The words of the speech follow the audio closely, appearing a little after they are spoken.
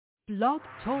Blog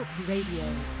Talk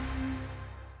Radio.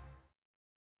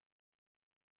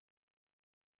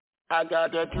 I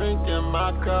got that drink in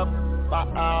my cup, my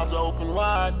eyes open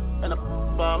wide, and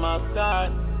I'm by my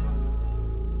side.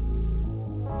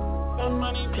 Some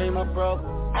money came up broke,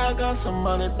 I got some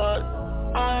money, but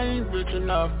I ain't rich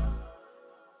enough.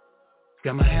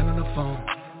 Got my hand on the phone,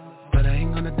 but I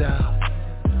ain't gonna dial.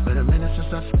 Been a minute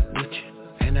since I f***ed with you,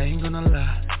 and I ain't gonna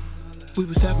lie. We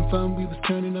was having fun, we was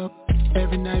turning up.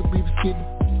 Every night we was getting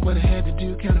what I had to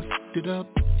do, kinda f***ed it up.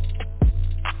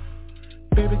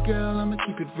 Baby girl, I'ma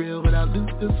keep it real. Without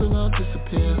lose this, so I'll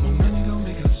disappear. My money don't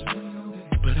make us,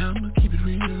 but I'ma keep it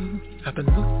real. I've been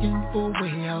looking for a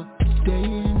way out, day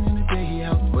in and a day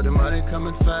out, but the money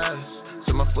coming fast,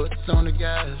 so my foot's on the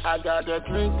gas. I got that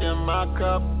drink in my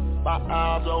cup, my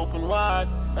eyes open wide,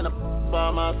 and I'm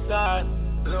by my side.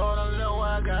 Lord, I know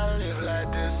I gotta live like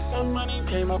this. Some money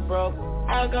came up broke,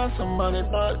 I got some money,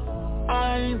 but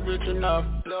I ain't rich enough.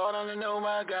 Lord, I know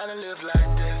I gotta live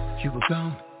like this. You were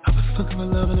gone, I was looking for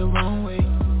love in the wrong way,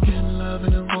 getting love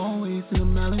in the wrong ways,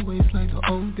 in the alleyways like the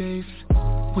old days.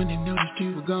 When they noticed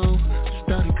you were gone,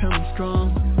 started coming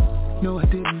strong. No, I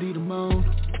didn't lead them on,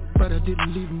 but I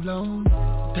didn't leave them alone.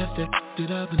 That's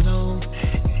that I've been on.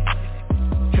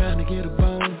 Trying to get a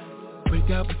bone,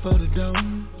 break out before the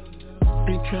dawn.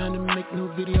 Ain't trying to make no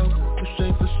video, it's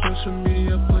safe for social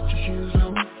media, put your shoes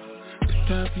on. It's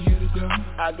time for you to go.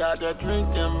 I got that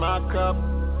drink in my cup,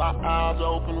 my eyes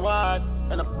open wide,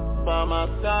 and I'm by my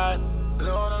side.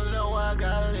 Lord, I know I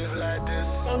gotta live like this.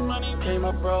 Some money came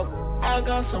up broke, I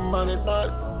got some money,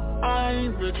 but I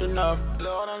ain't rich enough.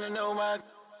 Lord, I know my...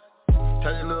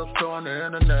 Tell your little story on the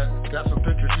internet. Got some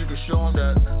pictures you can show them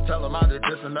that. Tell them I did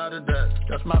this and I did that.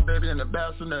 That's my baby in the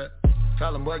bassinet.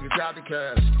 Tell them where you got the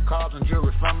cash. Cars and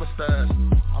jewelry from my stash.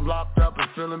 I'm locked up and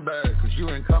feeling bad, cause you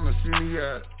ain't come and see me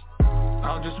yet.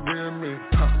 I'm just being me,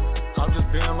 I'm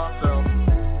just being myself.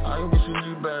 I ain't wishing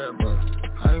you bad, but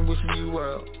I ain't wishing you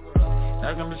well.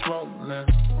 I can be swollen, man.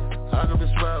 I can be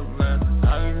swelling, man. I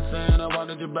ain't saying I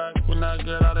wanted you back when I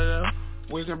get out of here.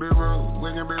 We can be rude,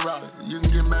 we can be rowdy. You can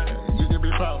get mad, you can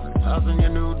be proud. I think your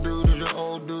new dude is your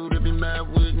old dude. If you mad,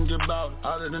 we can get bout it.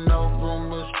 I didn't know room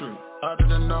was true, I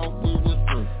didn't know we was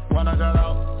through. When I got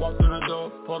out, walked in the door,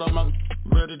 put on my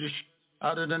ready to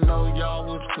I didn't know y'all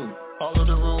was cool. All of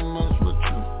the rumors were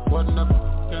true. What the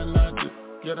can I do?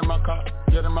 Get in my car,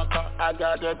 get in my car. I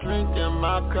got that drink in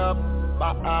my cup,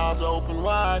 my eyes open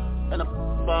wide, and I'm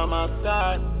by my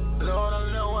side. Lord,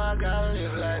 I know I gotta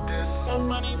live like this. Some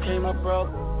money came up broke,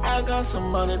 I got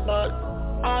some money, but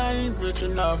I ain't rich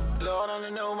enough. Lord, I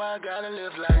know I gotta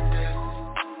live like this.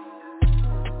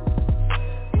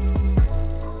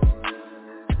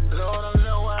 Lord, I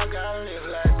know I gotta live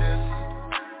like this.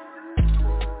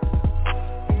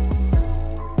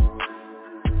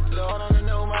 Lord, I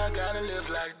know I gotta live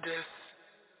like this.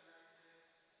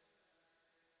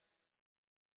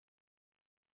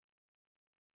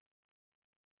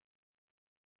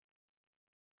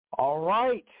 All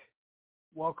right.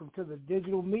 Welcome to the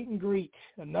Digital Meet and Greet,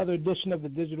 another edition of the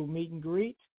Digital Meet and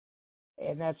Greet.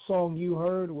 And that song you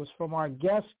heard was from our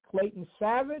guest, Clayton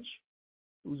Savage,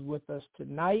 who's with us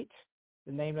tonight.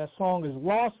 The name of that song is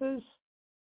Losses.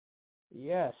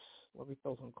 Yes. Let me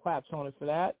throw some claps on it for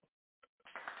that.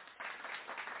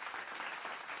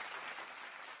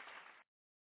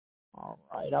 All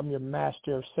right. I'm your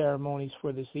master of ceremonies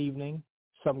for this evening.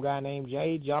 Some guy named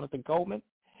Jonathan Coleman.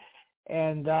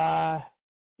 And,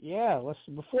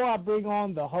 before I bring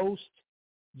on the host,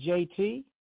 JT,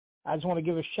 I just want to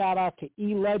give a shout-out to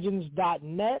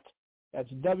elegends.net.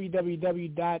 That's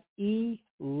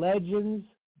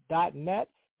www.elegends.net,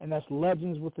 and that's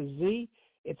Legends with a Z.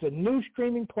 It's a new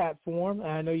streaming platform, and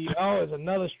I know it's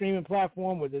another streaming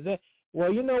platform with the...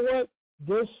 Well, you know what?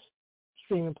 This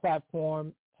streaming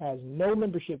platform has no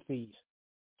membership fees.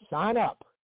 Sign up.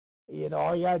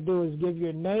 All you got to do is give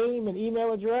your name and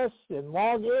email address and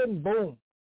log in, boom,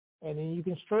 and then you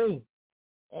can stream.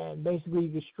 And basically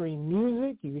you can stream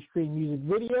music, you can stream music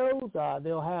videos.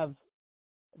 They'll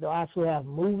actually have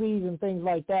movies and things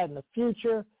like that in the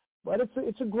future. But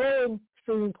it's a growing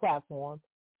streaming platform.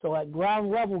 So at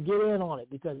ground level, get in on it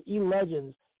because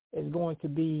eLegends is going to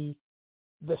be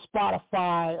the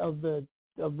Spotify of the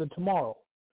tomorrow.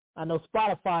 I know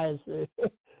Spotify is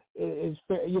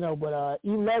but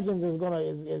eLegends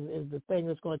is the thing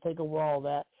that's going to take over all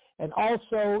that. And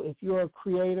also, if you're a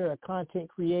creator, a content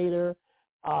creator,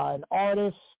 an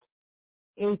artist,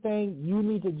 anything, you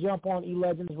need to jump on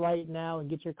eLegends right now and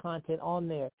get your content on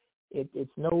there. You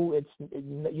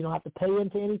don't have to pay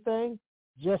into anything.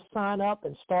 Just sign up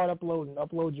and start uploading.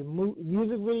 Upload your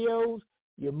music videos,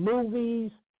 your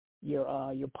movies,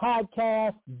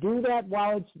 podcast. Do that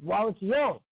while it's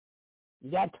young.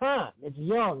 You got time. It's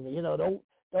young. Don't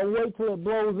wait till it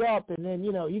blows up, and then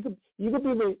you could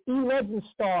be the E-Legend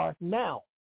star now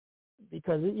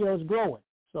because it's growing.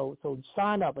 So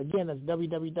sign up again. That's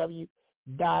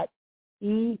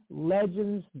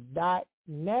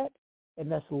www.elegends.net,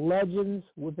 and that's legends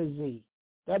with a Z.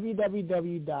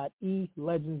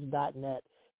 www.elegends.net,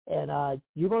 and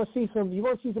you're gonna see some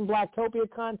Blacktopia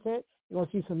content. You're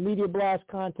gonna see some Media Blast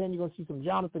content. You're gonna see some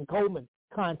Jonathan Coleman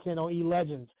content on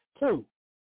E-Legends too.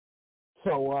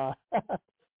 So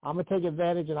I'm going to take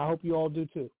advantage, and I hope you all do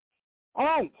too. All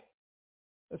right.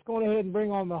 Let's go ahead and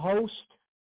bring on the host.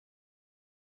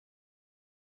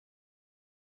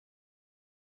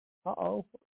 Uh-oh.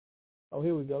 Oh,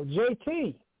 here we go.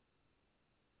 JT.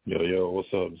 Yo,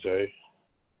 what's up, Jay?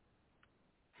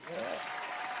 Yeah.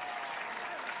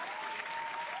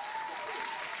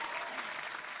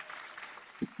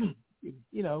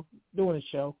 Doing a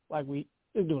show like we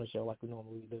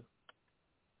normally do.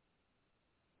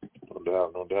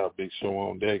 No doubt. Big show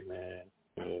on deck, man.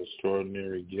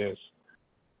 Extraordinary guest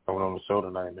coming on the show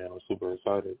tonight, man. I'm super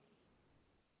excited.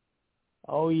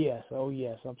 Oh yes.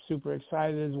 I'm super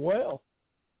excited as well.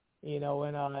 And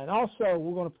also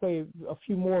we're going to play a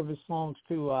few more of his songs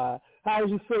too. How was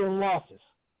you feeling, Losses?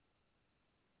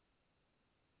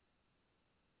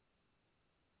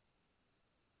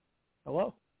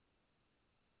 Hello?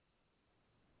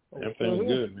 Everything's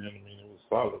good, man. I mean, it was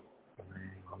solid. I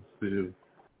mean, I'm still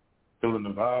feeling the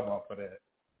vibe off of that.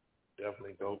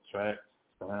 Definitely dope tracks,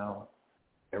 sound,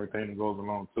 everything that goes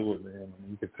along to it, man. I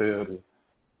mean, you can tell that,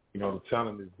 the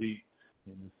talent is deep.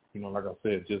 And, like I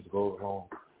said, it just goes along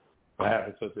for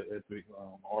having such an epic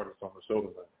artist on the show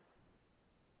tonight.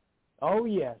 Oh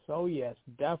yes,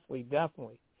 definitely.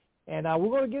 And we're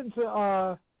going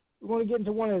to get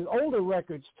into one of his older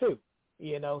records too.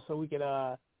 So we could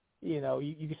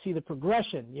you can see the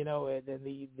progression, and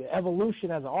the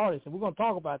evolution as an artist, and we're going to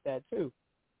talk about that too.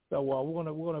 So we're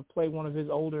going to play one of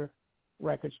his older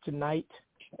records tonight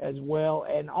as well,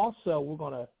 and also we're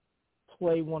going to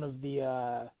play one of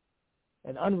the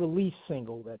an unreleased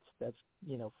single that's for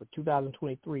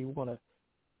 2023. We're going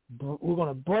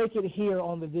to break it here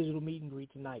on the digital meet and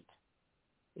greet tonight.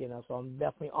 So I'm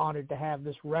definitely honored to have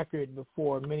this record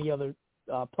before many other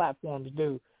platforms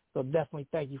do. So definitely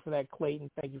thank you for that,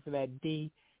 Clayton. Thank you for that, D,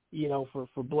 for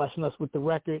blessing us with the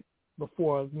record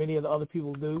before many of the other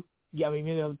people do.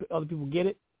 Many other people get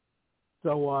it.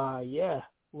 So,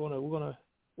 we're gonna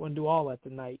do all that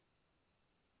tonight.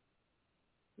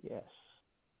 Yes.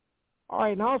 All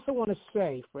right, and I also want to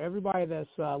say, for everybody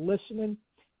that's listening,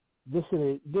 this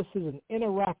is an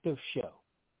interactive show.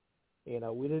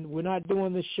 We're not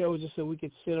doing this show just so we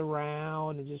could sit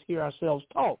around and just hear ourselves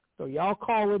talk. So y'all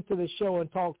call into the show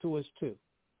and talk to us too.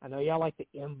 I know y'all like to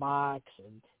inbox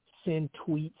and send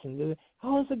tweets and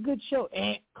it's a good show.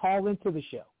 Call into the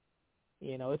show.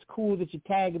 It's cool that you're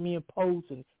tagging me in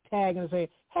posts and tagging and saying,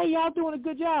 hey, y'all doing a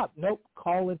good job. Nope,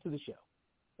 call into the show.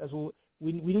 That's what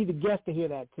we need the guests to hear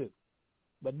that too.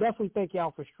 But definitely thank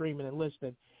y'all for streaming and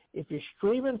listening. If you're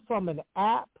streaming from an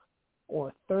app or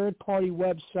a third-party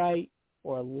website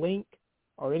or a link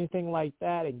or anything like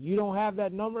that, and you don't have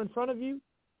that number in front of you,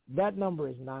 that number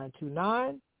is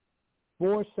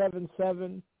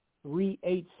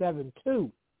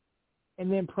 929-477-3872,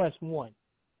 and then press 1,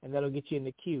 and that'll get you in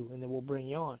the queue, and then we'll bring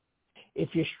you on.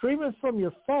 If you're streaming from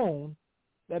your phone,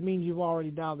 that means you've already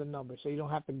dialed the number, so you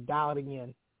don't have to dial it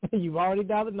again. You've already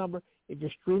dialed the number. If you're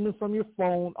streaming from your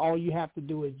phone, all you have to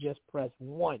do is just press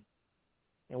 1,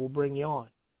 and we'll bring you on.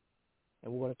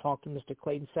 And we're going to talk to Mr.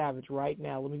 Clayton Savage right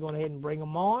now. Let me go ahead and bring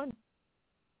him on.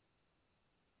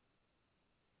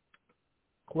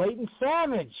 Clayton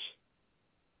Savage.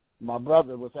 My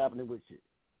brother, what's happening with you?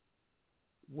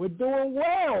 We're doing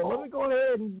well. Let me go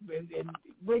ahead and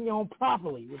bring you on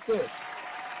properly with this.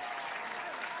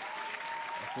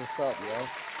 That's what's up, yo.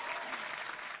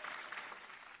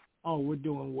 Oh, we're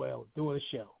doing well. Doing a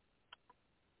show.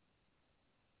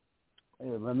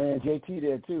 Hey, my man JT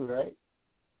there too, right?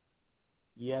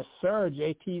 Yes, sir.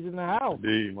 JT's in the house.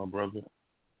 Indeed, my brother.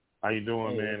 How you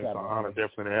doing, man? It's an honor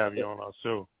definitely to have you on our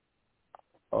show.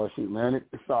 Oh, shoot, man.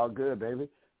 It's all good, baby.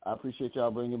 I appreciate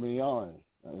y'all bringing me on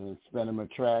and spending my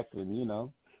tracks and,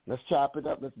 let's chop it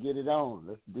up. Let's get it on.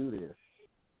 Let's do this.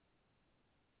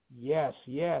 Yes.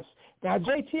 Now,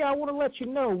 JT, I want to let you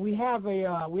know we have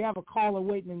a caller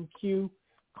waiting in the queue,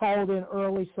 called in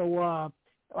early. So,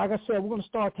 like I said, we're going to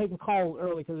start taking calls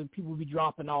early because people will be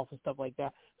dropping off and stuff like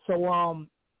that. So,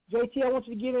 JT, I want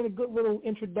you to get in a good little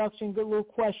introduction, good little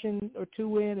question or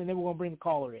two in, and then we're going to bring the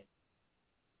caller in.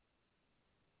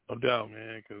 No doubt,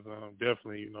 man, because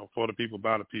definitely, for the people,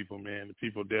 by the people, man, the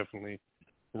people definitely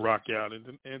rock out.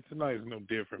 And tonight is no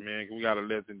different, man. We got a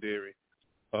legendary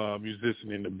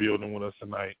musician in the building with us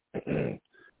tonight.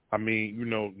 I mean,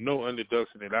 no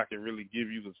introduction that I can really give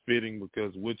you is fitting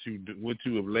because what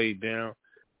you have laid down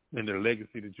and the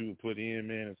legacy that you have put in,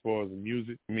 man, as far as the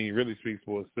music, I mean, it really speaks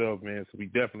for itself, man. So we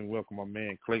definitely welcome my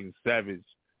man Clayton Savage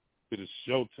to the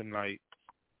show tonight.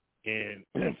 And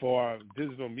for our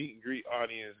digital meet and greet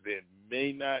audience that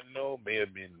may not know, may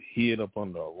have been hid up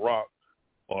under a rock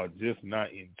or just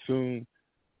not in tune,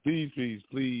 please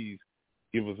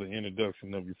give us an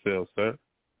introduction of yourself, sir.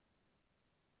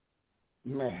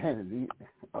 Man,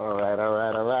 all right.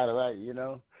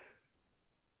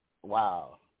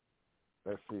 Wow.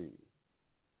 Let's see.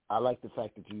 I like the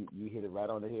fact that you hit it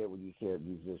right on the head when you said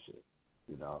musician.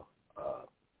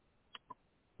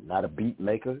 Not a beat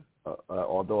maker,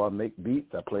 although I make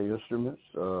beats. I play instruments.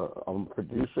 I'm a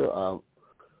producer.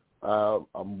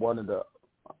 I'm one of the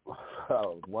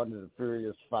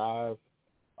Furious Five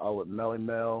with Melly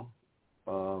Mel.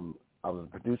 I was a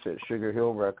producer at Sugar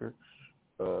Hill Records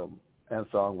and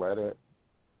songwriter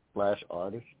 /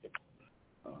 artist.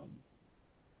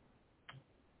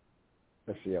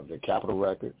 Let's see, I was at Capitol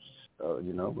Records. I've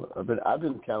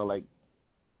been kind of like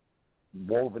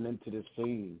woven into this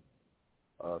scene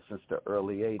since the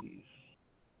early '80s,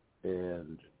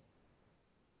 and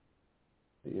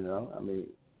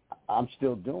I'm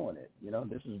still doing it.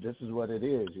 This is what it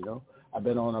is. I've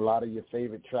been on a lot of your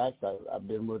favorite tracks. I've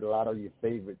been with a lot of your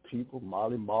favorite people,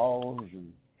 Marley Marls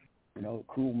and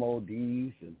Cool Mo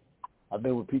D's, and I've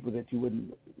been with people that you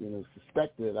wouldn't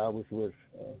suspect that I was with.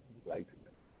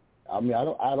 I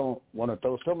don't want to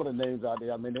throw some of the names out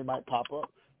there. I mean, they might pop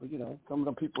up, but some of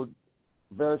them people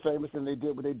very famous and they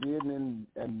did what they did, and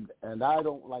I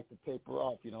don't like to taper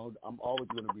off. I'm always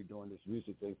going to be doing this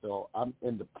music thing, so I'm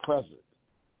in the present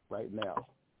right now.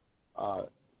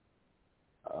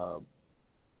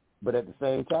 But at the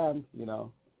same time,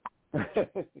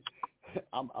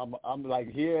 I'm like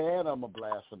here and I'm a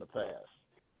blast from the past.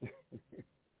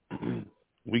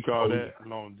 We call that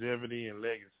longevity and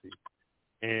legacy,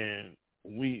 and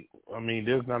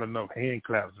there's not enough hand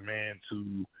claps, man,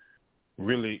 to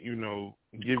really,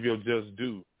 give your just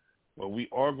due. But we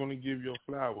are going to give your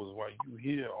flowers while you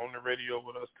here on the radio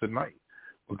with us tonight,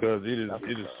 because it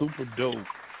is super dope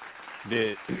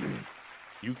that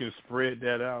you can spread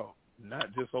that out,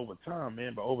 not just over time,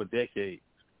 man, but over decades,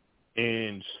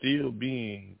 and still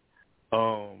being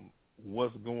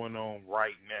what's going on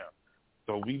right now.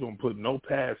 So we don't put no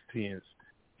past tense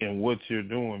in what you're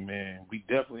doing, man. We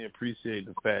definitely appreciate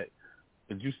the fact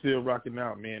that you still rocking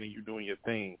out, man, and you're doing your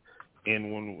thing.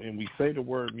 And when we say the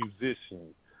word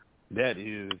musician, that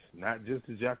is not just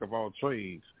a jack of all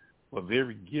trades, but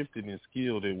very gifted and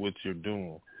skilled at what you're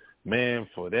doing. Man,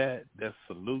 for that's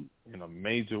salute in a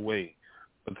major way,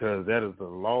 because that is the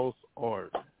lost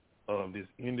art of this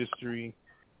industry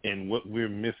and what we're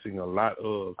missing a lot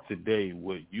of today.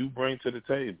 What you bring to the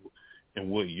table and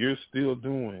what you're still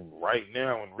doing right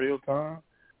now in real time,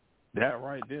 that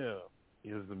right there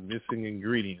is the missing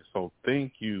ingredient. So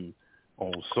thank you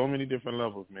on so many different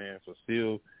levels, man, for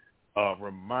still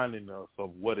reminding us of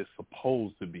what it's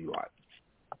supposed to be like.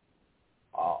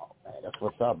 Oh, man, that's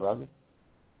what's up, brother.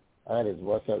 That is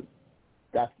what's up.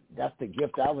 That's the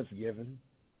gift I was given.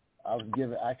 I was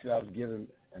given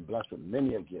and blessed with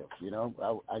many a gift.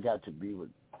 I got to be with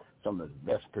some of the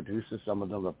best producers. Some of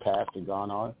them have passed and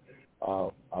gone on.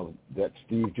 That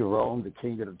Steve Jerome, the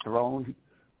king of the throne,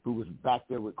 who was back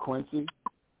there with Quincy,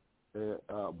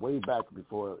 way back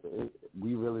before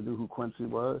we really knew who Quincy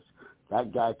was.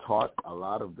 That guy taught a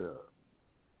lot of the,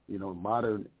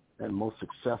 modern and most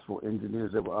successful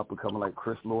engineers that were up and coming, like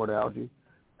Chris Lord-Alge.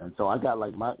 And so I got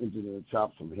like my engineering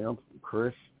chops from him, from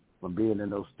Chris, from being in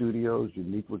those studios,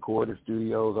 Unique Recording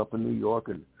Studios up in New York,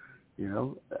 and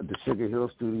the Sugar Hill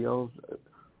Studios.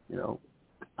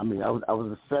 I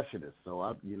was a sessionist, so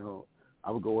I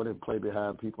would go in and play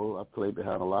behind people. I played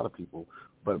behind a lot of people,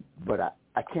 but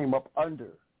I came up under,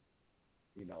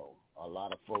 a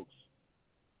lot of folks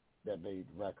that made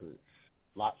records,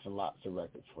 lots and lots of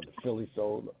records for the Philly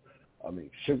Soul.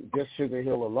 Just Sugar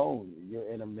Hill alone, you're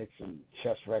intermixing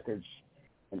Chess Records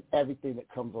and everything that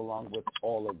comes along with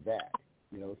all of that.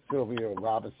 Sylvia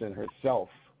Robinson herself,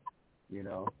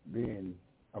 being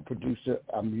a producer,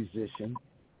 a musician,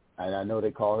 and I know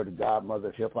they call her the godmother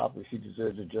of hip-hop, and she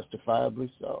deserves it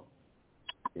justifiably so.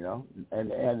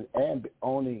 And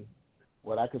only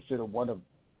what I consider one of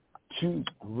two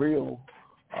real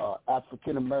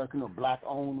African-American or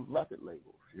black-owned record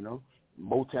labels,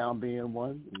 Motown being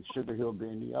one and Sugar Hill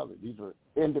being the other. These are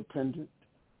independent,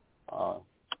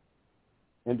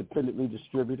 independently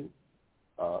distributed.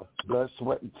 Blood,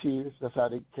 Sweat, and Tears, that's how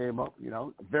they came up,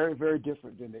 Very, very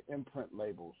different than the imprint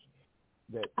labels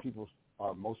that people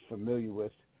are most familiar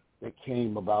with that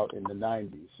came about in the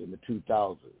 90s, in the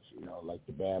 2000s, like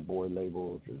the Bad Boy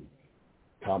labels and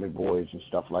Tommy Boys and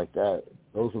stuff like that.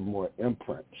 Those were more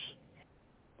imprints.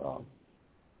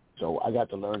 So I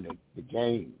got to learn the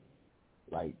game.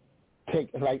 Like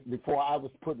before I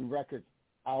was putting records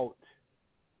out,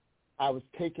 I was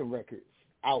taking records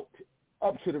out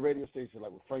up to the radio station,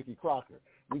 like with Frankie Crocker.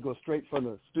 We go straight from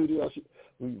the studio.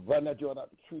 We run that joint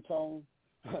out the True Tone.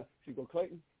 She go,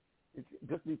 Clayton,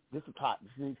 this is hot.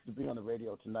 This needs to be on the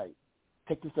radio tonight.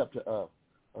 Take this up to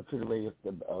the radio.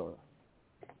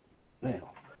 Damn,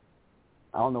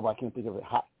 I don't know if I can't think of it.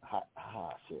 Hot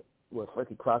shit. Where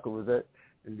Frankie Crocker was at,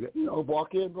 and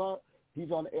walk in, bro. He's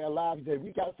on the air live. He said,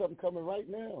 "We got something coming right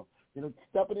now.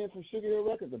 Stepping in from Sugar Hill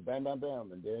Records, and bam, bam,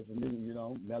 bam, and there's a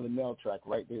new, Melly Mel track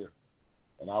right there."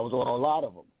 And I was on a lot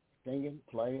of them, singing,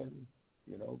 playing,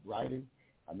 writing.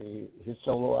 I mean, his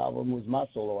solo album was my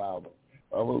solo album.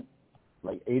 I wrote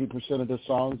like 80% of the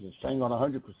songs and sang on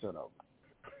 100% of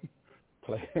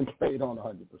them. Played on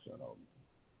 100% of them.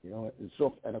 And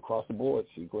so, and across the board,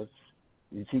 Sequence.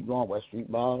 You keep going, West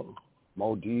Street Bound,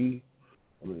 Mo D.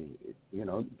 I mean,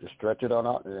 just stretch it on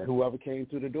out, and whoever came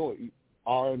through the door,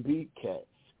 R&B cats.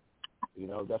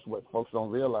 That's what folks don't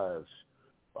realize.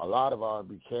 A lot of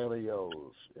R&B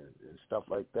cameos and stuff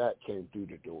like that came through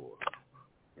the door,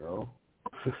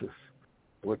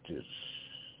 which is,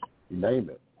 you name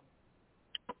it.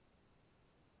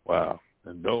 Wow.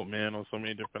 That's dope, man, on so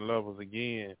many different levels.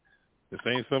 Again, this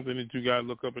ain't something that you got to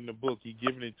look up in the book. He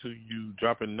giving it to you,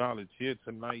 dropping knowledge here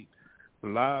tonight,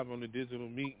 live on the digital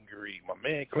meet and greet. My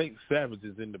man Clayton Savage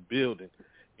is in the building,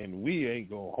 and we ain't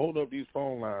going to hold up these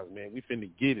phone lines, man. We finna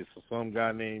get it. So some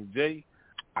guy named Jay,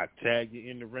 I tag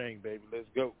you in the ring, baby. Let's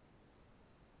go.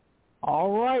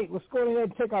 All right. Let's go ahead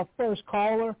and take our first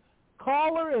caller.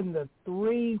 Caller in the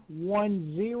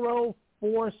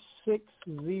 310460.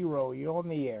 You're on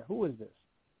the air. Who is this?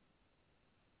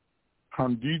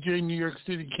 I'm DJ New York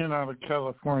City Ken out of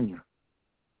California.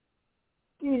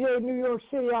 DJ New York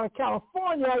City out of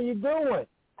California. How you doing?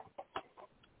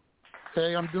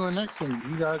 Hey, I'm doing excellent.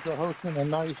 You guys are hosting a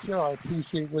nice show. I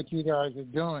appreciate what you guys are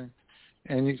doing.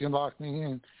 And you can lock me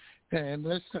in. And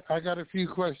I got a few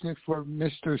questions for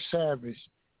Mr. Savage.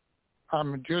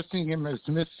 I'm addressing him as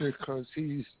Mr. because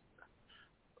he's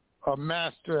a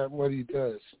master at what he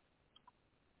does.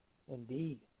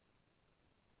 Indeed.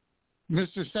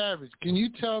 Mr. Savage, can you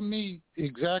tell me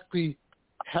exactly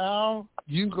how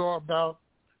you go about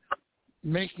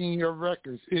making your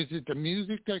records? Is it the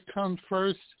music that comes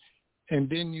first and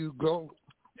then you go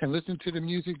and listen to the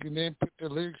music and then put the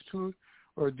lyrics to it?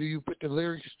 Or do you put the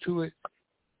lyrics to it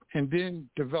and then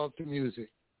develop the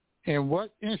music? And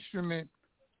what instrument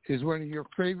is one of your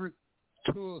favorite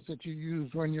tools that you use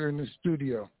when you're in the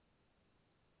studio?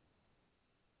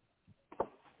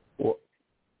 Well,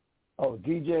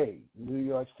 DJ, New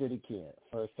York City Kid.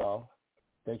 First off,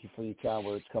 thank you for your kind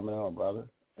words coming on, brother.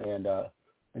 And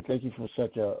thank you for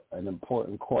such an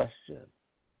important question.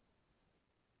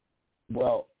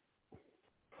 Well,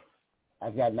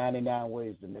 I've got 99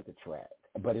 ways to make a track.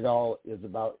 But it all is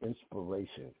about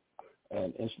inspiration,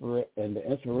 and the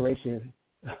inspiration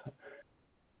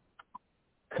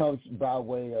comes by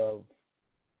way of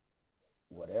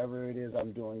whatever it is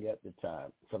I'm doing at the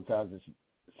time. Sometimes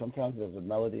there's a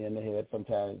melody in the head.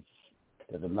 Sometimes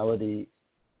there's a melody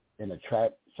in a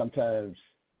track. Sometimes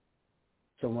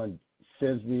someone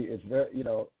sends me. It's very,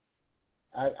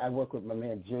 I work with my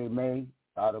man Jay May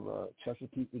out of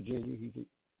Chesapeake, Virginia. He's an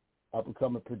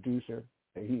up-and-coming producer.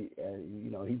 He's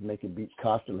making beats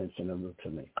constantly sending them to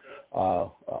me.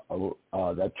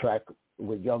 That track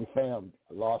with Young Fam,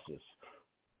 Losses.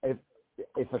 If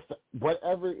it's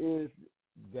whatever it is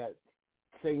that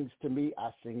sings to me,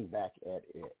 I sing back at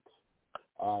it.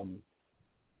 I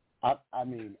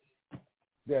mean,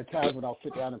 there are times when I'll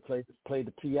sit down and play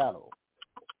the piano,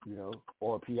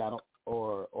 or piano,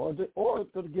 or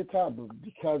the guitar,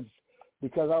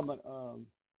 because I'm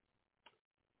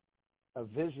a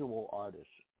visual artist,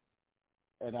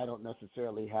 and I don't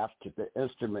necessarily have the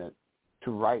instrument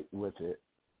to write with it.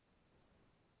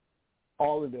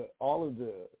 All of the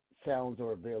sounds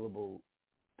are available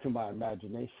to my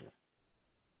imagination,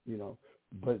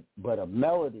 but a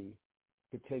melody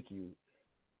could take you,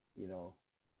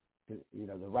 the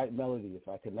right melody, if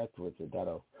I connect with it,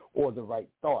 or the right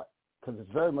thought, because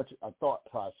it's very much a thought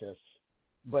process.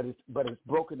 But it's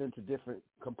broken into different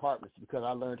compartments because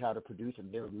I learned how to produce,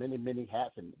 and there were many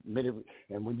hats and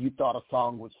when you thought a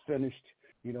song was finished,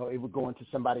 it would go into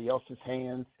somebody else's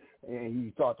hands and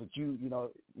you thought that you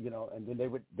know, and then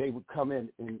they would come in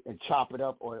and chop it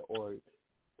up or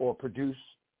produce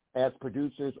as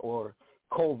producers or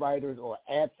co-writers or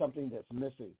add something that's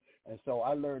missing. And so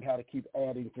I learned how to keep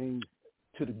adding things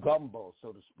to the gumbo,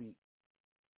 so to speak.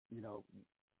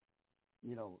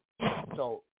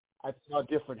 So I saw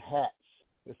different hats.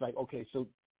 It's like, okay, so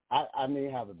I may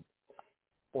have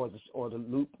or the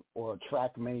loop or a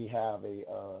track may have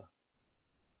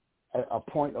a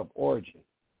point of origin,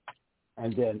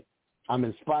 and then I'm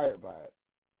inspired by it.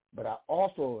 But I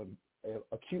also am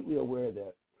acutely aware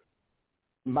that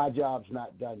my job's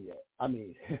not done yet. I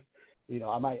mean,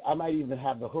 I might even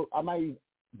have the hook. I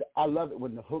love it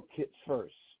when the hook hits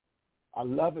first.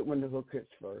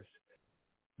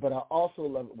 But I also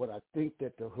love it when I think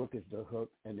that the hook is the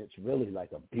hook and it's really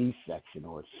like a B section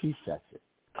or a C section.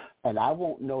 And I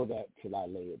won't know that till I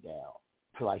lay it down,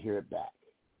 till I hear it back.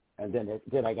 And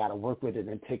then I got to work with it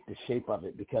and take the shape of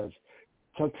it, because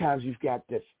sometimes you've got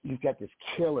this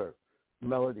killer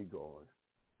melody going,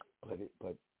 but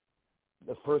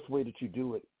the first way that you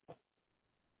do it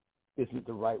isn't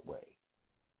the right way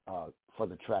for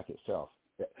the track itself.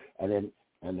 And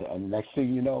the next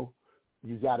thing you know,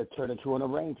 you got to turn into an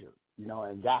arranger,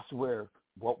 and that's where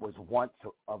what was once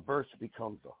a verse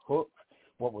becomes a hook.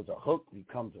 What was a hook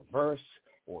becomes a verse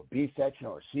or a B section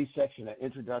or a C section, an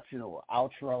introduction or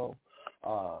outro.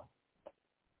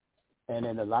 And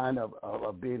in the line of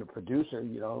being a producer,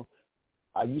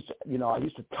 I used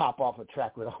to top off a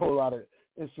track with a whole lot of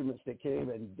instruments that came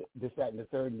and this, that, and the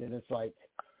third. And then it's like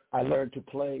I learned to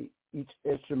play each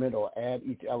instrument or add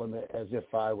each element as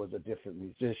if I was a different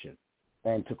musician,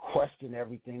 and to question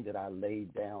everything that I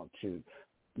laid down, to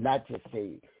not just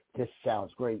say, this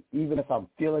sounds great. Even if I'm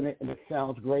feeling it and it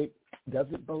sounds great,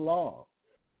 does it belong?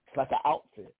 It's like an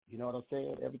outfit. You know what I'm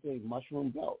saying? Everything mushroom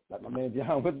belt, like my man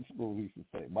John Witherspoon used to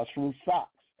say, mushroom socks.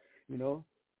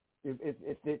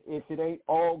 If it ain't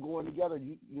all going together,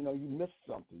 you missed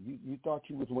something. You thought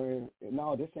you was wearing,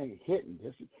 no, this ain't hitting.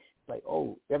 This is like,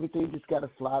 oh, everything just got to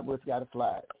slide where it's got to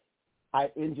slide. I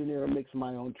engineer and mix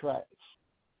my own tracks.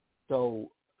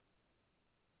 So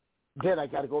then I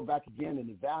got to go back again and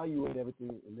evaluate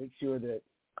everything and make sure that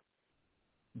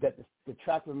the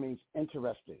track remains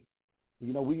interesting.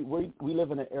 We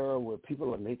live in an era where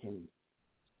people are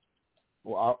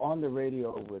on the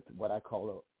radio with what I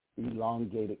call an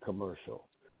elongated commercial.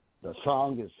 The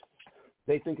song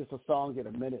they think it's a song in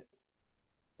a minute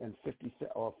and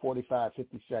 45,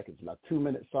 50 seconds. Now,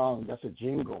 2-minute song, that's a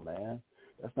jingle, man.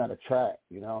 That's not a track,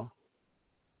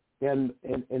 And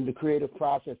in the creative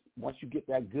process, once you get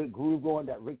that good groove going,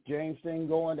 that Rick James thing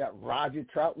going, that Roger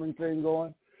Troutman thing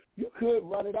going, you could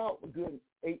run it out a good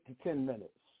 8 to 10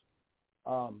 minutes.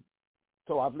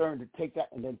 So I've learned to take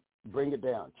that and then bring it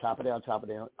down, chop it down,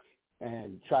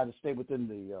 and try to stay within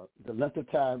the length of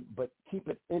time, but keep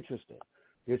it interesting.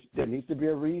 There needs to be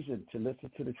a reason to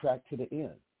listen to the track to the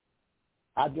end.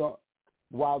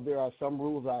 While there are some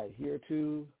rules I adhere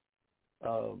to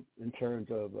in terms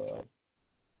of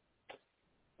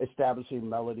establishing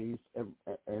melodies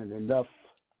and enough.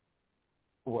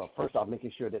 Well, first off,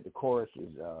 making sure that the chorus is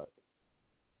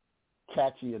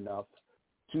catchy enough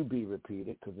to be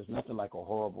repeated, because there's nothing like a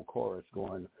horrible chorus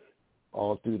going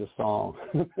all through the song,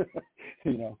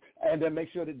 and then make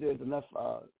sure that there's enough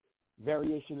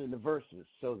variation in the verses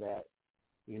so that,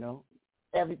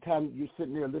 every time you're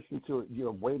sitting there listening to it,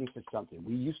 you're waiting for something.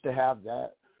 We used to have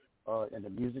that in the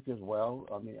music as well.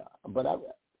 I mean, but I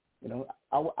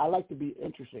like to be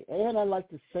interesting, and I like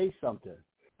to say something.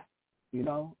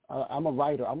 I'm a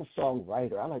writer. I'm a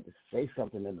songwriter. I like to say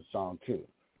something in the song too.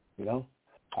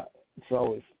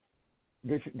 So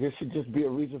there should just be a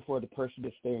reason for the person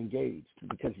to stay engaged,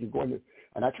 because you're going to.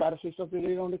 And I try to say something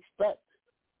they don't expect.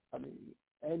 I mean,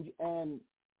 and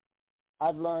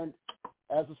I've learned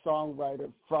as a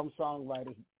songwriter, from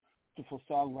songwriters for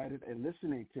songwriters, and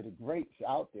listening to the greats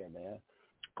out there, man,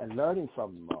 and learning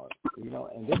from them,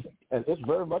 and this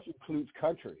very much includes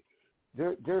country.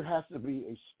 There has to be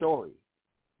a story.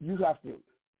 You have to,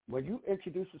 when you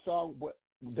introduce a song,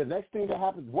 the next thing that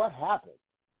happens, what happened?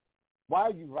 Why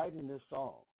are you writing this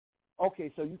song?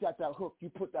 Okay, so you got that hook. You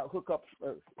put that hook up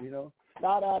first,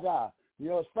 da-da-da.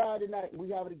 It's Friday night. We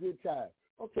having a good time.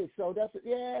 Okay, so it's a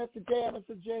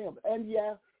jam. And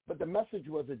yeah, but the message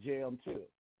was a jam too.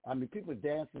 I mean, people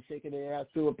dancing, shaking their ass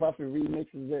to it. Puffy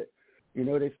remixes it.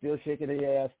 They still shaking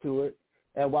their ass to it.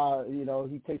 And while,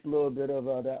 he takes a little bit of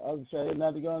that other side,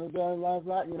 nothing going to go last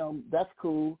night, that's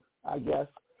cool, I guess.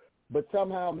 But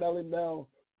somehow Melly Mel,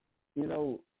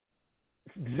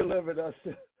 delivered us,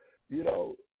 a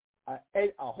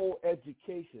whole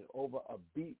education over a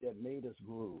beat that made us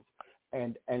groove.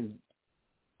 And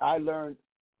I learned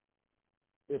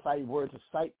if I were to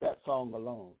cite that song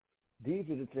alone, these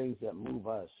are the things that move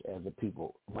us as a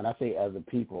people. When I say as a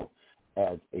people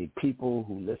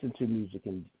who listen to music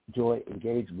and enjoy,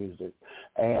 engage music,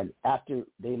 and after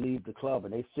they leave the club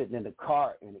and they sitting in the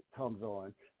car and it comes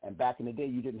on, and back in the day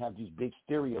you didn't have these big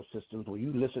stereo systems where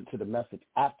you listened to the message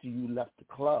after you left the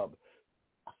club,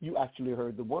 you actually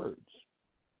heard the words.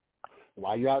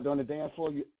 While you're out on the dance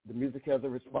floor, the music has a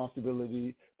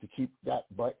responsibility to keep that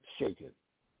butt shaking,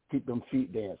 keep them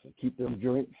feet dancing, keep them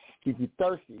drinks, keep you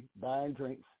thirsty, buying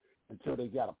drinks until they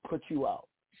got to put you out.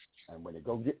 And when they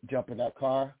go jump in that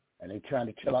car and they trying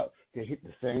to chill out, they hit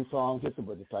the same song,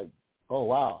 but it's like, oh,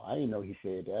 wow, I didn't know he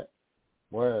said that.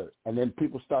 Word. And then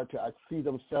people start to see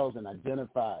themselves and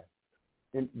identify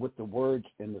with the words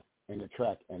in the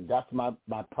track. And that's my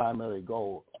primary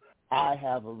goal. I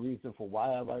have a reason for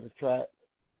why I write a track,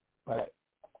 but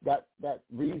that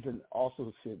reason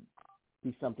also should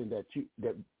be something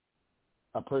that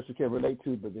a person can relate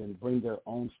to, but then bring their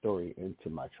own story into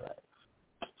my track.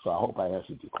 So I hope I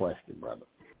answered your question, brother.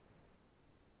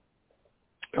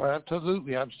 Oh,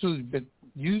 absolutely. But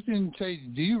you didn't say,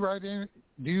 do you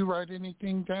write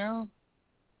anything down?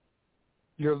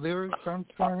 Your lyrics I'm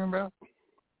talking about?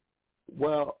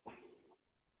 Well,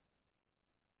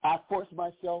 I force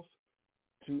myself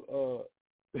to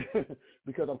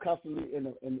because I'm constantly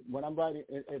in when I'm writing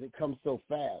and it comes so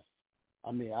fast.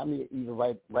 I mean either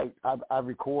write. I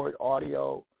record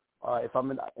audio. If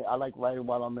I like writing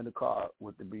while I'm in the car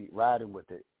with the beat, riding with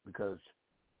it because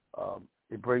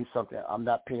it brings something. I'm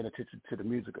not paying attention to the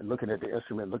music and looking at the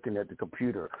instrument, looking at the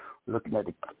computer, looking at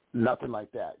nothing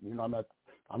like that. You know,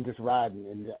 I'm just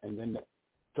riding and then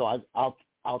so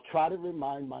I'll try to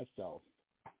remind myself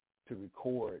to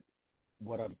record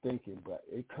what I'm thinking, but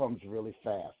it comes really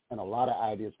fast, and a lot of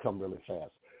ideas come really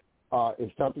fast.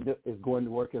 If something that is going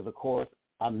to work as a chorus,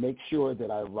 I make sure that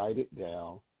I write it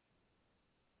down,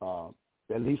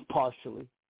 at least partially,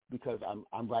 because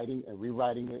I'm writing and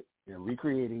rewriting it and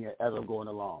recreating it as I'm going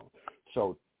along.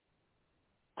 So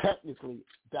technically,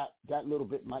 that little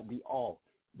bit might be all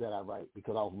that I write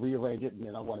because I'll rearrange it, and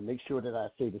then I want to make sure that I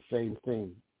say the same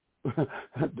thing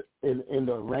in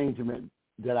the arrangement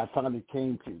that I finally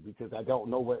came to, because I don't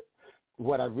know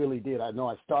what I really did. I know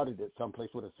I started it someplace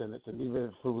with a sentence, and even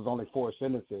if it was only 4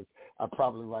 sentences, I'd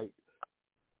probably write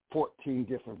 14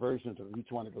 different versions of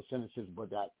each one of those sentences,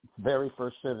 but that very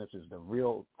first sentence is the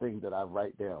real thing that I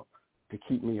write down to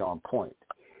keep me on point.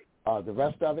 The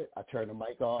rest of it, I turn the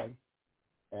mic on,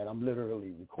 and I'm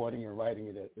literally recording and writing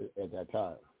it at that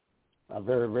time. I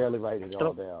very rarely write it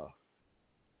all down.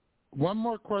 One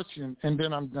more question, and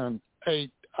then I'm done. Hey,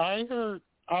 I've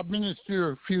been in the studio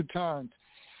a few times,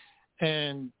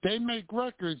 and they make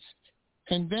records,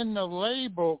 and then the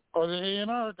label or the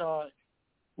A&R guy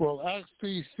will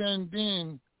actually send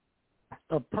in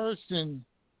a person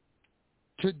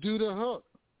to do the hook,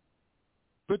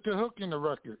 put the hook in the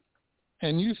record.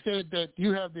 And you said that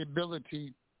you have the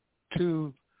ability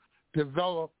to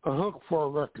develop a hook for a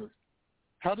record.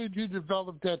 How did you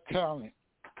develop that talent?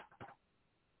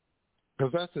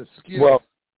 Because that's a skill. Well,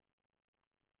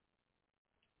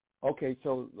 okay,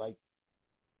 so like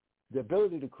the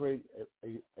ability to create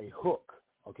a hook,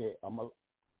 okay,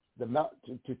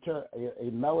 to turn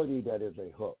a melody that is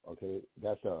a hook, okay,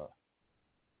 that's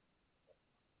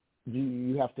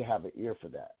you have to have an ear for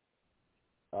that.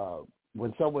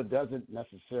 When someone doesn't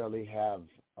necessarily have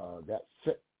that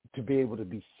to be able to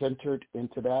be centered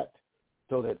into that,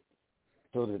 so that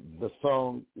the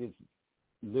song is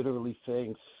literally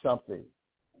saying something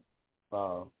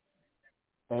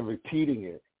and repeating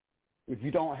it. If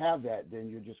you don't have that, then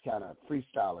you're just kind of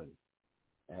freestyling,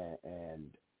 and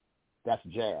that's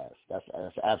jazz.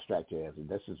 That's abstract jazz, and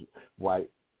this is why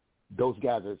those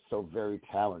guys are so very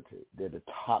talented. They're the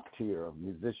top tier of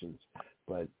musicians,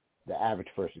 but the average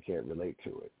person can't relate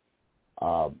to it.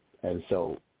 And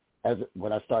so,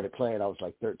 when I started playing, I was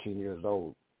like 13 years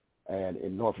old, and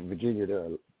in Norfolk, Virginia,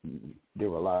 there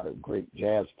were a lot of great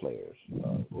jazz players.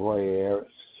 Roy Ayers,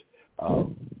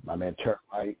 my man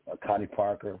Termite, Connie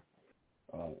Parker,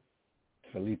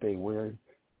 Felipe Weird,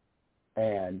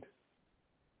 and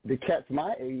the cats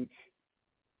my age,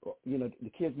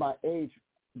 the kids my age,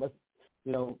 but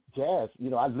jazz.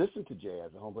 I listened to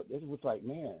jazz at home, but it was like,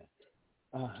 man,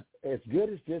 as good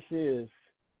as this is,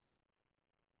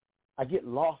 I get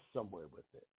lost somewhere with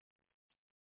it.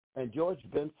 And George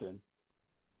Benson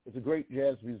is a great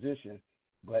jazz musician,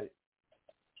 but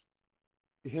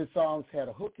his songs had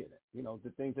a hook in it. The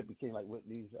things that became like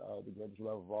Whitney's The Greatest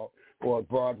Love of All, or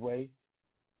Broadway.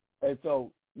 And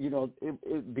so,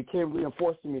 it became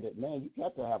reinforced to me that, man, you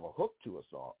got to have a hook to a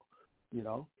song,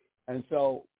 And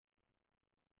so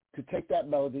to take that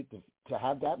melody, to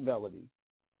have that melody,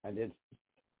 and then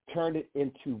turn it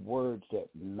into words that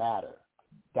matter.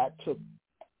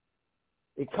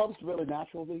 It comes really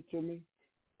naturally to me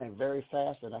and very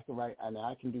fast, and I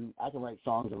can write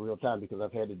songs in real time because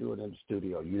I've had to do it in the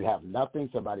studio. You have nothing,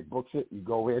 somebody books it, you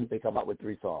go in, they come out with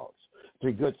 3 songs.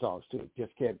 3 good songs too. It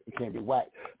can't be whack.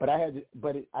 But I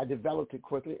developed it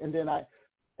quickly, and then I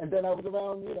was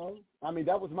around,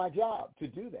 that was my job to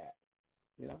do that,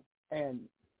 and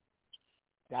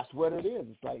that's what it is.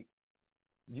 It's like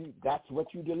that's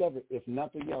what you deliver. If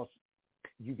nothing else,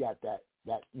 you got that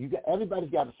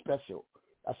everybody's got a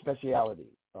speciality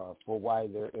for why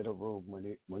they're in a room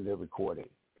when they're recording,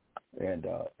 and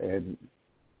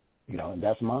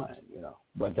that's mine,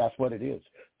 but that's what it is,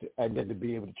 and then to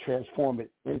be able to transform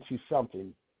it into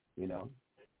something,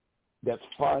 that's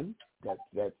fun, that's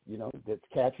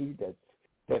catchy,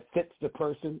 that fits the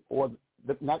person, or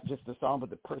not just the song, but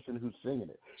the person who's singing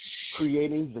it,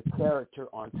 creating the character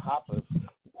on top of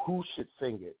who should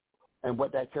sing it and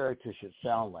what that character should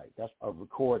sound like. That's a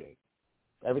recording.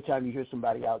 Every time you hear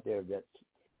somebody out there that's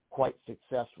quite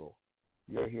successful,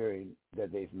 you're hearing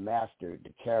that they've mastered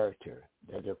the character,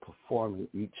 that they're performing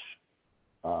each,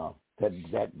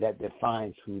 that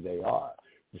defines who they are.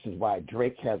 This is why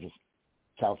Drake sounds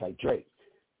like Drake,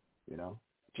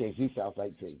 Jay-Z sounds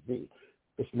like Jay-Z.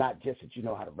 It's not just that you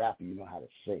know how to rap, you know how to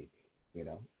sing,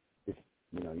 It's,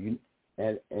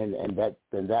 and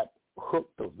that hook,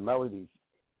 those melodies,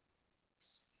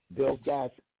 those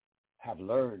guys have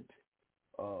learned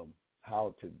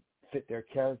how to fit their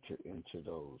character into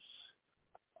those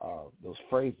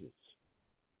phrases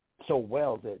so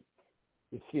well that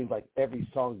it seems like every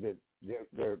song that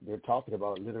they're talking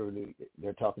about, literally,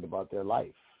 they're talking about their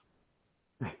life.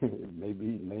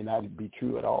 It may not be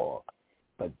true at all,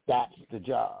 but that's the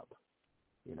job,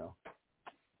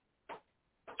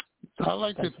 I'd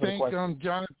like to thank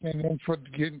Jonathan for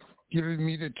giving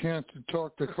me the chance to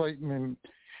talk to Clayton and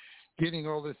getting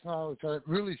all this knowledge. I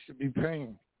really should be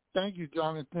paying. Thank you,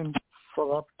 Jonathan, for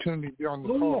the opportunity to be on the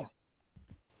call.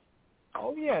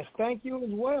 Oh, yes. Thank you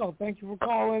as well. Thank you for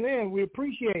calling in. We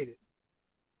appreciate it.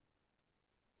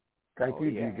 Thank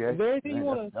you, DJ. Is there anything you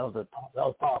want to... That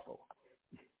was powerful.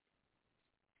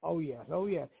 Oh, yes.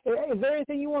 Is there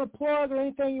anything you want to plug or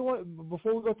anything you want,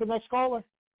 before we go to the next caller?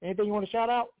 Anything you want to shout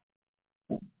out?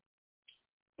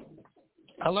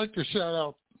 I'd like to shout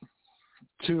out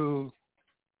to,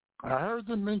 I heard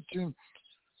them mention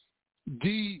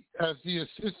D as the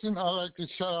assistant. I'd like to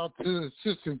shout out to the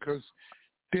assistant because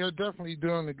they're definitely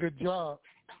doing a good job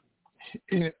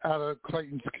out of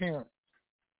Clayton's camp.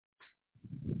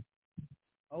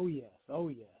 Oh, yes.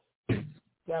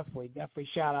 Definitely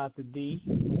shout out to D.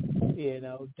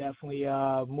 Definitely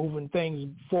moving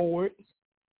things forward,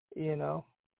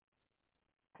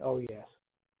 Oh, yes.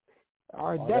 All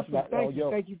right, definitely.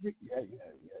 Thank you. Yeah.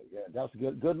 That was a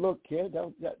good look, kid.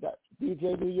 That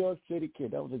DJ New York City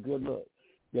kid. That was a good look.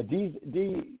 Yeah, D,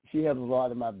 she handles a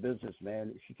lot of my business,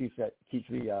 man. She keeps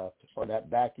me on that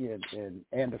back end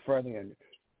and the front end,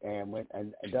 and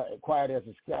quiet as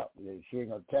a scout. She ain't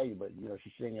gonna tell you, but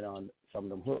she's singing on some of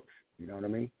them hooks. You know what I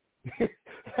mean?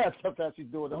 Sometimes she's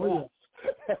doing the hooks.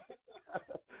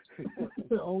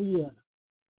 Oh yeah.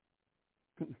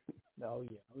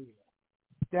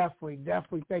 Definitely.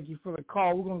 Thank you for the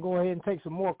call. We're going to go ahead and take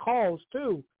some more calls,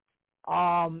 too.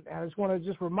 I just want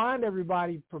to remind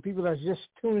everybody, for people that's just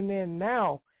tuning in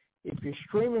now, if you're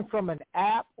streaming from an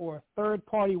app or a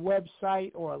third-party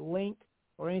website or a link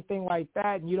or anything like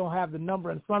that, and you don't have the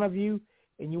number in front of you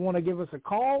and you want to give us a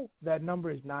call, that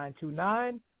number is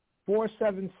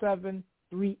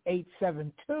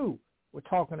 929-477-3872. We're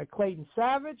talking to Clayton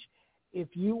Savage. If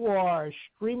you are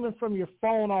streaming from your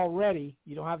phone already,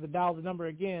 you don't have to dial the number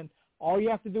again. All you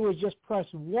have to do is just press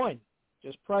 1.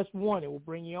 Just press 1. It will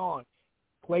bring you on.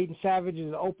 Clayton Savage is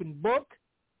an open book.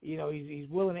 He's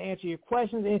willing to answer your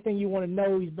questions. Anything you want to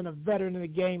know, he's been a veteran in the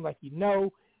game, like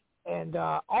And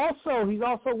also, he's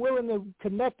also willing to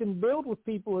connect and build with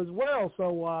people as well.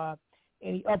 So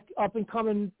any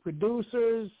up-and-coming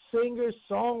producers, singers,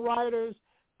 songwriters,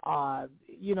 if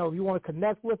you want to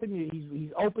connect with him,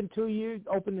 he's open to you,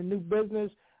 open to new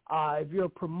business. If you're a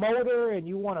promoter and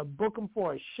you want to book him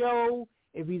for a show,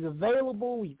 if he's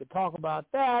available, you could talk about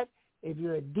that. If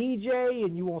you're a DJ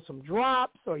and you want some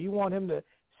drops or you want him to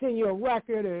send you a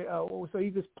record or so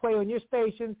you just play on your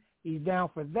station, he's down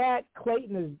for that.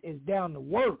 Clayton is down to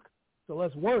work, so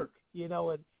let's work,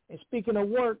 And speaking of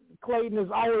work, Clayton,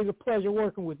 is always a pleasure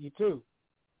working with you, too.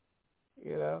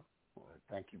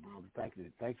 Thank you, brother. Thank you.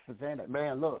 Thanks for saying that.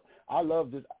 Man, look, I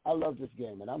love this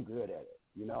game, and I'm good at it.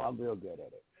 I'm real good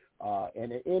at it.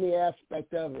 And in any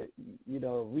aspect of it,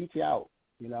 reach out.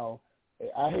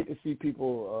 I hate to see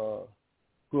people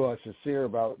who are sincere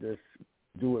about this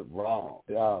do it wrong.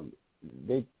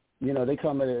 They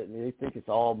come at it and they think it's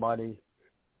all money.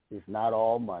 It's not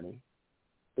all money.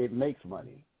 It makes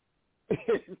money.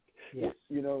 Yes.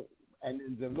 And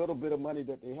the little bit of money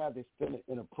that they have, they spend it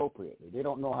inappropriately. They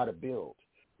don't know how to build.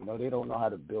 They don't know how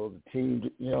to build a team.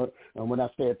 And when I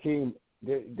say a team,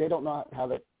 they don't know how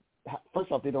to.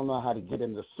 First off, they don't know how to get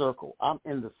in the circle. I'm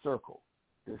in the circle.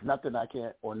 There's nothing I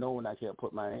can't or no one I can't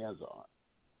put my hands on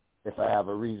if I have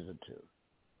a reason to.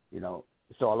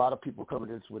 So a lot of people come at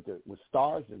this with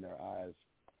stars in their eyes,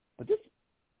 but this,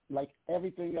 like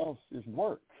everything else, is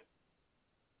work,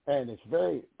 and it's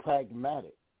very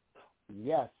pragmatic.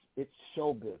 Yes, it's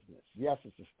show business. Yes,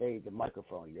 it's a stage, a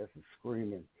microphone. Yes, it's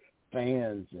screaming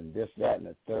fans and this, that, and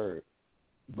the third.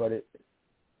 But it's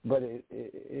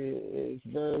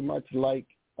very much like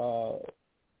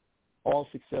all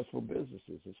successful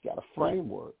businesses. It's got a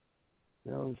framework.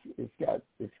 It's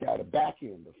got a back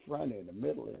end, a front end, a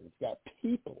middle end. It's got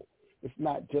people. It's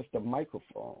not just a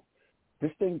microphone.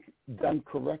 This thing done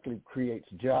correctly creates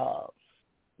jobs,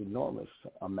 enormous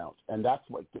amounts, and that's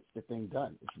what gets the thing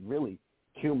done. It's really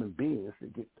human beings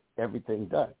that get everything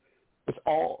done. It's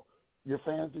all your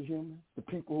fans are human. The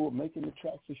people who are making the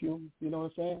tracks are human. You know what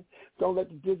I'm saying? Don't let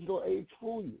the digital age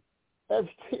fool you.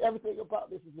 Everything about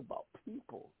this is about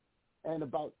people and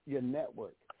about your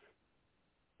network.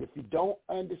 If you don't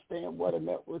understand what a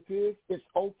network is, it's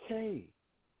okay.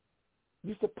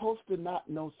 You're supposed to not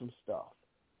know some stuff.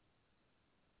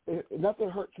 Nothing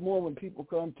hurts more when people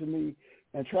come to me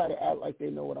and try to act like they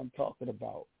know what I'm talking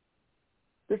about.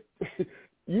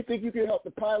 You think you can help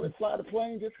the pilot fly the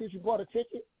plane just because you bought a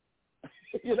ticket?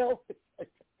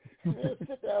 Man,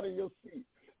 sit down in your seat.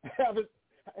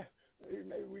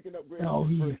 Maybe we can upgrade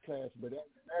to first class, but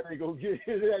that ain't gonna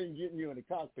that ain't getting you in the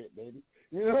cockpit, baby.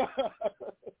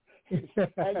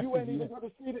 And you ain't even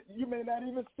gonna see it. You may not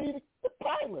even see the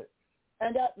pilot.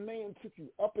 And that man took you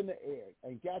up in the air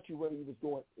and got you where you was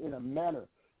going in a manner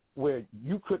where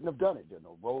you couldn't have done it. There's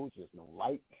no roads, there's no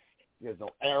lights, there's no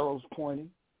arrows pointing.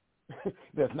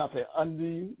 There's nothing under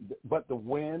you but the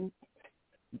wind.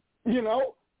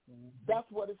 That's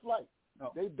what it's like.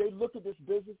 No. They look at this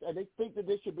business and they think that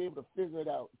they should be able to figure it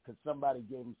out because somebody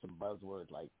gave them some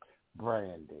buzzwords like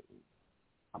branding.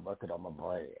 I'm working on my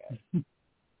brand.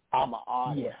 I'm an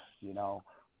artist,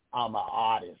 I'm an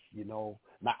artist,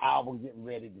 My album getting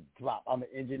ready to drop. I'm an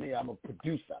engineer. I'm a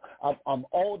producer. I'm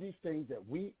all these things that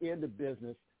we in the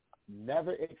business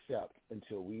never accept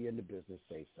until we in the business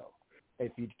say so.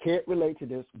 If you can't relate to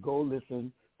this, go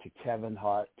listen to Kevin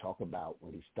Hart talk about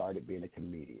when he started being a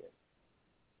comedian.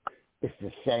 It's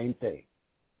the same thing.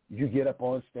 You get up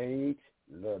on stage,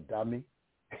 little dummy.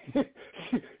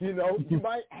 You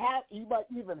might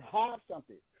even have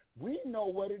something. We know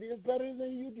what it is better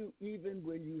than you do, even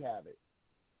when you have it.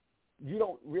 You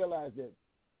don't realize that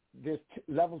there's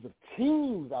levels of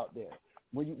teams out there.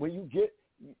 When you get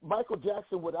Michael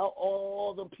Jackson without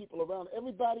all them people around,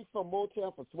 everybody from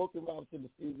Motown, from Smokey Robinson to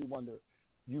Stevie Wonder,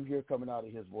 you hear coming out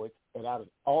of his voice, and out of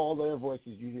all their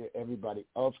voices, you hear everybody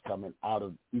else coming out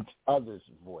of each other's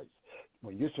voice.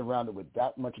 When you're surrounded with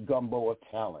that much gumbo of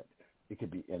talent, it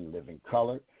could be in living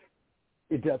color.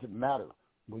 It doesn't matter.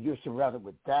 When you're surrounded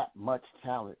with that much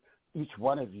talent, each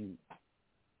one of you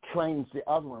trains the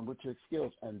other one with your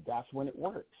skills, and that's when it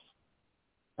works.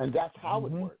 And that's how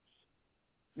it works.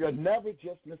 You're never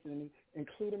just listening,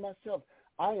 including myself.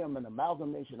 I am an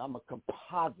amalgamation. I'm a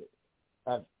composite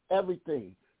of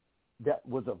everything that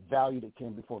was of value that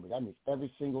came before me. That means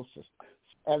every single system,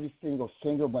 every single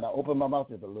single. When I open my mouth,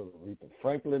 there's a little Aretha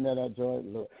Franklin that I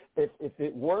joined. If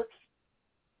it works,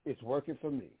 it's working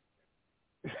for me.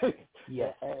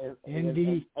 Yes,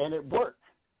 indeed. And it works.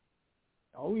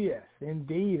 Oh yes,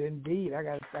 indeed. I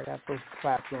got those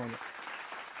claps on it.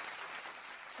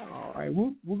 All right,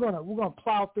 we're gonna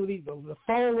plow through these. The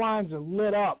phone lines are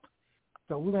lit up,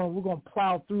 so we're gonna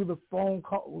plow through the phone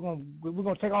call. We're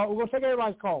gonna take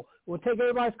everybody's call. We'll take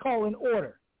everybody's call in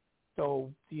order.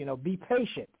 So be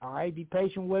patient. All right, be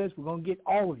patient with us. We're gonna get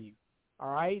all of you.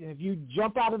 All right, and if you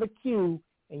jump out of the queue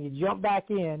and you jump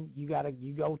back in, you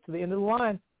go to the end of the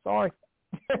line. Sorry.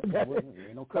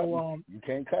 Ain't no cutting. You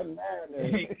can't cut it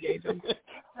down.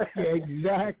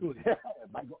 Exactly.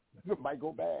 It might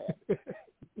go bad.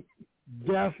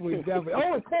 Definitely.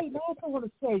 Oh, and Clayton, I also want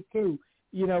to say too,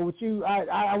 with you,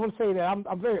 I want to say that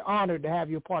I'm very honored to have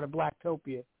you a part of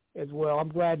Blacktopia as well. I'm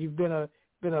glad you've been a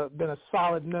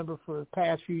solid member for the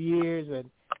past few years,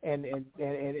 and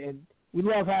we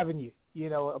love having you,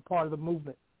 a part of the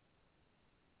movement.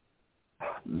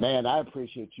 Man, I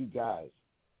appreciate you guys.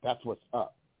 That's what's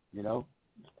up, you know.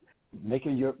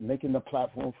 Making the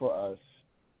platform for us,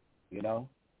 you know.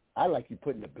 I like you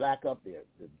putting the black up there,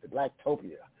 the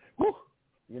Blacktopia. Whew,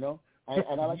 you know.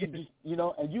 And I like you just, you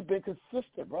know, and you've been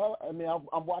consistent, bro. I mean,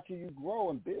 I'm watching you grow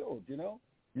and build, you know.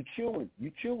 You chewing.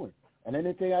 And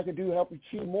anything I can do to help you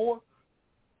chew more,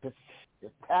 just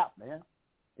tap, man.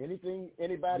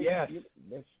 Anybody,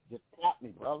 just tap me,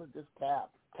 brother. Just tap.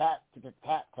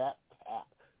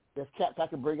 There's cats I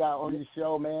can bring out on your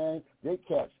show, man. Big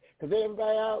cats. Because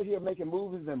everybody out here making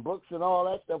movies and books and all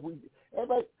that stuff,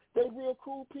 they're real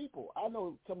cool people. I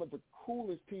know some of the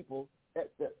coolest people at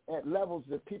levels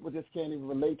that people just can't even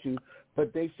relate to,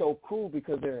 but they so cool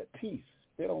because they're at peace.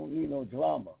 They don't need no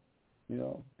drama, you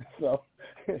know. So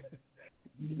that's,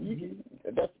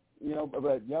 you know,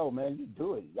 but yo, man, you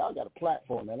do it. Y'all got a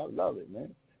platform, man. I love it,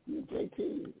 man. You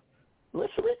JT,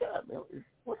 what's up, man?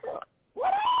 What's up?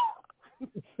 What up?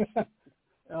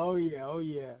 Oh yeah.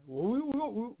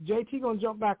 Well, JT gonna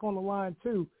jump back on the line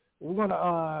too. We're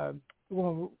gonna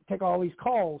take all these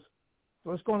calls.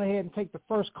 So let's go ahead and take the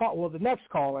first call. Well, the next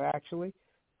caller actually.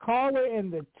 Caller in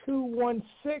the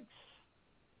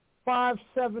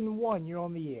 216-571. You're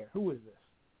on the air. Who is this?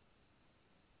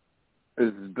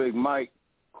 This is Big Mike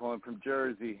calling from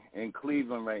Jersey, in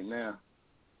Cleveland right now.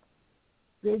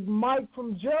 Big Mike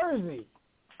from Jersey.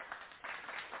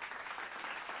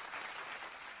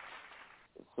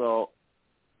 So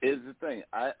here's the thing.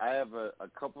 I have a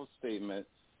couple statements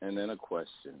and then a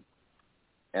question.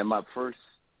 And my first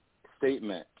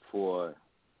statement for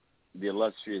the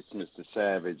illustrious Mr.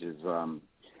 Savage is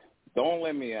don't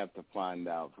let me have to find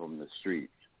out from the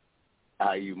streets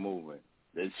how you moving,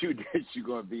 that you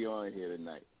going to be on here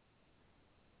tonight.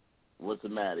 What's the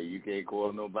matter? You can't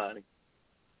call nobody?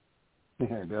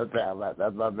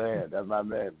 That's my man. That's my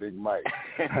man, Big Mike.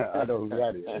 I know who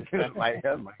that is.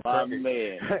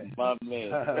 My man.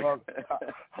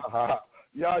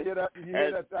 Y'all hear that? You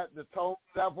hear that? The tone of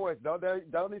that voice? Don't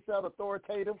he sound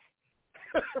authoritative?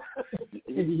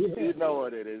 You know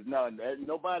what it is. No,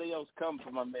 nobody else come for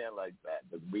my man like that.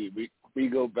 We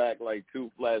go back like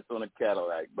two flats on a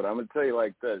Cadillac. But I'm gonna tell you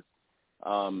like this.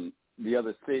 The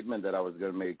other statement that I was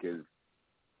gonna make is,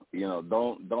 you know,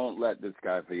 don't let this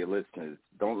guy, for your listeners,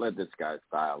 don't let this guy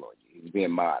style on you. He's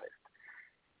being modest.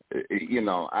 You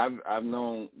know, I've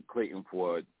known Clayton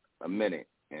for a minute,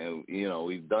 and you know,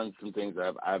 we've done some things.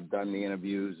 I've done the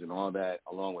interviews and all that,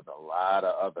 along with a lot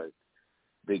of other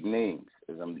big names,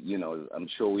 as I'm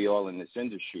sure we all in this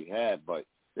industry have. But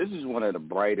this is one of the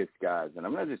brightest guys, and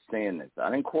I'm not just saying this. I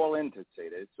didn't call in to say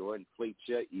this or inflate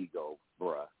your ego,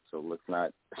 bruh. So let's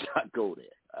not go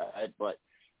there. But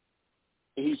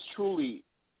he's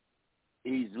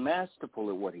masterful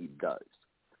at what he does.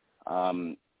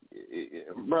 Bruh,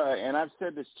 and I've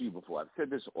said this to you before. I've said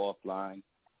this offline,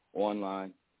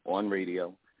 online, on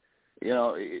radio. You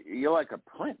know, you're like a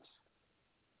prince,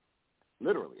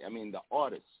 literally. I mean, the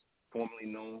artist, formerly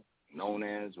known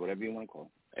as, whatever you want to call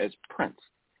him, as Prince.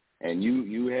 And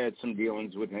you had some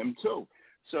dealings with him, too.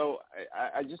 So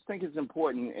I just think it's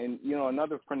important. And, you know,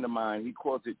 another friend of mine, he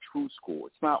calls it true school.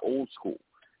 It's not old school.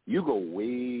 You go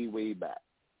way, way back,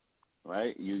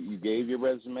 right? You gave your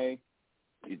resume.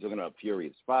 You're talking about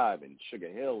Furious 5 and Sugar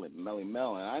Hill and Melly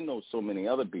Mel, and I know so many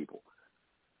other people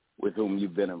with whom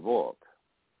you've been involved.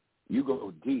 You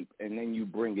go deep, and then you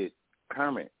bring it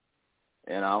current.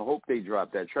 And I hope they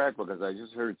drop that track, because I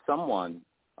just heard someone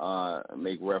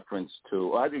make reference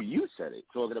to, I think you said it,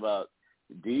 talking about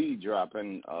D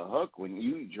dropping a hook when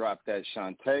you dropped that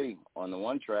Shantae on the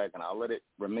one track, and I'll let it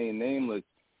remain nameless,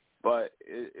 but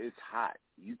it's hot.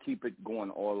 You keep it going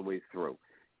all the way through.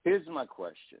 Here's my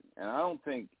question, and I don't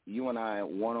think you and I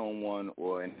one-on-one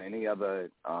or in any other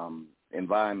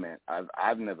environment,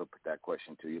 I've never put that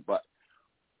question to you, but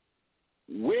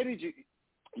where did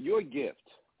your gift,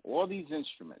 all these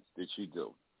instruments that you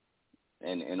do,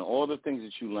 and all the things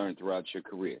that you learned throughout your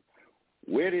career,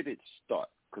 where did it start?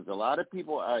 Because a lot of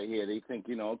people out here, they think,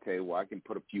 you know, okay, well, I can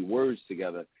put a few words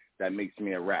together. That makes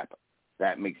me a rapper.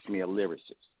 That makes me a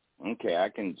lyricist. Okay, I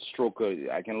can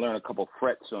learn a couple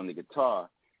frets on the guitar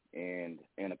and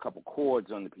a couple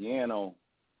chords on the piano,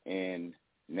 and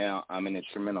now I'm an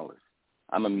instrumentalist.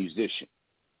 I'm a musician,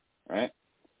 right?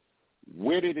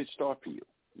 Where did it start for you?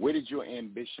 Where did your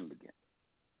ambition begin?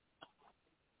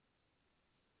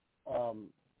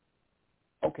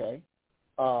 Okay.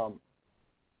 I'm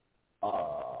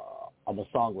a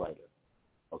songwriter,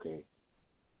 okay?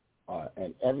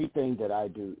 And everything that I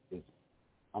do is,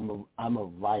 I'm a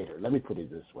writer. Let me put it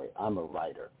this way. I'm a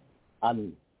writer.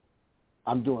 I'm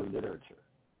doing literature.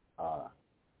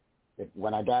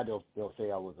 When I die, they'll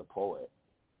say I was a poet.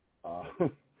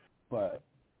 But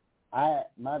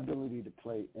my ability to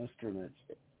play instruments,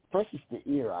 first it's the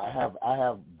ear. I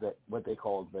have what they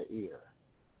call the ear.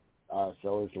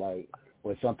 So it's like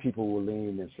when some people will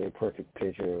lean and say perfect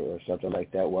pitch or something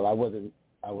like that. Well, I wasn't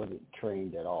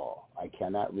trained at all. I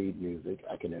cannot read music.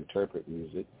 I can interpret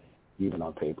music, even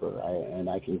on paper. And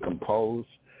I can compose,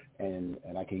 and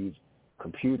I can use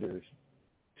computers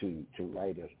to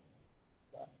write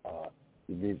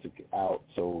music out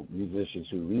so musicians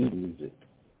who read music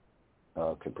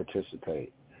can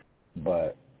participate.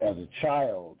 But as a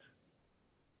child,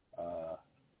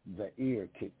 the ear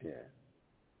kicked in.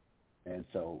 And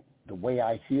so the way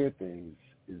I hear things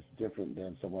is different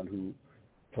than someone who,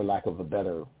 for lack of a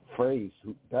better phrase,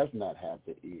 who does not have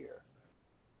the ear,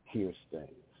 hears things.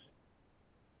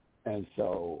 And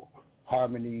so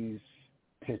harmonies,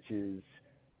 pitches,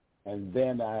 and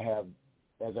then I have,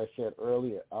 as I said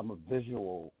earlier, I'm a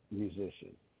visual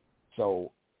musician.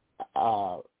 So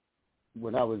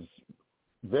when I was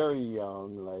very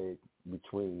young, like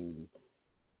between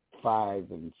 5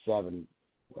 and 7,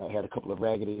 I had a couple of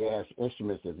raggedy-ass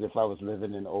instruments as if I was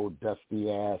living in old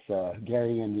dusty-ass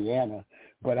Gary, Indiana,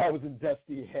 but I was in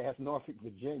dusty-ass Norfolk,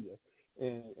 Virginia,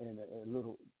 in a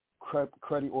little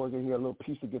cruddy organ here, a little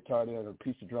piece of guitar there, and a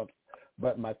piece of drums.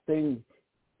 But my thing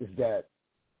is that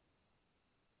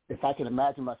if I can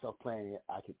imagine myself playing it,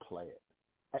 I could play it.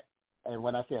 And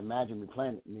when I say imagine me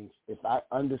playing it, means if I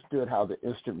understood how the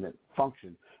instrument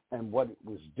functioned and what it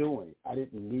was doing, I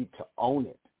didn't need to own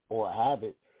it or have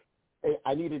it.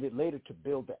 I needed it later to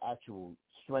build the actual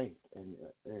strength and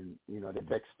the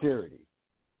dexterity.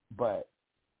 But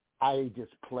I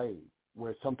just played.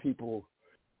 Where some people,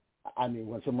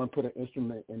 when someone put an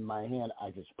instrument in my hand,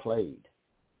 I just played.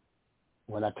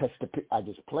 When I touched I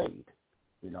just played.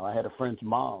 I had a friend's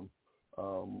mom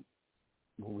when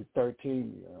we were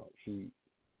 13. She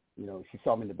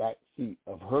saw me in the back seat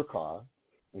of her car,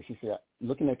 and she said,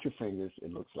 "Looking at your fingers,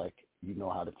 it looks like you know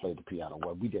how to play the piano."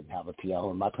 Well, we didn't have a piano,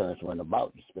 and my parents weren't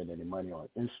about to spend any money on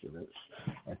instruments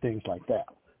and things like that.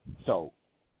 So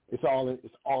it's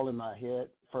all in my head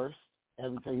first.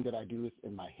 Everything that I do is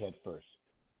in my head first.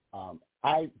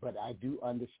 But I do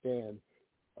understand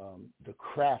the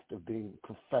craft of being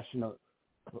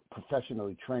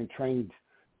professionally trained,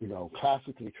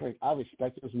 classically trained. I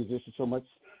respect those musicians so much,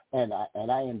 and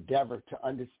I endeavor to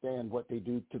understand what they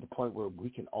do to the point where we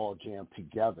can all jam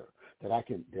together. That I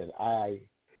can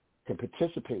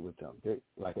participate with them.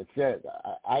 Like I said,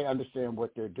 I understand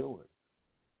what they're doing.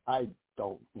 I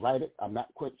don't write it. I'm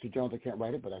not Quincy Jones. I can't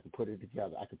write it, but I can put it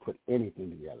together. I can put anything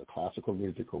together, classical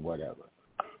music or whatever.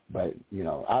 But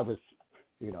I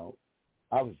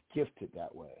was gifted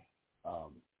that way.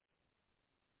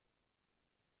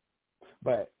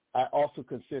 But I also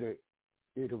consider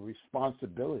it a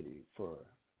responsibility for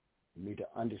me to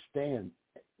understand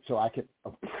so I could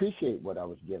appreciate what I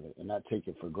was given and not take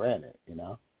it for granted,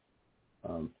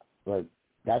 But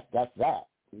that's that.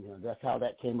 That's how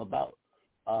that came about.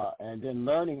 And then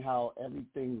learning how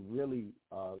everything really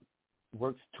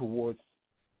works towards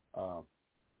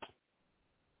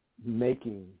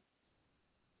making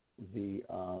the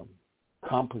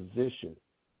composition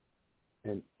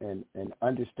and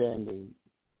understanding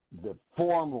the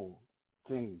formal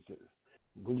things.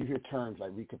 When you hear terms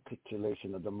like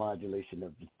recapitulation of the modulation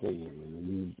of the theme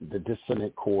and the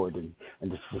dissonant chord and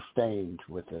the sustained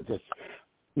with it, just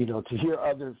to hear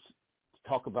others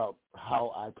talk about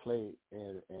how I play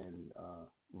and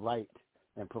write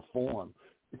and perform,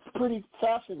 it's pretty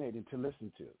fascinating to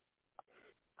listen to.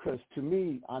 Because to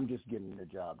me, I'm just getting the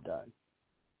job done.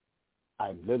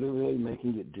 I'm literally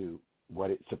making it do what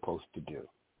it's supposed to do.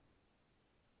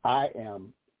 I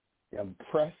am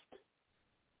impressed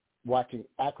watching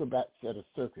acrobats at a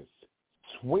circus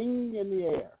swing in the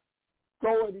air,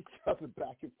 throwing each other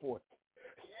back and forth,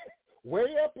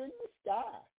 way up in the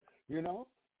sky,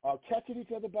 catching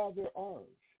each other by their arms.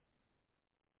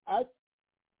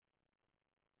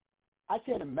 I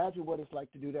can't imagine what it's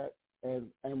like to do that.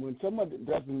 And when someone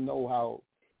doesn't know how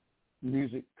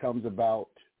music comes about,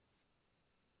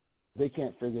 they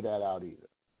can't figure that out either.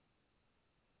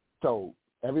 So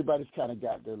everybody's kind of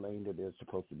got their lane that they're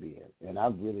supposed to be in. And I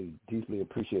really deeply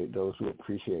appreciate those who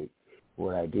appreciate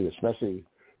what I do, especially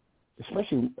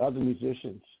other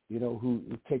musicians, who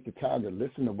take the time to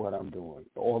listen to what I'm doing,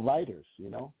 or writers,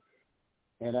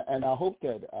 And I hope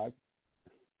that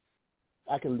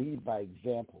I can lead by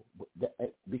example,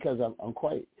 because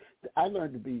I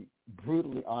learned to be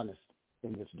brutally honest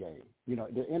in this game.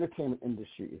 The entertainment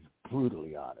industry is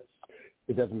brutally honest.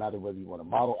 It doesn't matter whether you want to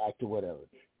model, act, or whatever.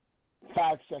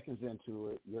 5 seconds into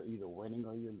it, you're either winning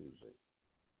or you're losing.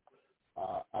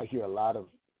 I hear a lot of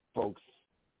folks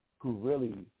who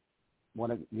really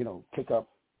want to, pick up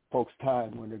folks'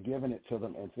 time when they're giving it to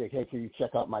them and say, hey, can you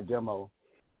check out my demo?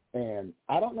 And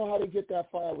I don't know how to get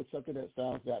that far with something that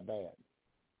sounds that bad.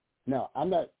 Now, I'm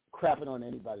not crapping on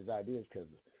anybody's ideas because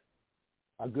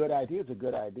a good idea is a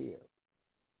good idea.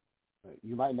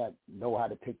 You might not know how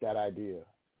to pick that idea,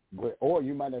 or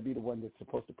you might not be the one that's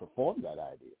supposed to perform that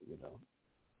idea,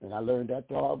 And I learned that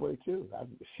the hard way, too. I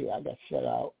got shut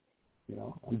out.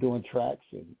 I'm doing tracks,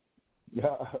 and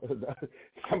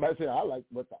somebody said, I like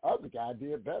what the other guy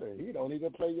did better. He don't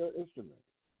even play your instrument.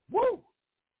 Woo!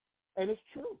 And it's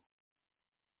true.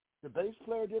 The bass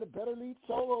player did a better lead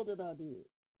solo than I did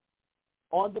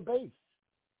on the bass.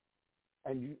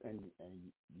 And you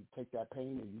take that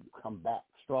pain and you come back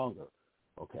stronger.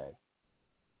 Okay.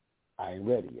 I ain't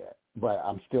ready yet, but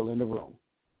I'm still in the room.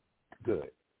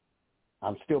 Good.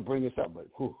 I'm still bringing something, but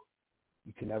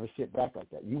you can never sit back like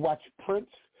that. You watch Prince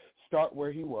start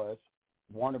where he was,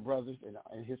 Warner Brothers,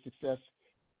 and his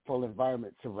successful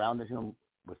environment surrounded him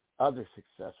with other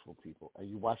successful people, and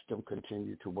you watched him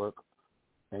continue to work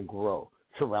and grow,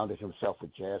 surrounded himself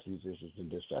with jazz musicians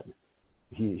and this, that.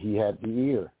 He had the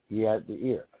ear.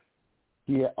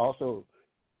 He also,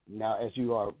 now as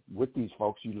you are with these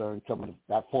folks, you learn some of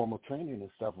that formal training and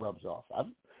stuff rubs off.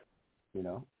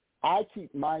 I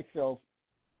keep myself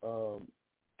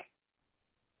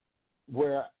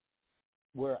where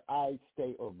I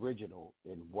stay original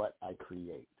in what I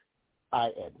create.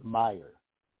 I admire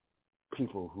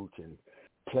people who can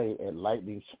play at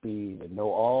lightning speed and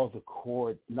know all the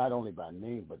chords, not only by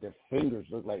name, but their fingers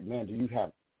look like, man, do you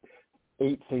have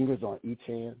 8 fingers on each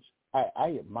hand?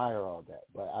 I admire all that,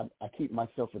 but I keep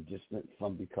myself a distance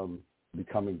from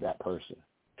becoming that person,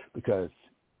 because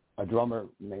a drummer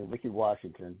named Ricky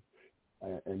Washington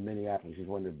in Minneapolis is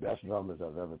one of the best drummers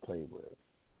I've ever played with,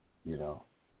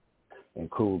 and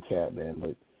cool cat, man.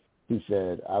 But he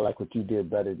said, I like what you did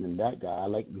better than that guy. I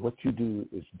like what you do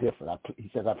is different. He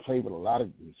said, I played with a lot of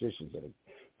musicians,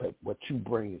 but what you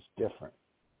bring is different.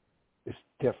 It's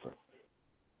different.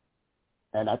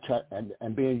 And I try,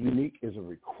 and being unique is a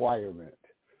requirement.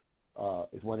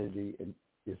 It's one of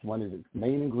the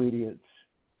main ingredients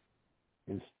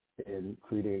in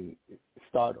creating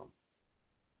stardom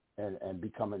and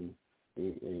becoming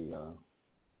a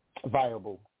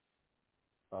viable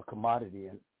commodity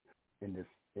in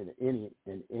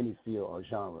any field or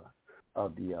genre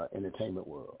of the entertainment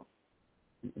world.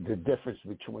 The difference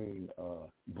between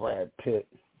Brad Pitt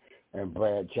and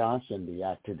Brad Johnson, the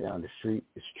actor down the street,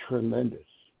 is tremendous.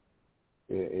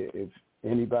 If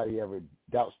anybody ever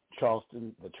doubts the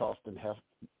Charleston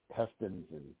Hestons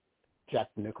and Jack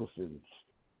Nicholson's,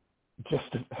 just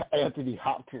Anthony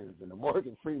Hopkins and the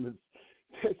Morgan Freemans,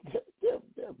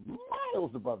 they're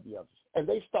miles above the others. And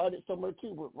they started somewhere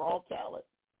too with raw talent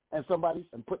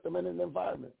and put them in an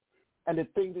environment. And the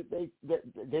thing that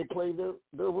they play their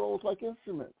roles like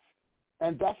instruments.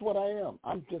 And that's what I am.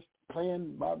 I'm just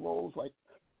playing my roles like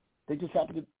they just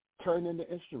happen to turn into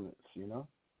instruments,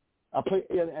 I play,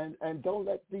 and don't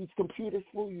let these computers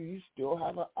fool you. You still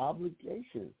have an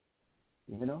obligation,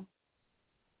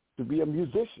 to be a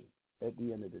musician at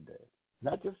the end of the day,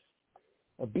 not just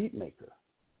a beat maker.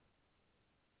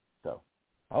 So,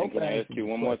 can I ask you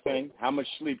one more thing? How much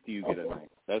sleep do you get at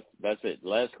night? That's it.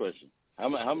 Last question. How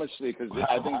much sleep? Because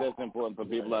I think that's important for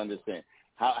people to understand.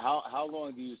 How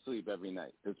long do you sleep every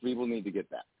night? Because people need to get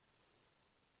that.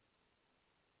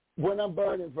 When I'm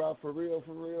burning, bro, for real,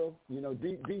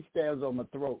 beat stands on my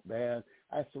throat, man.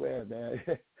 I swear, man.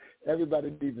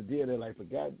 Everybody needs a deal in their life,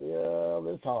 but goddamn,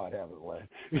 it's hard having one.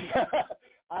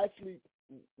 I sleep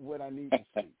when I need to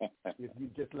sleep. If you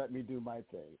just let me do my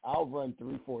thing, I'll run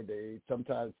 3-4 days.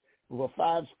 Sometimes,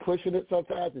 5's pushing it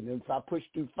sometimes, and then if I push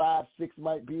through 5, 6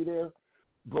 might be there.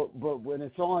 But when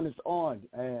it's on, it's on.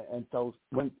 And so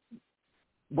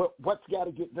what's got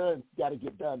to get done,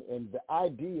 And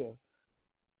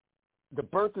the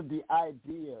birth of the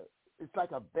idea, it's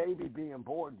like a baby being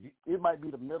born. It might be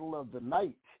the middle of the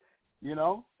night,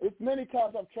 It's many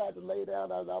times I've tried to lay down.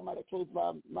 I might have closed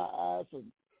my eyes for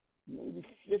maybe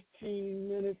 15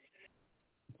 minutes.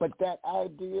 But that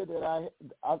idea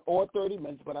or 30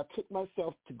 minutes, but I took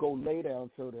myself to go lay down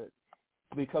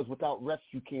because without rest,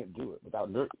 you can't do it.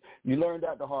 You learned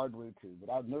that the hard way, too.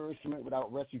 Without nourishment, without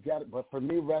rest, you got it. But for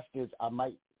me, rest is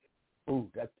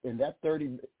in that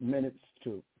 30 minutes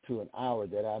to an hour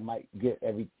that I might get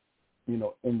every, in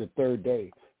the third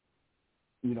day,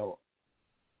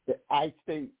 if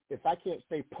I can't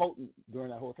stay potent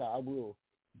during that whole time, I will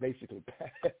basically pass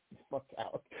the fuck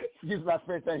out. Excuse my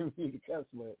first time to cuss,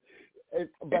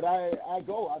 but I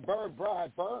burn, bro. I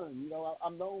burn.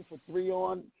 I'm known for 3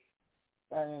 on,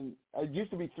 and it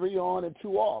used to be 3 on and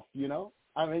 2 off, you know.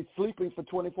 I mean, sleeping for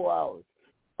 24 hours,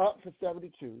 up for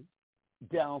 72,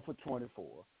 down for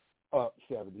 24, up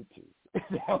 72,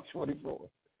 down 24.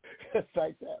 It's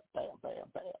like that, bam, bam,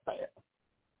 bam, bam.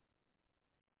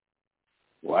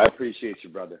 Well, I appreciate you,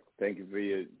 brother. Thank you for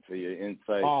your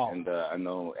insight, and I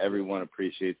know everyone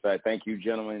appreciates that. Thank you,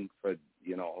 gentlemen, for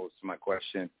hosting my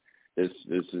question. This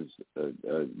is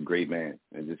a great man,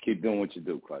 and just keep doing what you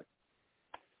do, Clay.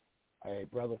 Hey,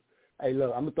 brother. Hey,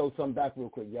 look, I'm gonna throw something back real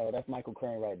quick, yo. That's Michael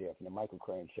Crane right there from the Michael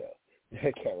Crane Show.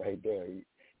 That cat right there.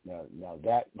 Now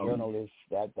that journalist,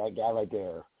 that guy right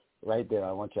there.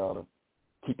 I want y'all to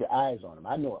keep your eyes on him.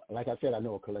 I know, like I said, I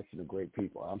know a collection of great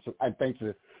people. Thanks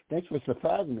for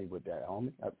surprising me with that,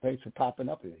 homie. Thanks for popping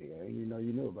up in here. You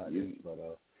knew about this, but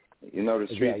the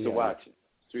streets are watching.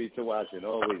 Streets are watching,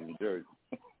 always in Jersey.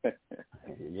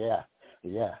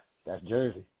 yeah, that's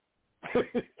Jersey.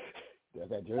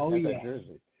 That's Jersey. Oh, yeah. That's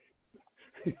Jersey.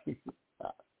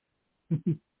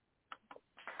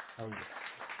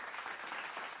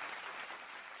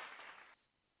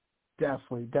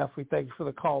 Definitely. Thank you for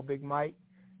the call, Big Mike.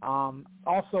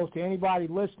 Also, to anybody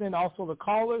listening, also the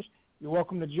callers, you're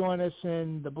welcome to join us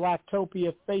in the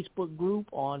Blacktopia Facebook group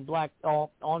on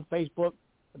Facebook,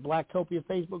 the Blacktopia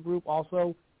Facebook group,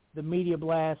 also the Media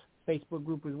Blast Facebook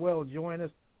group as well. Join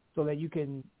us so that you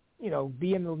can,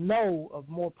 be in the know of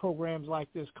more programs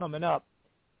like this coming up.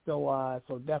 So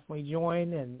definitely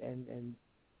join and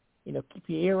keep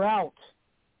your ear out.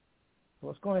 So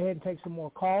let's go ahead and take some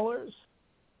more callers.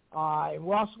 And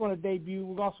we're also going to debut.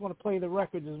 We're also going to play the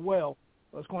records as well.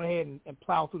 So let's go ahead and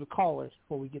plow through the callers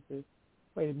before we get to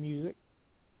play the music.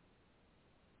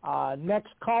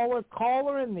 Next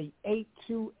caller in the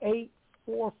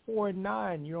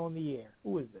 828-449. You're on the air.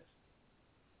 Who is this?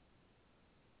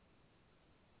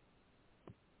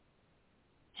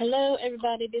 Hello,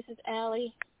 everybody. This is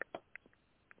Allie.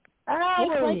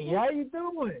 Allie, how you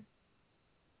doing?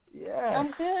 Yeah.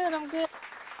 I'm good.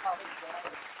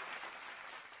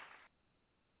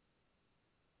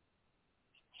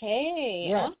 Hey,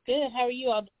 yeah. I'm good. How are you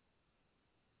all?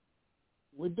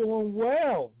 We're doing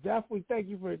well. Definitely thank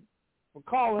you for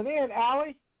calling in,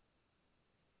 Allie.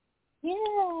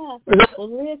 Yeah. Well,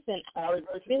 listen, I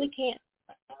really can't.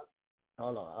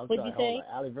 Hold on. What'd you say?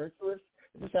 Allie Virtuous?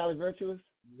 Is this Allie Virtuous?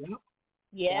 Yep.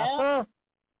 Yeah.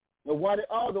 The one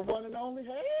and only.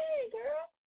 Hey, girl.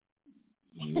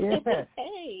 Yeah.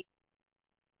 Hey.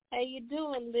 How you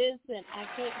doing? Listen, I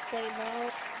can't say no.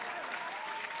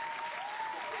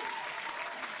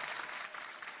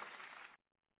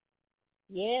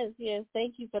 Yes.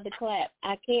 Thank you for the clap.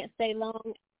 I can't stay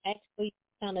long. Actually,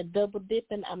 kind of double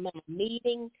dipping. I'm in a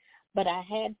meeting, but I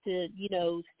had to,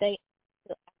 stay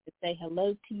so I could say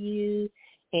hello to you,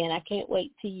 and I can't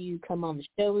wait till you come on the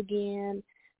show again.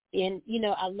 And,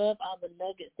 I love all the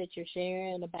nuggets that you're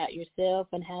sharing about yourself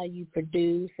and how you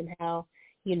produce and how,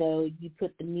 you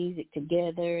put the music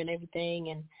together and everything.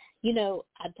 And,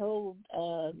 I told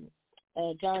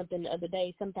Jonathan the other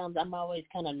day, sometimes I'm always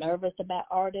kind of nervous about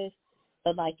artists.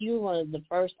 But, you were one of the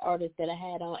first artists that I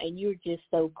had on, and you're just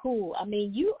so cool. I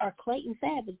mean, you are Clayton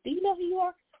Savage. Do you know who you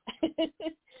are?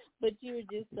 But you're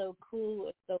just so cool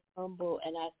and so humble,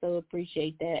 and I so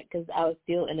appreciate that because I was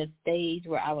still in a stage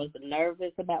where I was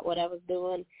nervous about what I was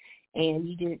doing, and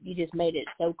you just made it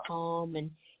so calm, and,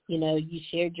 you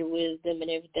shared your wisdom and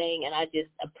everything, and I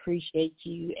just appreciate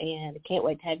you, and I can't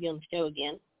wait to have you on the show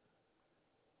again.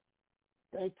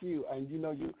 Thank you. And,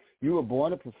 you were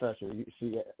born a professional.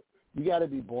 You got to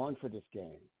be born for this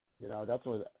game. That's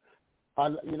what,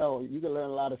 you can learn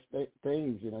a lot of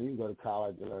things. You can go to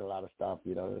college and learn a lot of stuff,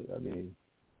 really,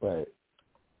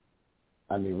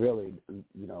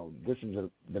 this is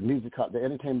the music, the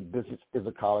entertainment business is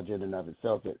a college in and of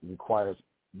itself that requires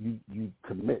you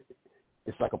commit.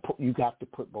 It's like you have to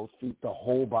put both feet, the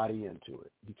whole body into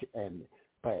it.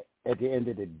 But at the end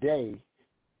of the day,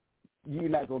 you're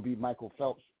not going to be Michael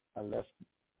Phelps unless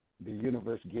the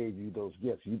universe gave you those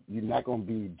gifts. You're not going to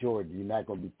be Jordan. You're not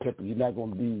going to be Pippen. You're not going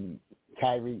to be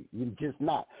Kyrie. You're just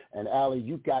not. And, Allie,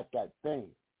 you got that thing.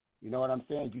 You know what I'm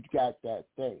saying? You got that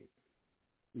thing.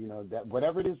 That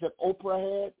whatever it is that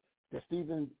Oprah had, that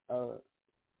Steven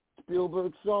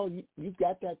Spielberg saw, you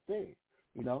got that thing.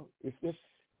 It's just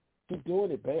keep doing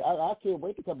it, babe. I can't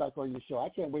wait to come back on your show. I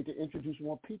can't wait to introduce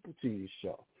more people to your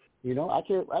show. I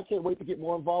can't wait to get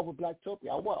more involved with Blacktopia.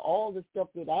 I want all the stuff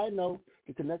that I know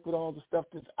to connect with all the stuff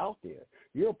that's out there.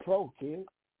 You're a pro, kid.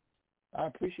 I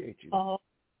appreciate you.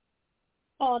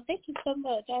 Oh, thank you so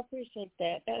much. I appreciate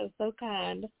that. That was so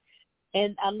kind.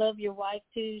 And I love your wife,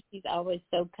 too. She's always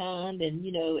so kind and,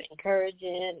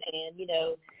 encouraging. And,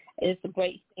 it's a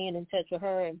great staying in touch with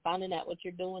her and finding out what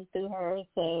you're doing through her.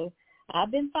 So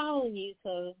I've been following you,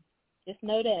 so just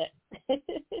know that.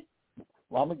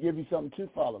 Well, I'm gonna give you something to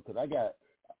follow because I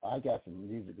got some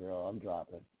music, girl. I'm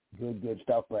dropping good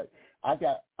stuff, but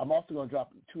I'm also gonna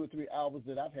drop 2 or 3 albums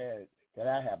that I've had that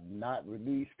I have not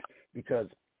released because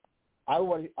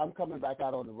I'm coming back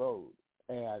out on the road,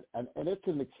 and it's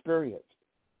an experience.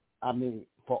 I mean,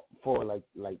 for like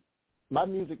my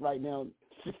music right now,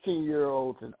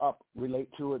 16-year-olds and up relate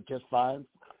to it just fine,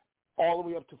 all the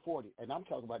way up to 40, and I'm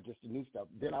talking about just the new stuff.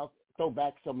 Then I'll throw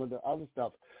back some of the other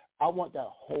stuff. I want that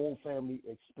whole family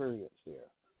experience there.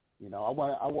 You know, I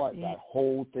want that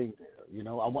whole thing there. You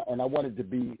know, I want it to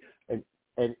be an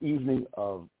evening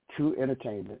of true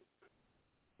entertainment.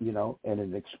 You know, and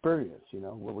an experience. You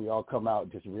know, where we all come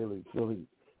out just really feeling,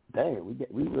 dang,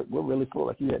 we're really full.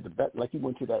 Like you had the best, like you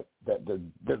went to the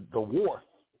wharf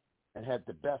and had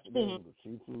the best meal with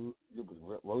seafood. It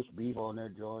was roast beef on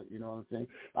that joint. You know what I'm saying?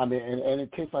 I mean, and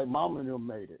it tastes like Mama and them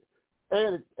made it.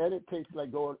 And it tastes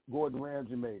like Gordon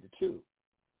Ramsay made it too.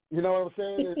 You know what I'm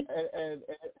saying?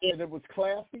 and it was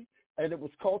classy and it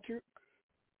was cultured.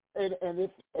 And as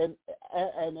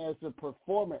a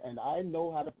performer, and I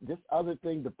know how to this other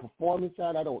thing, the performance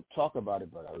side, I don't talk about it,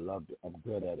 but I loved it. I'm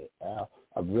good at it.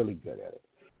 I'm really good at it.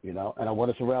 You know, and I want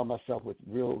to surround myself with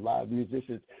real live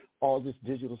musicians. All this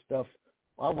digital stuff,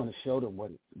 I want to show them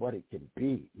what it can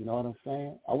be. You know what I'm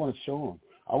saying? I want to show them.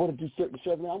 I want to do certain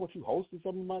shows. I want you hosting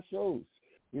some of my shows.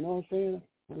 You know what I'm saying?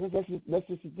 Let's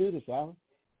just do this, Alan.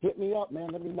 Hit me up, man.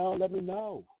 Let me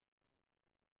know.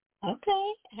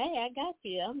 Okay. Hey, I got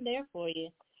you. I'm there for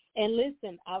you. And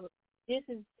listen, I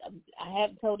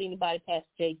haven't told anybody past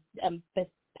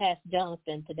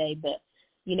Jonathan today, but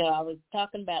you know, I was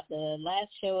talking about the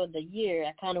last show of the year.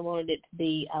 I kind of wanted it to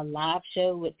be a live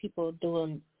show with people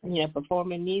doing, you know,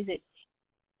 performing music.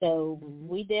 So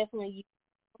we definitely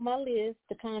on my list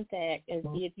to contact and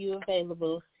see if you're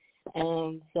available.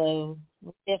 So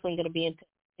we're definitely going to be in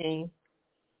touch.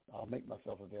 I'll make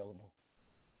myself available.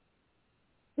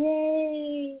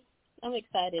 Yay! I'm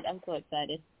excited. I'm so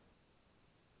excited.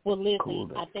 Well, listen,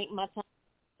 cool, I think my time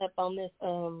is up on this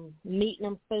meeting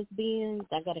I'm supposed to be in.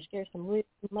 I got to share some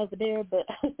wisdom over there, but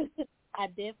I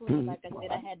definitely, like I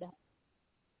said, I had to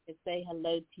say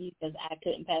hello to you because I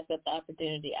couldn't pass up the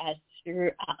opportunity. I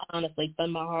honestly,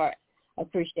 from my heart,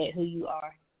 appreciate who you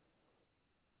are.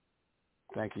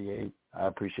 Thank you, Abe. I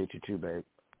appreciate you too, babe.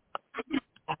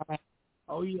 All right.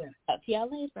 Oh, yeah. Talk to y'all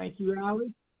later. Thank you,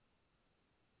 Allie.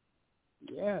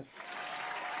 Yes.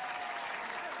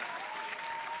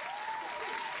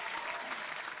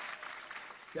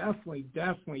 Definitely.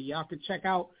 Y'all can check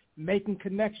out Making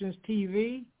Connections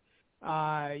TV.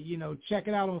 Check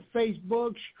it out on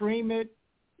Facebook, stream it.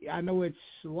 I know it's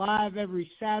live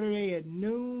every Saturday at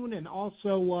noon, and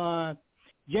also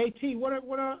JT. What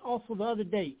are also the other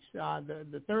dates?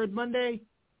 The third Monday.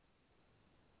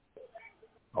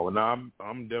 Oh, no,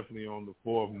 I'm definitely on the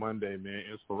fourth Monday, man.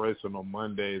 Inspirational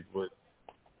Mondays, but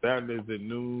Saturdays at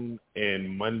noon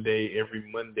and every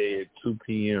Monday at 2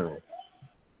 p.m.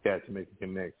 Got to make a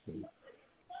connection.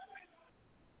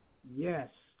 Yes,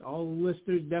 all the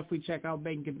listeners definitely check out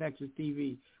Making Connections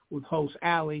TV with host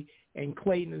Allie, and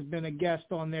Clayton has been a guest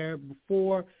on there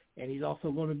before, and he's also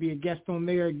going to be a guest on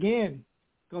there again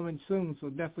coming soon. So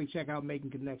definitely check out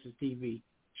Making Connections TV.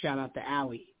 Shout out to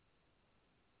Allie.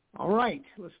 All right,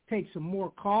 let's take some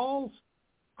more calls.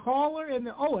 Caller and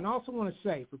I also want to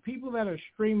say for people that are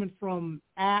streaming from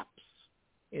apps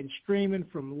and streaming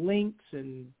from links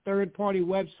and third-party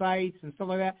websites and stuff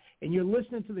like that, and you're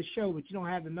listening to the show but you don't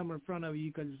have the number in front of you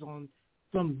because it's on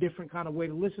some different kind of way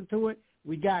to listen to it,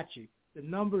 we got you. The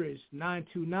number is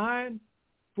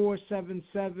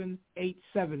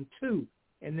 929-477-872,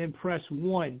 and then press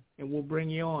 1, and we'll bring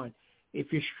you on.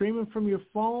 If you're streaming from your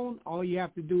phone, all you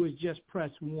have to do is just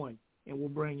press 1, and we'll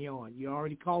bring you on. You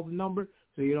already called the number,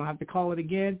 so you don't have to call it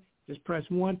again. Just press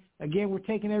 1. Again, we're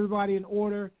taking everybody in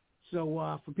order,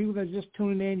 so for people that are just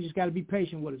tuning in, you just got to be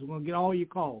patient with us. We're going to get all your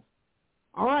calls.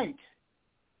 All right.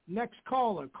 Next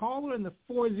caller. Caller in the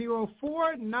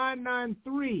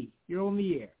 404-993. You're on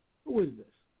the air. Who is this?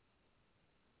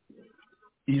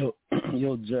 Yo,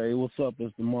 Jay, what's up?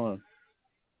 It's DeMond.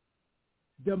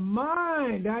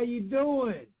 DeMond, how you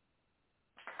doing?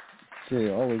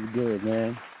 Shit, always good,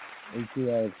 man.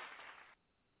 ATS.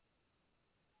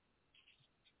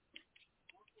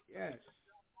 Yes.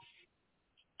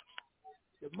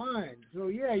 DeMond. So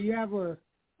yeah, you have a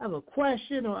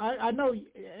question, or I know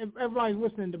everybody's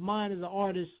listening. DeMond is an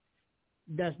artist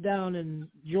that's down in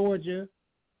Georgia,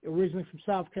 originally from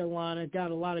South Carolina.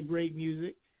 Got a lot of great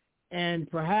music, and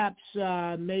perhaps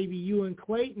maybe you and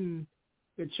Clayton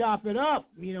to chop it up.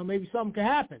 Maybe something could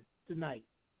happen tonight.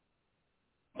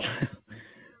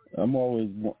 I'm always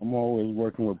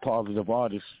working with positive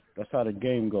artists. That's how the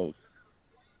game goes.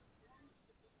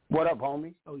 What up,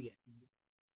 homie? Oh yeah.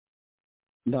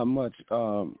 Not much.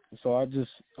 So I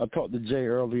talked to Jay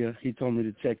earlier. He told me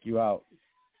to check you out.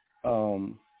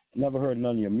 Never heard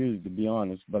none of your music, to be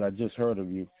honest, but I just heard of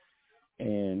you,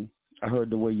 and I heard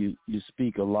the way you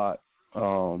speak a lot.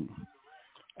 I'm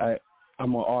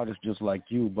an artist just like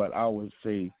you, but I would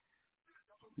say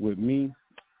with me,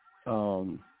 I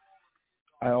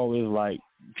always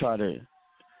try to,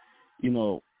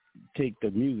 take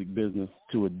the music business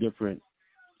to a different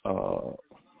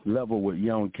level with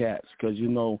young cats, because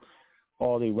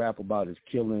all they rap about is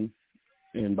killing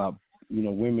and about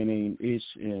women ain't ish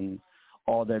and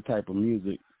all that type of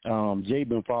music. Jay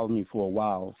been following me for a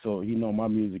while, so he know my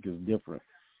music is different,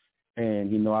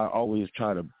 and I always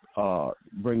try to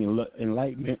bring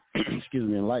enlightenment,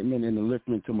 enlightenment and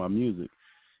upliftment to my music.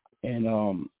 And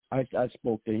I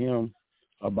spoke to him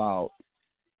about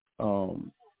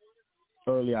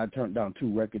earlier. I turned down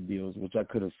 2 record deals, which I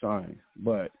could have signed,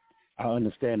 but I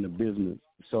understand the business.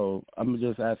 So I'm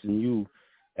just asking you,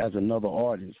 as another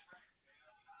artist,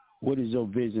 what is your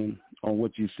vision on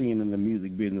what you're seeing in the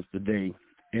music business today?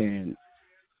 And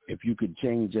if you could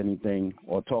change anything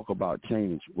or talk about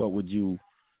change, what would you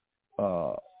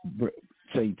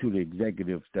say to the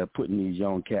executives that are putting these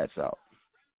young cats out?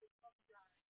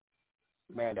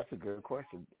 Man, that's a good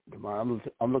question, Demar. I'm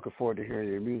looking forward to hearing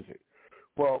your music.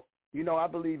 Well, I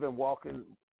believe in walking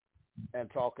and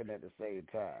talking at the same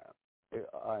time.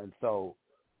 And so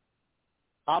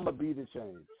I'm going to be the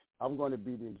change. I'm going to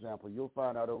be the example. You'll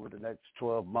find out over the next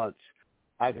 12 months,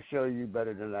 I can show you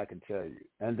better than I can tell you.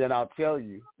 And then I'll tell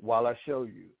you while I show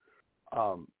you.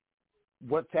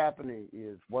 What's happening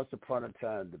is, once upon a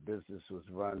time, the business was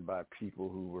run by people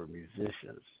who were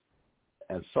musicians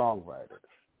and songwriters.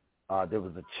 There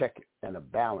was a check and a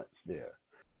balance there.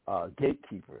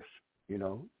 Gatekeepers,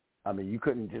 you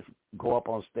couldn't just go up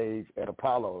on stage at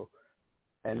Apollo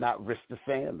and not risk the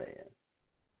Sandman.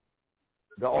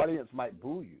 The audience might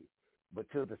boo you, but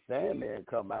till the Sandman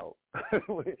come out,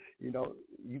 you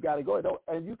got to go.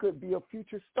 And you could be a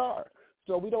future star.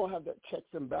 So we don't have that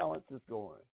checks and balances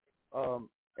going.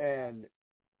 And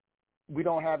we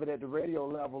don't have it at the radio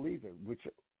level either, which,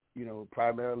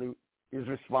 primarily is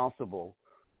responsible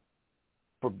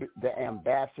for the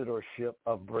ambassadorship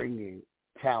of bringing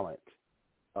talent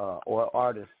or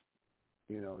artists.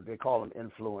 They call them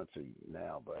influencers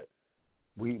now, but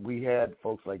we had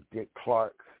folks like Dick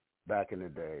Clark back in the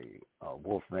day,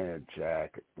 Wolfman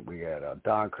Jack. We had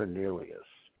Don Cornelius.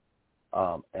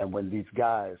 And when these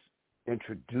guys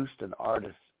introduced an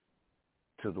artist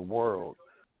to the world,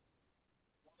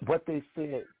 what they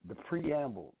said, the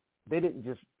preamble, they didn't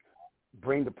just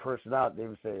bring the person out. They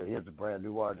would say, here's a brand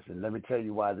new artist, and let me tell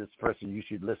you why this person you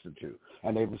should listen to.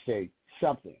 And they would say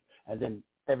something, and then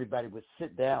everybody would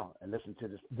sit down and listen to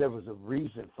this. There was a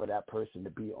reason for that person to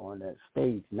be on that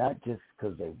stage, not just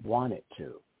because they wanted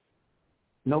to.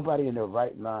 Nobody in their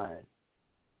right mind,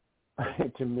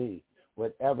 to me,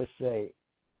 would ever say,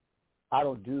 I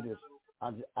don't do this.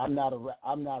 I'm not a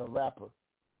rapper.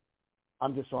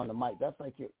 I'm just on the mic. That's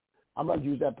like it. I'm going to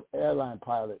use that airline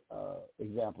pilot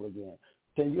example again.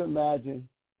 Can you imagine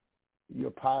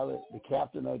your pilot, the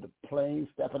captain of the plane,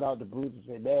 stepping out the booth and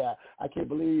saying, man, I can't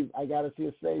believe I got to see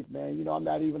a safe, man. I'm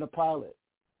not even a pilot.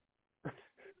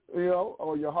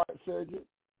 Or your heart surgeon.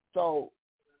 So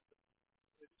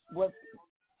what's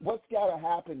got to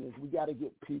happen is we got to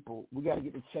get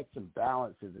the checks and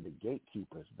balances and the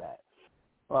gatekeepers back.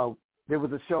 There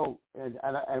was a show, and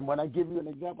when I give you an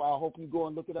example, I hope you go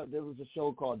and look it up. There was a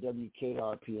show called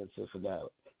WKRP in Cincinnati.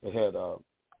 It had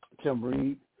Tim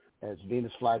Reed as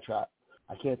Venus Flytrap.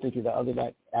 I can't think of the other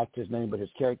actor's name, but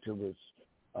his character was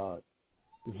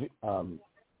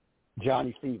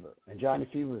Johnny Fever. And Johnny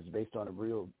Fever is based on a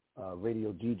real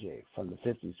radio DJ from the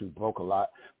 50s who broke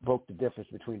the difference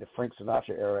between the Frank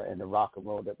Sinatra era and the rock and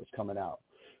roll that was coming out.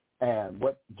 And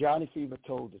what Johnny Fever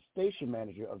told the station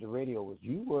manager of the radio was,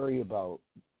 you worry about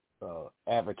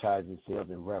advertising, sales,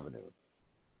 and revenue.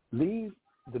 Leave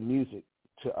the music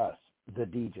to us, the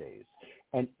DJs.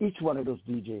 And each one of those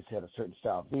DJs had a certain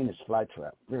style. Venus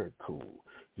Flytrap, very cool.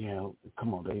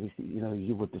 Come on, baby.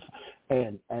 You with this.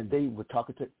 And they were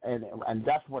talking to, and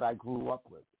that's what I grew up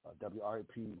with,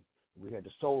 WRAP. We had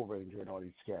the Soul Ranger and all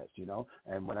these cats,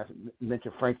 And when I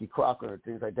mentioned Frankie Crocker and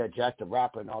things like that, Jack the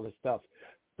Rapper and all this stuff,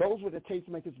 those were the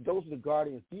tastemakers. Those were the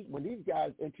guardians. When these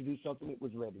guys introduced something, it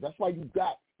was ready. That's why you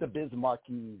got the Biz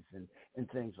Marquis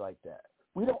and things like that.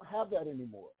 We don't have that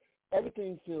anymore.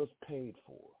 Everything feels paid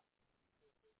for.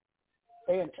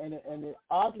 and it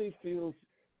oddly feels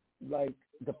like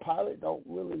the pilot don't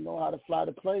really know how to fly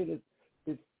the plane.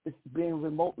 It's being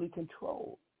remotely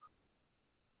controlled.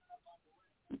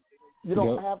 You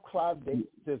don't have Clive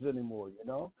Davis anymore, you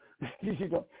know.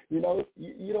 You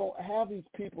don't have these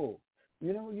people.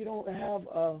 You know, you don't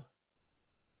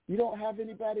have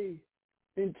anybody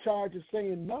in charge of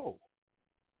saying no.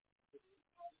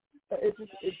 It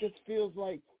just feels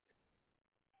like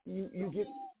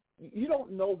you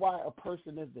don't know why a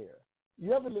person is there.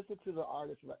 You ever listen to the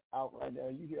artists out right now?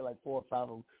 You hear like 4 or 5 of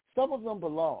them. Some of them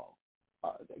belong.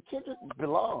 Kendrick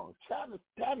belongs. Travis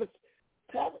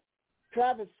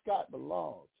Scott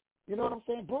belongs. You know what I'm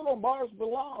saying? Bruno Mars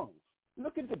belongs.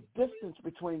 Look at the distance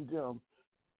between them,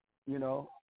 you know,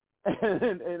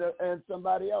 and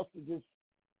somebody else to just,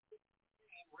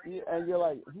 and you're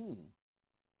like,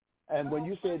 And when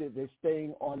you say that they're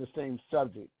staying on the same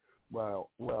subject, well,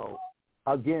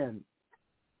 again,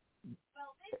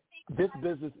 this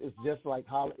business is just like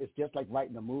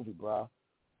writing a movie, bro.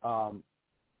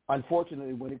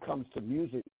 Unfortunately, when it comes to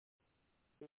music,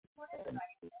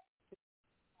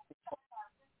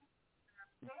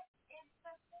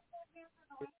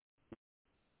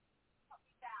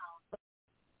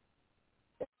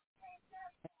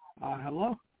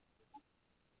 hello?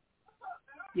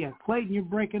 Yeah, Clayton, you're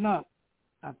breaking up,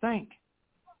 I think.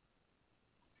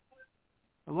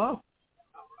 Hello?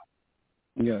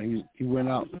 Yeah, he went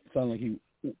out. Sounded like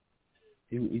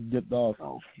he dipped off.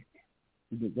 Oh.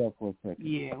 He dipped off for a second.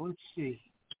 Yeah, let's see.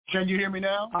 Can you hear me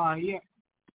now?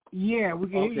 Yeah, we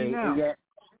can hear you now.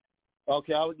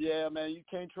 Okay, man, you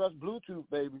can't trust Bluetooth,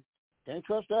 baby. Can't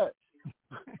trust that.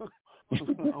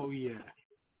 Oh yeah.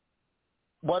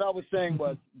 What I was saying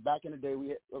was, back in the day,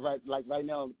 right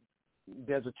now,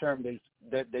 there's a term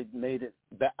that they made it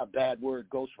a bad word,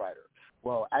 ghostwriter.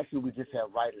 Well, actually, we just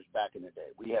had writers back in the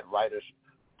day. We had writers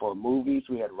for movies,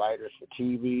 we had writers for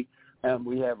TV, and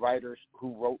we had writers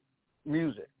who wrote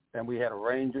music, and we had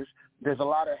arrangers. There's a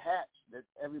lot of hats that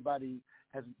everybody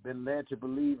has been led to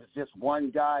believe it's just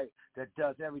one guy that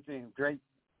does everything. Drake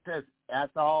says,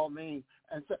 that's all me,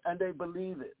 and they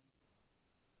believe it.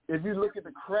 If you look at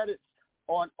the credits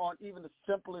on even the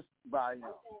simplest volume,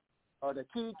 or the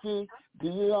Kiki, do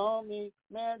you own me?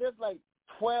 Man, there's like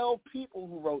 12 people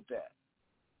who wrote that.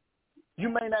 You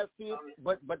may not see it,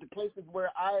 but the places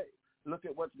where I look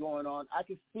at what's going on, I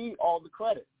can see all the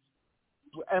credits.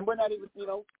 And we're not even,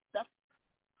 that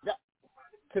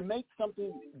to make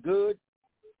something good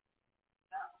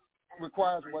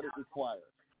requires what it requires.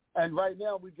 And right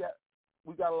now we got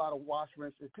a lot of wash,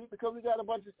 rinse, and repeat because we got a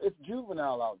bunch of, it's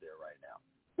juvenile out there right now.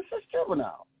 It's just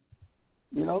juvenile,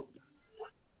 you know.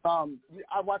 I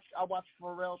watched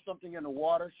Pharrell Something in the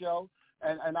Water show,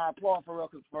 and I applaud Pharrell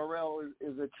because Pharrell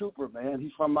is a trooper, man.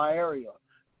 He's from my area.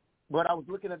 But I was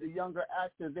looking at the younger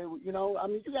actors. They were, you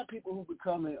got people who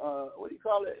become,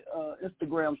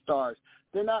 Instagram stars.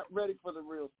 They're not ready for the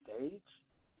real stage.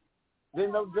 They've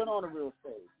never been on a real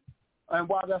stage. And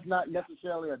while that's not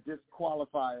necessarily a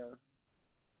disqualifier,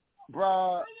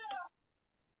 bruh,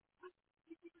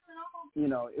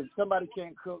 if somebody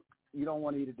can't cook, you don't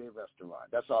want to eat at their restaurant.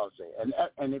 That's all I'll say.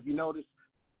 And if you notice,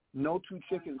 no two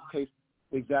chickens taste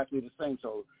exactly the same.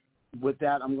 So with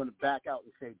that, I'm going to back out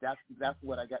and say that's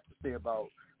what I got to say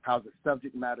about how the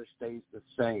subject matter stays the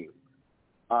same.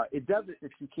 It doesn't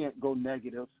if you can't go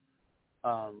negative,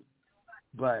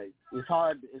 but it's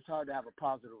hard to have a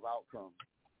positive outcome,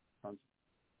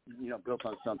 built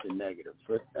on something negative.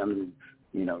 They're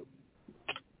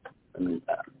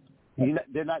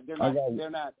not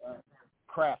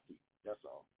crafty. That's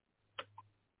all.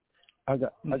 I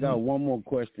got one more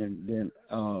question. Then,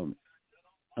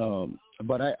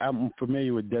 but I'm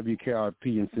familiar with WKRP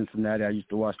in Cincinnati. I used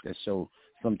to watch that show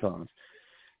sometimes.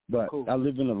 But cool. I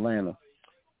live in Atlanta,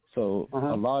 so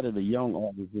a lot of the young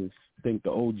artists think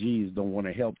the OGs don't want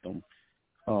to help them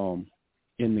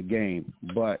in the game.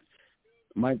 But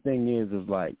my thing is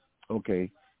like, okay,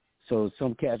 so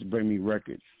some cats bring me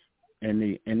records, and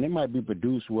they might be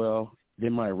produced well. They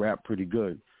might rap pretty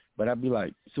good. But I'd be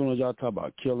like, as soon as y'all talk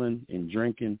about killing and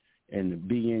drinking and the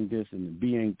B ain't this and the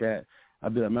B ain't that,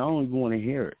 I'd be like, man, I don't even want to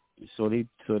hear it. So they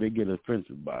get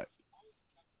offensive by it.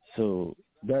 So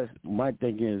that's my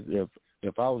thing is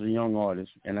if I was a young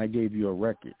artist and I gave you a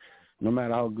record, no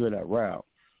matter how good I rap,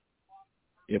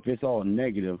 if it's all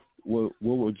negative, what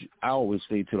would you, I always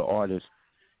say to the artist,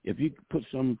 if you put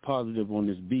something positive on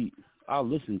this beat, I'll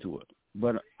listen to it.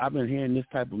 But I've been hearing this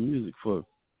type of music for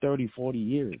 30, 40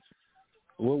 years.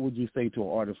 What would you say to an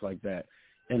artist like that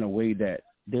in a way that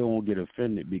they won't get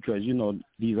offended? Because,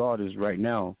 these artists right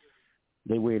now,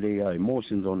 they wear their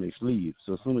emotions on their sleeves.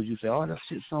 So as soon as you say, oh, that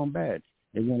shit sound bad,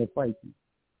 they want to fight you.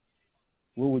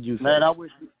 What would you say? Man, I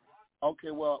wish.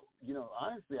 Okay, well,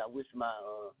 honestly, I wish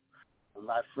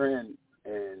my friend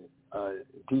and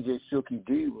DJ Silky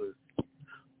D was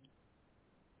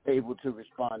able to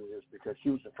respond to this, because she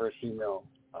was the first female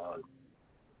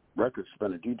record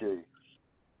spinner DJ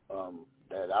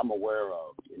that I'm aware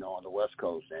of, on the West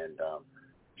Coast, and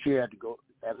she had to go.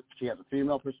 She has a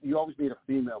female. You always need a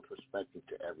female perspective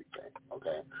to everything,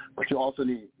 okay? But you also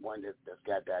need one that's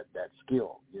got that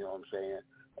skill, you know what I'm saying,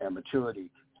 and maturity,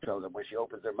 so that when she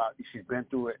opens her mouth, she's been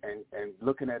through it and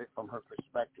looking at it from her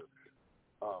perspective.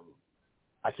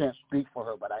 I can't speak for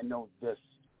her, but I know this.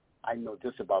 I know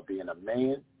this about being a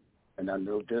man, and I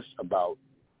know this about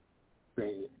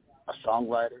being a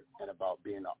songwriter and about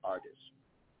being an artist.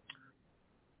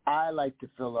 I like to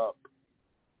fill up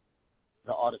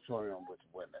the auditorium with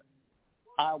women.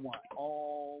 I want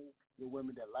all the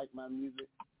women that like my music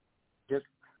just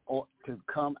to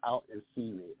come out and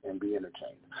see me and be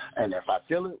entertained. And if I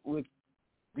fill it with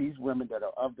these women that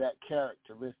are of that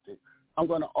characteristic, I'm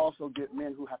going to also get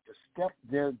men who have to step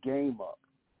their game up.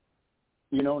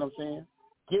 You know what I'm saying?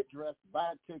 Get dressed,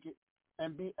 buy a ticket,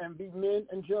 and be men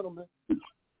and gentlemen,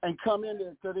 and come in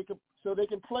there so they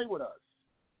can play with us.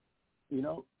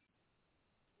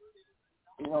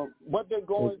 What they're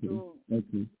going through.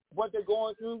 What they're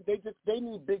going through, they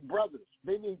need big brothers.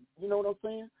 They need, you know what I'm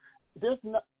saying? There's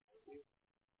not.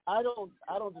 I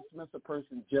don't dismiss a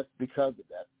person just because of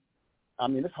that. I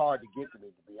mean, it's hard to get to me,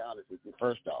 to be honest with you.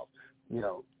 First off,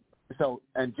 So,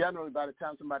 and generally, by the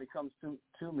time somebody comes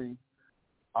to me,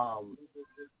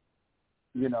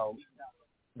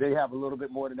 they have a little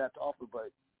bit more than that to offer.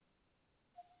 But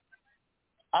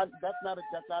that's not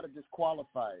a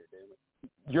disqualifier.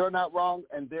 You're not wrong,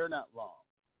 and they're not wrong.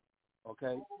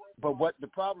 Okay, but what the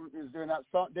problem is,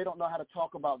 they don't know how to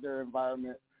talk about their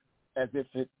environment as if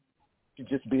it could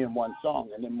just be in one song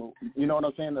and then move. You know what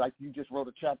I'm saying? Like, you just wrote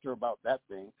a chapter about that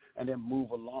thing and then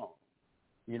move along.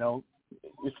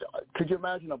 Could you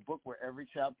imagine a book where every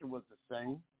chapter was the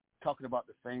same, talking about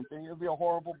the same thing? It would be a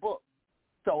horrible book.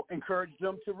 So encourage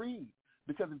them to read,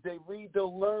 because if they read,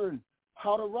 they'll learn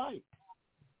how to write.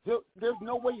 There's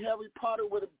no way Harry Potter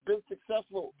would have been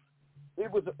successful. It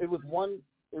was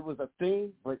a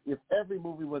thing, but if every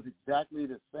movie was exactly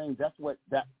the same, that's what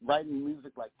that writing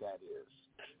music like that is.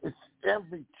 It's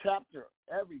every chapter,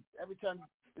 every time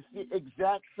it's the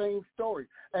exact same story,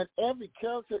 and every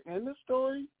character in the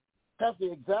story has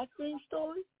the exact same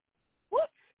story.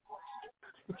 What?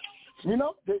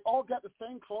 They all got the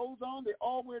same clothes on. They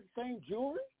all wear the same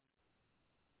jewelry.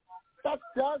 That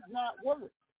does not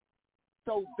work.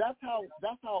 So that's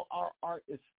how our art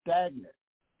is stagnant.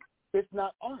 It's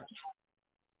not art.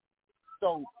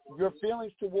 So your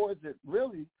feelings towards it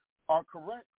really are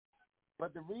correct,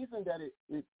 but the reason that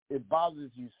it bothers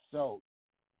you so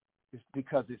is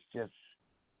because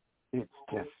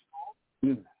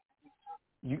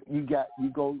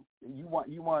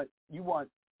you want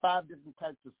 5 different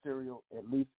types of cereal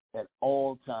at least at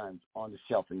all times on the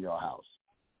shelf in your house.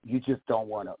 You just don't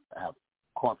want to have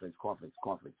cornflakes.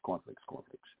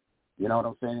 You know what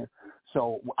I'm saying?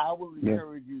 So I will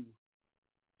encourage you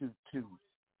to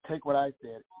take what I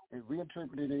said and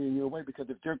reinterpret it in your way, because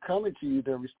if they're coming to you,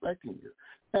 they're respecting you.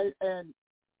 And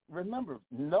remember,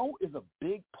 no is a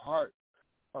big part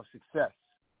of success.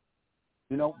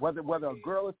 Whether a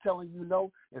girl is telling you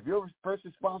no, if your first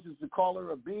response is to call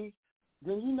her a B,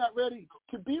 then you're not ready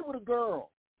to be with a girl.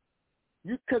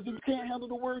 Because you can't handle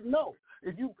the word no.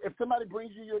 If somebody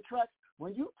brings you your tracks,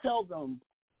 when you tell them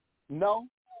no,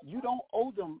 you don't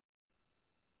owe them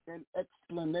an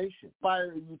explanation.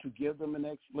 Fire you to give them an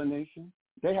explanation.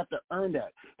 They have to earn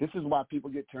that. This is why people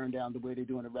get turned down the way they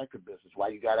do in the record business. Why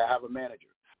you got to have a manager.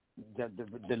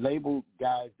 The label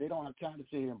guys, they don't have time to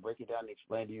sit here and break it down and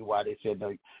explain to you why they said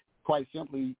no. Quite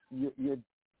simply,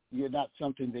 you're not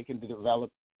something they can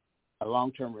develop a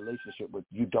long-term relationship with.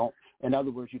 You don't. In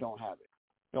other words, you don't have it.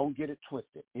 Don't get it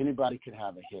twisted. Anybody can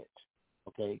have a hit.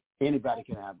 Okay? Anybody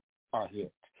can have a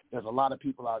hit. There's a lot of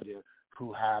people out there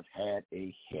who have had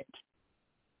a hit.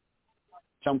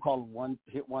 Some call them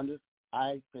one-hit wonders.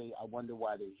 I say I wonder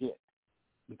why they hit.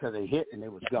 Because they hit and they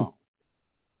was gone.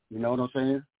 You know what I'm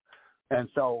saying? And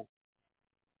so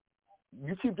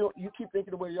you keep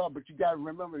thinking the way you are, but you got to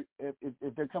remember,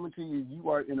 if they're coming to you, you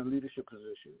are in a leadership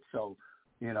position. So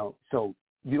you don't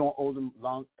owe them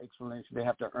long explanation. They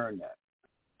have to earn that.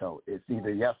 So it's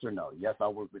either yes or no. Yes,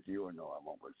 I'll work with you, or no, I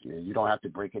won't work with you. You don't have to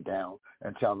break it down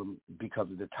and tell them because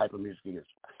of the type of music it is.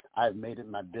 I've made it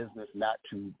my business not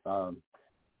to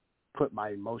put my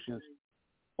emotions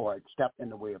or step in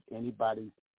the way of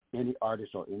anybody, any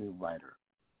artist or any writer.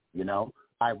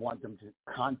 I want them to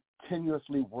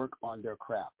continuously work on their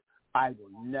craft. I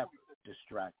will never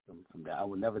distract them from that. I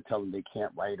will never tell them they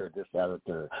can't write or this, that, or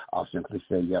third. I'll simply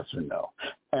say yes or no.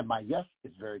 And my yes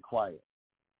is very quiet,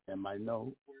 and my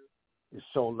no is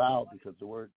so loud because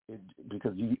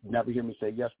you never hear me say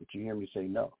yes, but you hear me say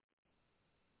no.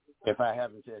 If I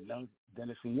haven't said no, then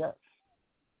it's a yes.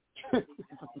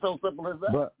 So simple as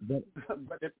that.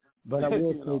 But I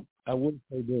will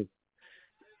say this: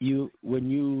 when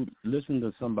you listen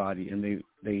to somebody and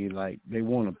they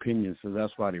want opinions, so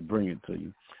that's why they bring it to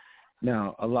you.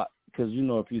 Now a lot, because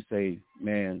if you say,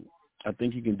 man, I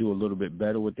think you can do a little bit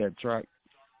better with that track,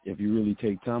 if you really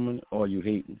take time in, or you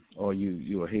hating, or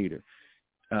you're a hater.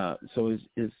 So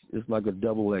it's like a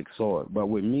double-edged sword. But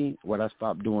with me, what I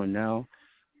stopped doing now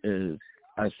is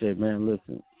I said, man,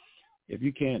 listen, if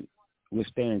you can't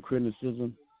withstand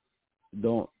criticism,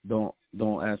 don't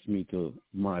ask me to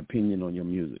my opinion on your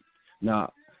music.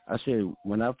 Now, I said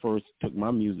when I first took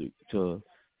my music to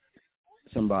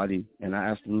somebody and I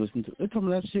asked them to listen to it, they told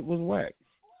me that shit was whack.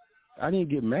 I didn't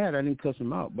get mad. I didn't cuss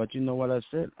him out. But you know what I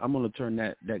said? I'm going to turn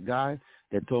that guy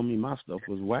that told me my stuff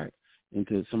was whack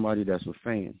into somebody that's a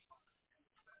fan.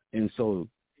 And so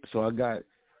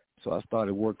I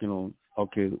started working on,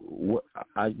 okay, what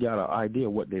I got an idea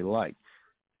of what they like.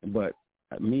 But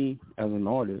me as an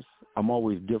artist, I'm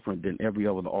always different than every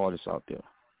other artist out there.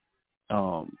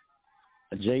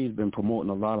 Jay's been promoting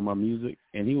a lot of my music,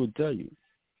 and he would tell you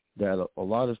that a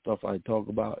lot of stuff I talk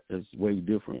about is way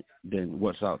different than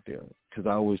what's out there, because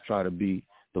I always try to be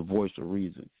the voice of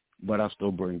reason, but I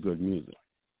still bring good music.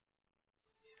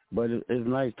 But it's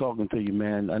nice talking to you,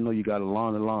 man. I know you got a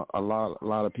lot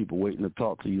of people waiting to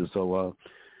talk to you, so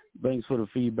thanks for the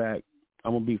feedback.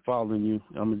 I'm going to be following you.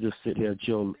 I'm going to just sit here,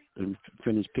 chill, and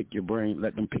pick your brain,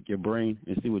 let them pick your brain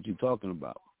and see what you're talking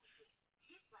about.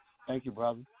 Thank you,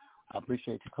 brother. I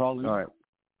appreciate you calling. All right.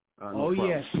 No problem.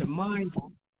 Yes, mine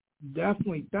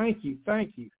definitely. Thank you.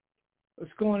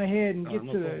 Let's go on ahead and get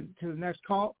to the next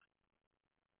call.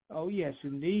 Oh yes,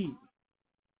 indeed.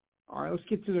 All right, let's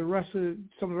get to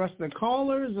some of the rest of the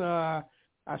callers. I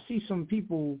see some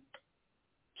people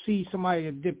see somebody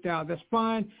that dipped out. That's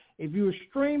fine. If you were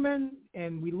streaming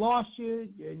and we lost you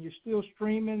and you're still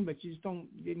streaming but you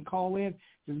didn't call in,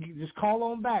 just call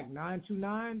on back,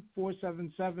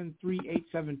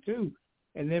 929-477-3872,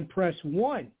 and then press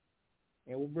 1,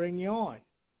 and we'll bring you on.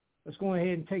 Let's go ahead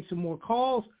and take some more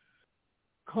calls.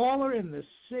 Caller in the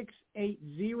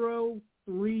 680-322.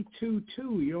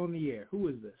 You're on the air. Who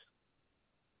is this?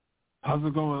 How's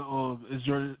it going? It's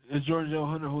Jordan J.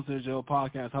 Hunter, host of the J.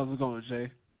 Podcast. How's it going,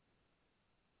 Jay?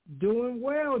 Doing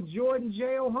well, Jordan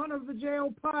J. Hunter of the J.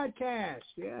 Podcast.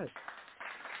 Yes.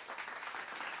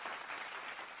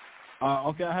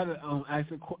 Okay, I had to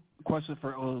ask a question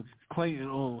for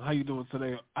Clayton. How you doing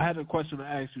today? I had a question to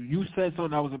ask you. You said something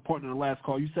that was important in the last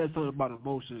call. You said something about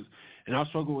emotions, and I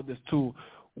struggle with this too.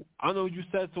 I know you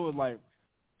said to it, like,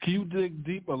 can you dig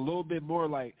deep a little bit more?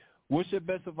 Like, what's your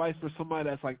best advice for somebody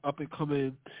that's like up and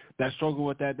coming, that struggle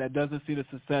with that doesn't see the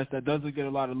success, that doesn't get a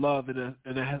lot of love, and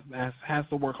has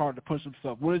to work hard to push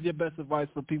himself? What is your best advice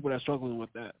for people that's struggling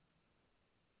with that?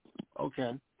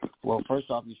 Okay. Well,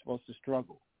 first off, you're supposed to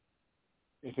struggle.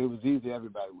 If it was easy,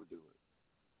 everybody would do it.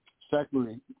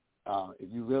 Secondly,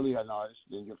 if you really are an artist,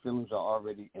 then your feelings are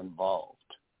already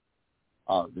involved.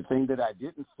 The thing that I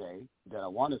didn't say, that I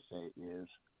want to say, is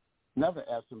never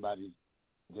ask somebody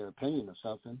their opinion of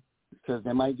something, because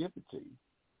they might give it to you.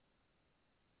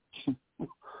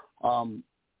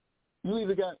 You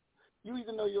either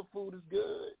know your food is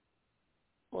good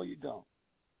or you don't.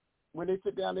 When they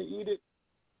sit down and eat it,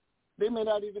 they may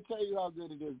not even tell you how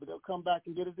good it is, but they'll come back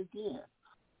and get it again.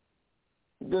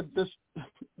 The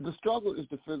struggle is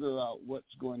to figure out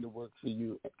what's going to work for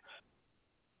you.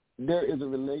 There's a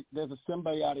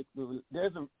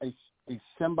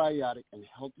symbiotic and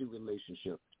healthy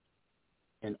relationship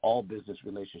in all business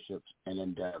relationships and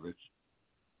endeavors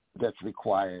that's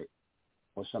required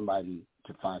for somebody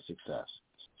to find success.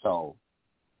 So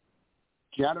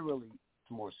generally,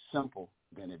 it's more simple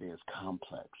than it is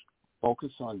complex.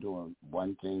 Focus on doing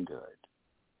one thing good,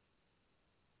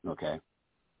 okay?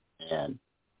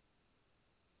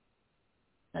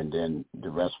 And then the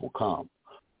rest will come.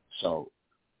 So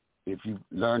if you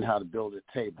learn how to build a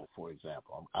table, for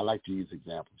example, I like to use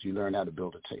examples. You learn how to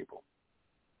build a table.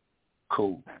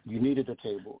 Cool. You needed a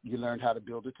table. You learned how to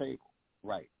build a table.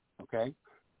 Right. Okay?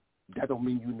 That don't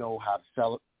mean you know how to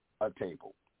sell a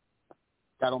table.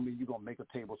 That don't mean you're going to make a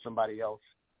table somebody else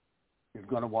is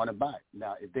going to want to buy.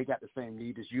 Now, if they got the same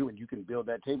need as you and you can build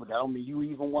that table, that don't mean you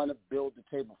even want to build the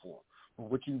table for them. But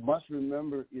what you must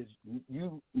remember is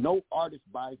no artist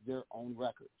buys their own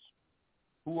records.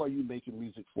 Who are you making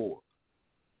music for?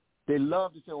 They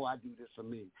love to say, oh, I do this for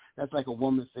me. That's like a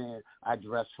woman saying, I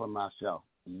dress for myself.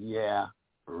 Yeah,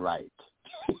 right.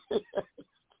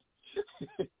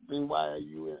 Then why are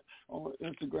you on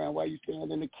Instagram? Why are you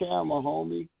standing in the camera,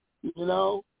 homie? You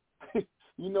know?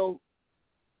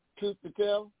 Truth to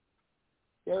tell,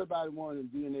 everybody wanted to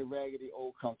be in their raggedy,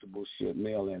 old, comfortable shit,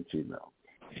 male and female.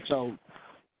 So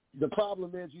the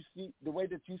problem is, you see, the way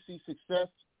that you see success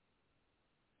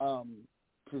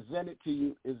presented to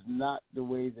you is not the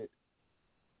way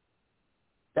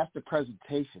that's the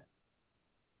presentation.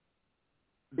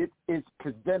 It is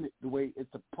presented the way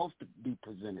it's supposed to be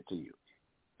presented to you.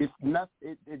 It's not.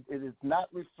 It is not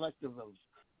reflective of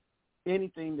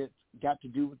anything that's got to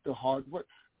do with the hard work.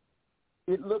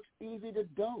 It looks easy to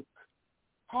dunk.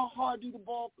 How hard do the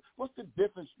ball? What's the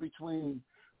difference between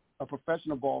a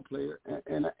professional ball player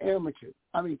and an amateur?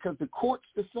 I mean, because the court's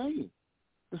the same,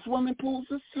 the swimming pool's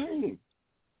the same.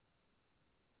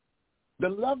 The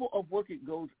level of work it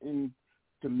goes into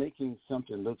making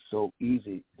something look so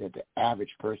easy that the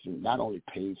average person not only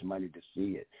pays money to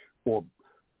see it, or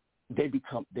they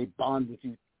bond with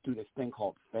you through this thing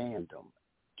called fandom.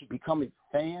 To become a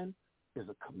fan is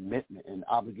a commitment and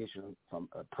obligation from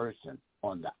a person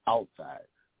on the outside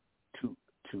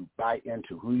to buy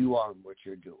into who you are and what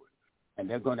you're doing. And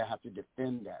they're going to have to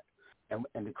defend that.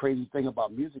 And the crazy thing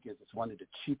about music is it's one of the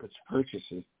cheapest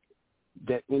purchases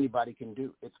that anybody can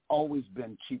do. It's always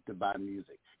been cheap to buy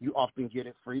music. You often get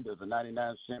it free. There's a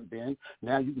 99-cent bin.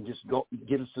 Now you can just go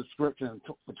get a subscription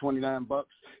for $29.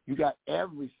 You got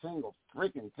every single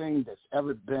freaking thing that's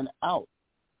ever been out.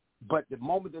 But the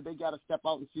moment that they got to step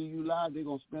out and see you live, they're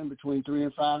going to spend between $300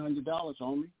 and $500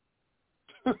 on me.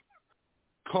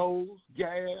 Clothes,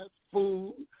 gas,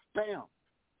 food, bam.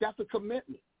 That's a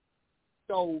commitment.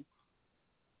 So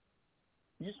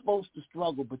you're supposed to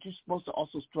struggle, but you're supposed to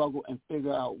also struggle and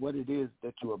figure out what it is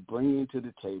that you are bringing to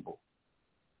the table.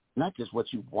 Not just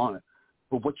what you want,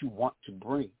 but what you want to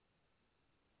bring.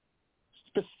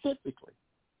 Specifically.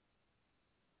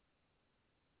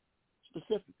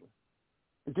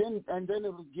 And then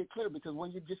it will get clear, because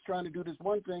when you're just trying to do this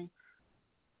one thing,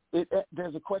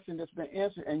 there's a question that's been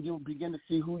answered, and you'll begin to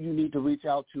see who you need to reach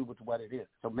out to with what it is.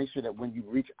 So make sure that when you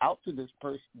reach out to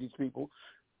these people,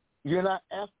 you're not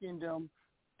asking them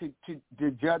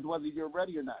to judge whether you're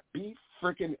ready or not. Be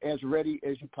freaking as ready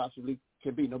as you possibly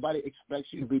can be. Nobody expects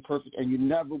you to be perfect, and you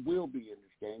never will be in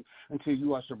this game until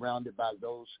you are surrounded by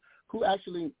those who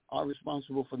actually are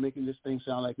responsible for making this thing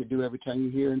sound like it do every time you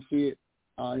hear and see it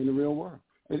in the real world.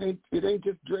 It ain't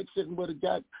just Drake sitting with a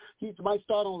guy. He might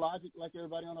start on Logic like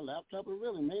everybody on a laptop, but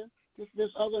really, man,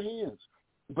 there's other hands.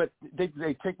 But they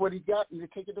take what he got and they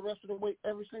take it the rest of the way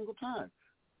every single time.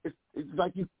 It's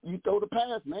like you throw the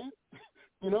pass, man.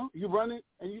 You run it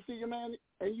and you see your man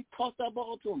and you toss that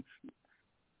ball to him.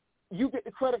 You get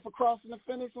the credit for crossing the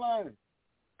finish line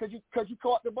because you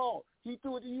caught the ball. He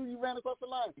threw it to you. You ran across the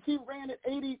line. He ran it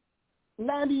 80,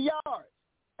 90 yards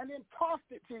and then tossed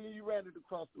it to you. You ran it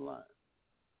across the line.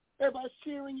 Everybody's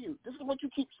cheering you. This is what you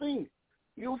keep seeing.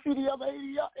 You don't see the other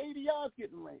 80 yards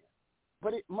getting ran.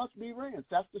 But it must be ran.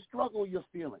 That's the struggle you're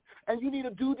feeling. And you need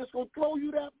a dude that's going to throw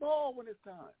you that ball when it's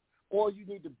time. Or you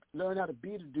need to learn how to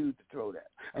be the dude to throw that.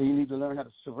 And you need to learn how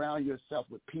to surround yourself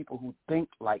with people who think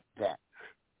like that.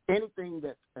 Anything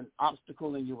that's an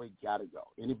obstacle in your way got to go.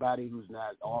 Anybody who's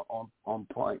not on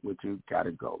point with you got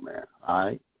to go, man. All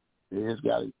right? It just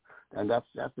got to. And that's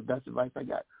the best advice I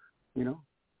got,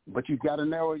 But you've got to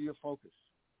narrow your focus.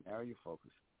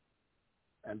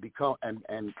 And become and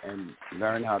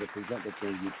learn how to present the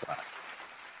thing you try.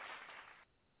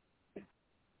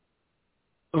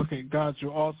 Okay, got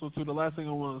you. Also, too, the last thing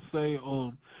I want to say,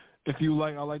 if you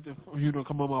like, I like for you to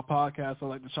come on my podcast. I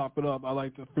like to chop it up. I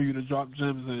like for you to drop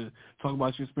gems and talk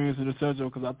about your experience in the schedule,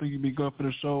 because I think you'd be good for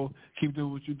the show. Keep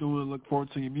doing what you're doing. Look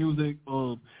forward to your music.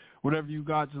 Whatever you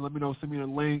got, just let me know. Send me a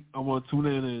link. I want to tune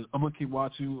in, and I'm gonna keep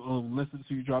watching you, listen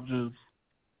to you drop gems.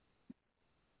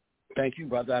 Thank you,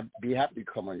 brother. I'd be happy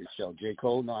to come on your show. J.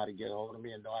 Cole know how to get a hold of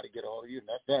me and know how to get a hold of you, and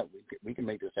that's that. We can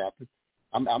make this happen.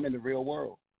 I'm in the real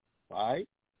world. All right?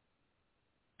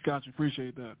 Got you.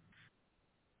 Appreciate that.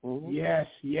 Mm-hmm. Yes.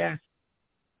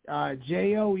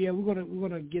 J.O., yeah, we're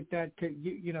gonna get that.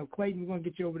 Clayton, we're gonna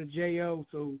get you over to J.O.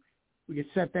 so we can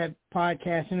set that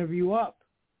podcast interview up.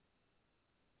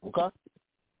 Okay.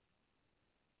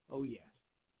 Oh yes,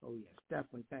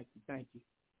 definitely. Thank you.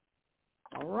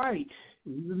 All right,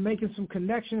 we've been making some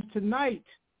connections tonight.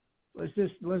 Let's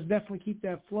definitely keep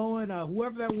that flowing.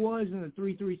 Whoever that was in the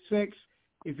 336,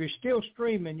 if you're still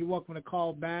streaming, you're welcome to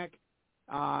call back.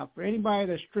 For anybody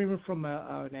that's streaming from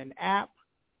an app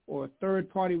or a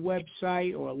third-party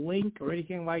website or a link or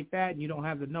anything like that, and you don't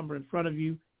have the number in front of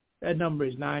you, that number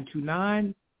is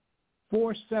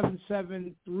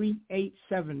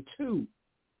 929-477-3872.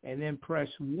 And then press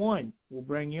 1. We'll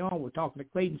bring you on. We're talking to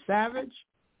Clayton Savage,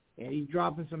 and he's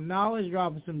dropping some knowledge,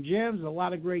 dropping some gems. A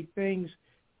lot of great things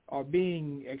are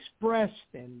being expressed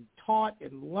and taught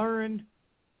and learned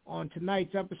on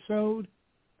tonight's episode.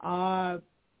 Now,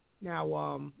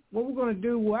 what we're going to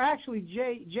do, well, actually,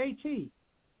 JT,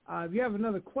 if you have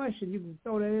another question, you can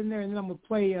throw that in there, and then I'm going to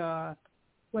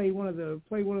play one of the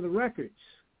records.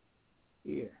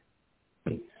 Yeah.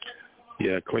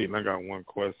 Yeah, Clayton, I got one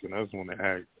question. I just want to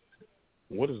ask,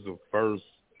 who was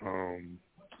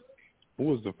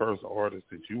the first artist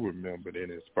that you remember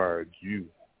that inspired you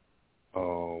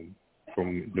from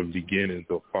the beginnings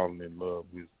of falling in love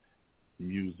with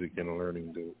music and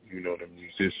learning the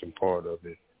musician part of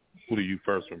it? Who do you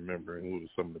first remember, and who are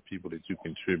some of the people that you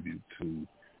contribute to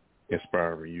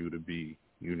inspiring you to be,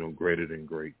 greater than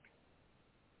great?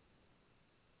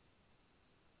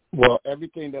 Well,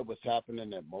 everything that was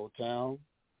happening at Motown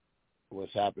was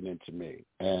happening to me.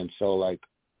 And so, like,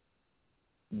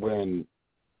 when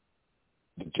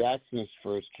the Jacksons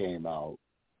first came out,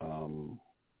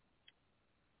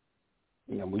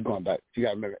 we're going back. You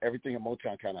got to remember, everything at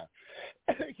Motown kind of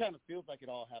feels like it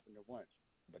all happened at once.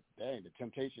 But dang, the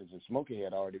Temptations and Smokey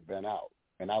had already been out,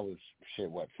 and I was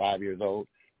 5 years old.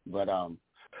 But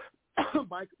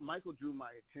Michael drew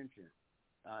my attention,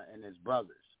 and his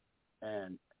brothers,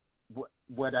 and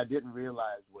what I didn't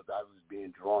realize was I was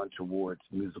being drawn towards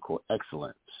musical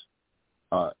excellence,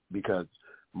 because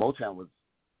Motown was,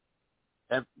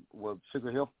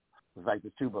 Sugar Hill was like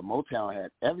this too, but Motown had,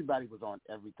 everybody was on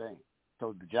everything.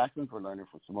 So the Jacksons were learning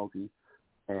from Smokey,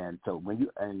 and so when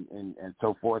you and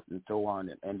so forth and so on,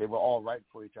 and they were all right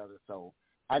for each other. So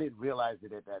I didn't realize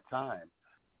it at that time,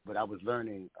 but I was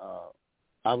learning.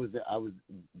 I was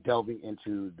delving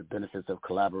into the benefits of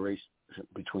collaboration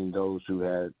between those who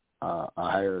had a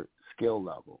higher skill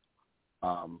level.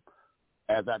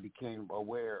 As I became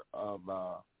aware of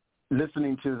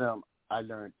listening to them, I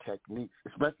learned techniques,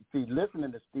 especially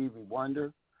listening to Stevie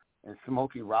Wonder and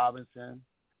Smokey Robinson.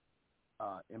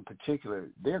 In particular,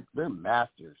 they're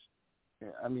masters.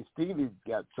 I mean, Stevie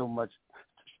got so much.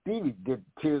 Stevie did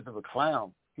Tears of a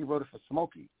Clown. He wrote it for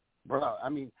Smokey. Bro, I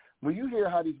mean, when you hear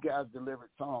how these guys delivered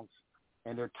songs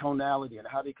and their tonality and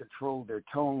how they control their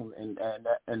tone and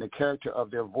the character of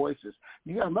their voices,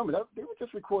 you got to remember that they were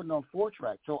just recording on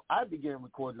 4-track. So I began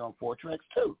recording on 4 tracks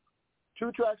too,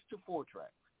 2 tracks to 4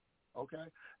 tracks. Okay,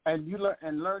 and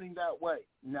learning that way.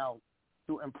 Now,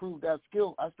 to improve that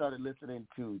skill, I started listening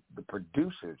to the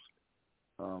producers,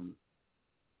 Arif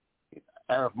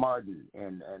Martin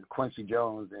and Quincy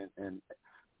Jones and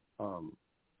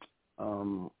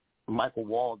Michael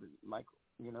Walden,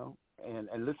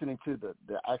 and listening to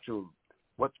the actual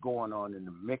what's going on in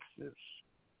the mixes.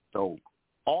 So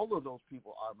all of those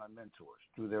people are my mentors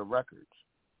through their records,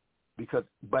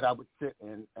 but I would sit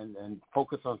and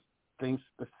focus on things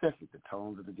specific, the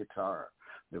tones of the guitar,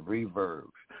 the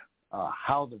reverb,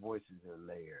 how the voices are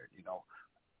layered,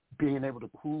 being able to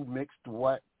who mixed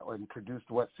what and produced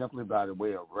what simply by the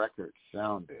way a record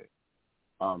sounded.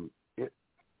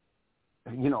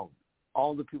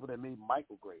 All the people that made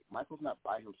Michael great. Michael's not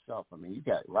by himself. I mean, you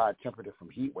got Rod Temperton from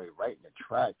Heatwave writing the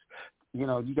tracks. You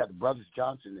got the Brothers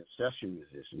Johnson, the session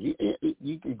musician.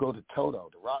 You could go to Toto,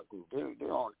 the rock group.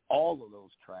 They're on all of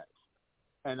those tracks.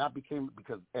 And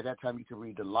because at that time you could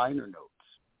read the liner notes,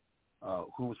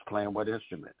 who was playing what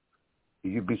instrument.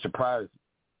 You'd be surprised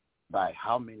by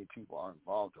how many people are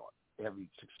involved on every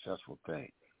successful thing.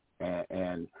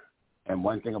 And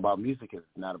one thing about music is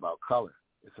it's not about color.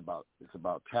 It's about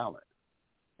talent.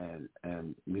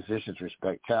 And musicians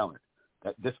respect talent.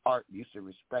 That this art used to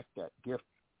respect that gift.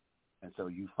 And so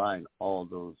you find all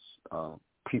those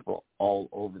people all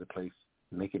over the place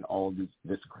making all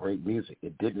this great music.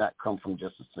 It did not come from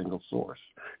just a single source.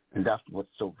 And that's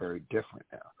what's so very different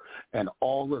now. And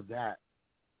all of that,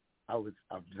 I'm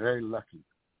very lucky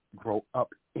to grow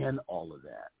up in all of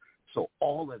that. So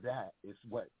all of that is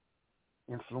what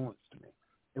influenced me.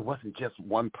 It wasn't just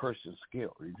one person's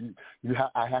skill.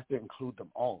 I have to include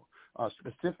them all.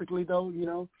 Specifically, though,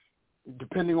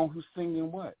 depending on who's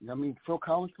singing what. I mean, Phil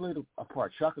Collins played a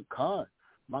part. Chaka Khan,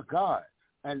 my God.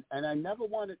 And I never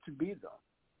wanted to be them.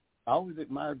 I always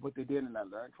admired what they did, and I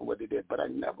learned from what they did, but I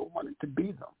never wanted to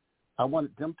be them. I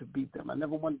wanted them to be them. I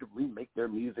never wanted to remake their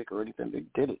music or anything. They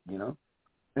did it, And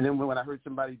then when I heard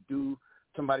somebody do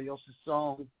somebody else's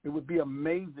song, it would be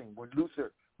amazing when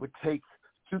Luther would take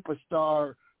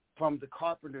Superstar from the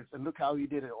Carpenters, and look how he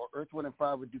did it, or Earth, Wind, and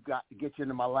Fire, What You Got to Get You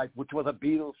Into My Life, which was a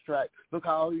Beatles track. Look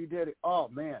how he did it. Oh,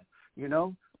 man, you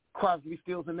know? Crosby,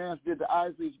 Stills, and Nash did the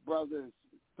Isley Brothers,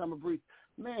 Summer Breeze.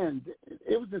 Man,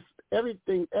 it was just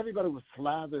everything. Everybody was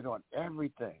slathered on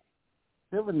everything.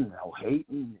 There was no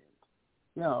hating.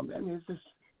 You know, I mean, it's just,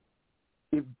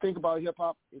 if you think about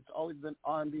hip-hop, it's always been,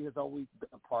 R&B has always been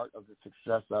a part of the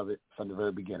success of it from the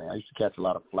very beginning. I used to catch a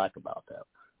lot of flack about that.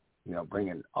 You know,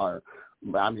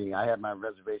 I had my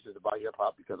reservations about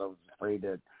hip-hop because I was afraid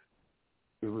that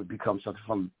it would become something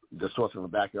from the source of a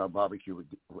backyard barbecue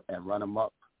and run them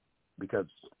up, because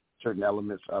certain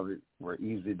elements of it were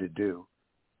easy to do,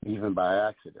 even by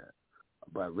accident.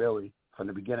 But really, from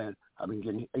the beginning, I've been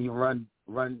getting, you run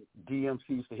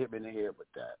DMCs to hit me in the head with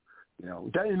that. You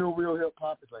know, that ain't no real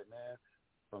hip-hop. It's like, man,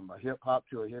 from a hip-hop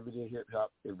to a heavy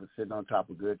hip-hop, it was sitting on top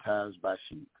of Good Times by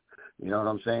Sheep. You know what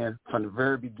I'm saying? From the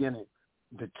very beginning,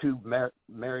 the two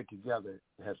married together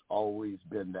has always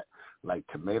been that, like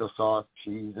tomato sauce,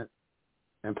 cheese,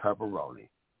 and pepperoni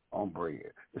on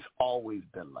bread. It's always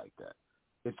been like that.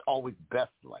 It's always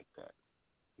best like that.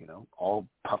 You know, all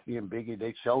Puffy and Biggie,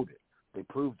 they showed it. They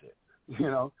proved it. You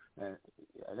know,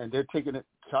 and they're taking it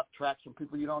tracks from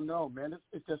people you don't know, man.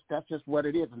 That's just what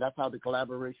it is, and that's how the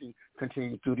collaboration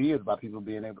continues through the years, by people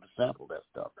being able to sample that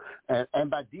stuff, and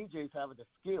by DJs having the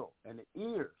skill and the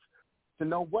ears to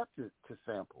know what to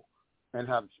sample and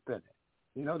how to spin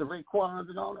it. You know, the Raekwons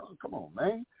and all that. Come on,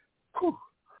 man. Whew.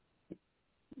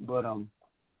 But I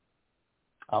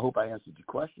hope I answered your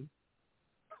question.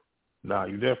 No,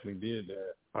 you definitely did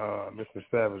that. Mr.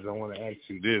 Savage, I want to ask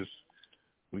you this.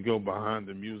 We go behind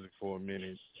the music for a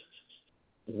minute.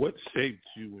 What shaped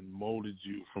you and molded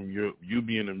you from you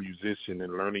being a musician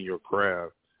and learning your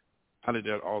craft? How did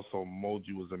that also mold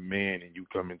you as a man and you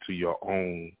come into your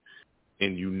own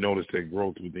and you notice that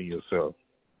growth within yourself?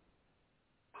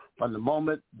 From the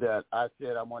moment that I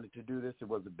said I wanted to do this, it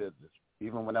was a business.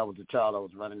 Even when I was a child, I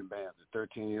was running bands at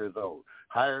 13 years old,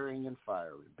 hiring and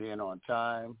firing, being on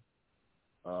time,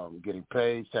 getting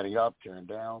paid, setting up, tearing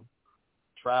down,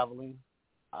 traveling.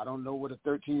 I don't know what a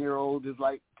 13-year-old is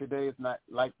like today. It's not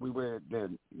like we were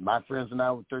then. My friends and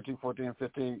I were 13, 14,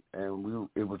 15, and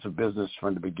it was a business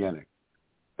from the beginning.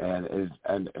 And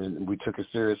we took it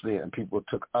seriously, and people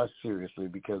took us seriously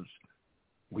because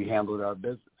we handled our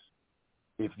business.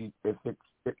 If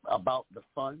it's about the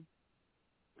fun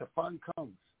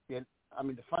comes. The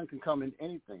fun can come in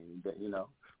anything, you know,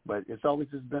 but it's always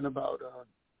just been about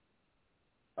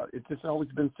it's just always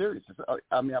been serious.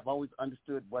 I've always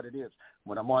understood what it is.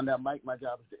 When I'm on that mic, my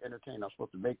job is to entertain. I'm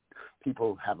supposed to make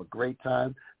people have a great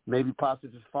time, maybe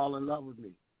possibly just fall in love with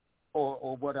me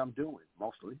or what I'm doing,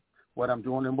 mostly what I'm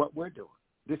doing and what we're doing.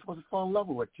 They're supposed to fall in love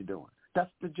with what you're doing. That's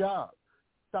the job.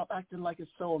 Stop acting like it's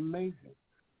so amazing.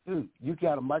 Dude, you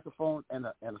got a microphone and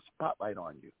a spotlight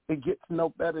on you. It gets no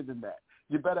better than that.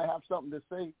 You better have something to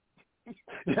say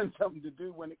and something to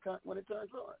do when it turns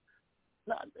on.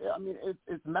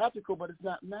 It's magical, but it's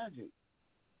not magic,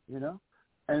 you know.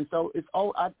 And so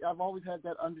I've always had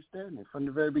that understanding from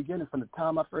the very beginning. From the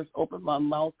time I first opened my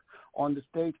mouth on the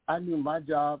stage, I knew my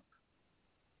job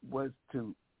was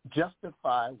to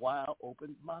justify why I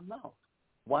opened my mouth.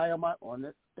 Why am I on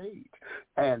that stage?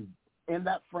 And in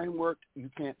that framework, you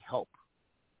can't help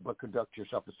but conduct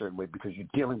yourself a certain way because you're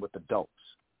dealing with adults.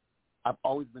 I've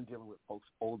always been dealing with folks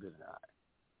older than I,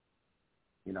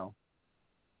 you know.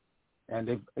 And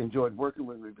they've enjoyed working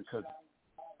with me because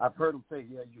I've heard them say,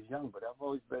 yeah, you're young, but I've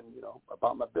always been, you know,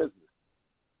 about my business.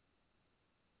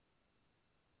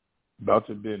 About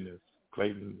your business.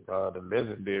 Clayton, the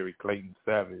legendary Clayton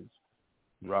Savage,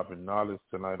 dropping knowledge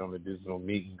tonight on the digital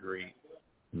meet and greet.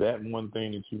 That one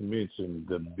thing that you mentioned,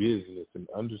 the business and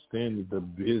understanding the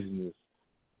business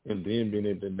and then being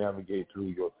able to navigate through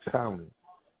your talent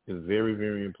is very,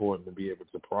 very important to be able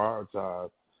to prioritize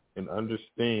and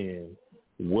understand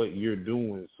what you're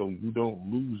doing so you don't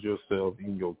lose yourself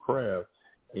in your craft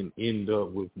and end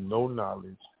up with no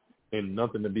knowledge and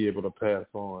nothing to be able to pass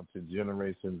on to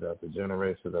generations after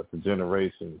generations after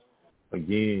generations.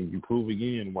 Again, you prove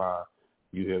again why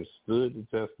you have stood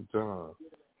the test of time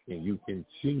and you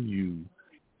continue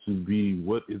to be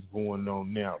what is going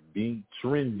on now, being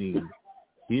trending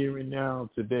here and now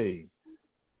today.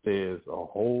 There's a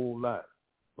whole lot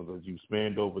because you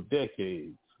spanned over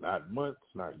decades, not months,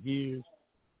 not years,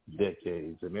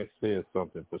 decades, and that says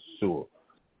something for sure.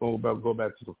 Go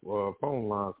back to the phone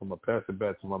line. I'm going to pass it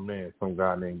back to my man, some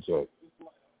guy named Jay.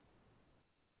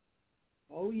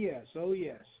 Oh, yes.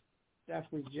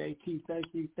 Definitely, JT. Thank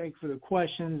you. Thanks for the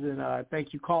questions, and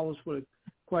thank you, callers, for the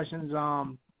questions.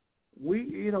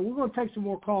 We're going to take some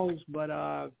more calls, but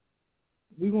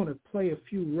we're going to play a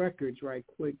few records right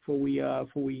quick before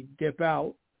we dip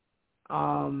out.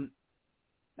 I'm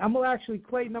gonna actually,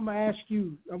 Clayton. I'm gonna ask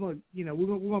you. We're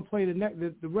gonna play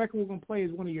the record we're gonna play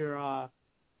is one of your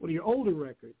older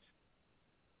records,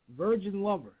 Virgin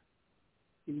Lover.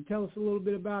 Can you tell us a little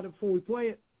bit about it before we play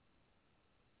it?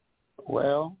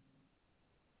 Well,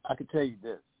 I can tell you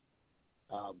this.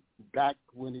 Back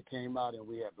when it came out and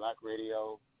we had black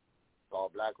radio, all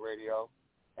black radio,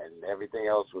 and everything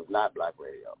else was not black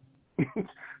radio.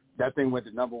 That thing went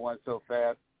to #1 so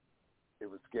fast, it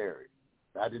was scary.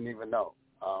 I didn't even know.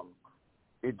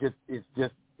 It's just,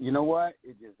 you know what?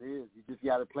 It just is. You just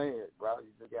got to play it, bro.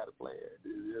 You just got to play it.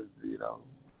 It is,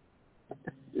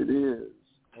 it is.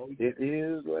 It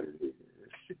is what it is.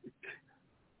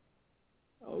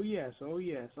 Oh, yes.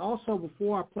 Also,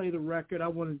 before I play the record, I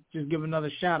want to just give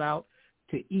another shout-out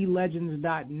to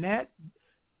elegends.net.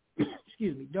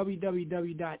 Excuse me,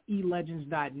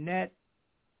 www.elegends.net,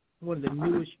 one of the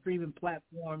newest streaming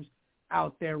platforms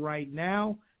out there right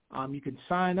now. You can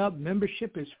sign up.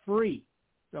 Membership is free.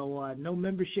 So no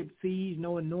membership fees,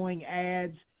 no annoying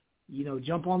ads.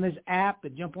 Jump on this app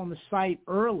and jump on the site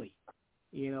early,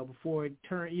 before it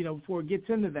gets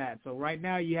into that. So right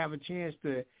now you have a chance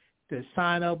to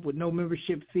sign up with no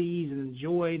membership fees and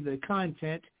enjoy the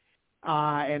content.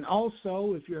 And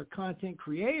also, if you're a content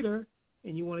creator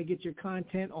and you want to get your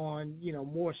content on,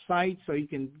 more sites so you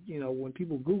can, when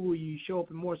people Google you show up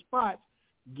in more spots,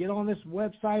 get on this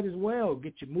website as well.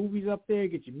 Get your movies up there,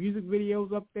 get your music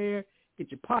videos up there,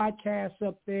 get your podcasts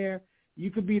up there.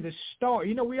 You could be the star.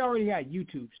 We already got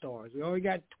YouTube stars. We already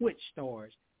got Twitch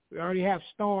stars. We already have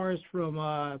stars from,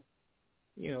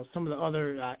 some of the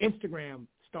other Instagram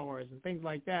stars and things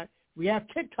like that. We have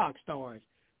TikTok stars.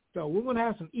 So we're going to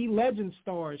have some eLegend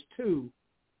stars too.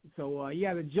 So you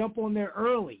got to jump on there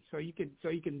early so you can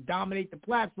dominate the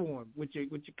platform with your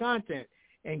content.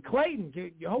 And Clayton,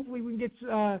 hopefully we can get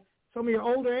some of your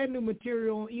older and new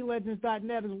material on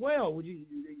elegends.net as well.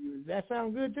 Does that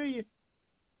sound good to you?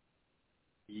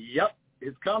 Yep,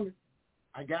 it's coming.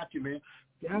 I got you, man.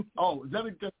 Yeah. Oh, let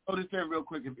me just throw this in real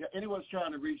quick. If anyone's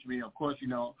trying to reach me, of course,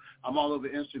 I'm all over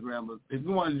Instagram. But if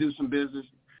you want to do some business,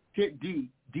 hit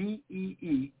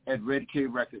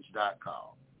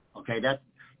DEE@redkrecords.com. Okay, that's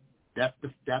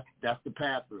the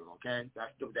path through. Okay,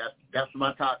 that's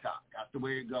my talk. That's the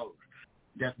way it goes.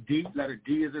 That's D, letter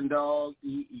D as in dog,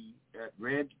 EE at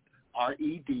red,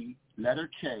 RED, letter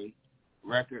K,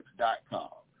 records.com.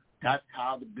 That's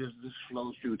how the business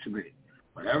flows through to me.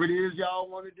 Whatever it is y'all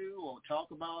want to do or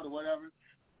talk about or whatever,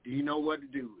 do you know what to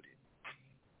do with it?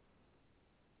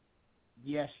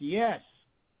 Yes.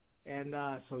 And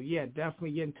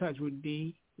definitely get in touch with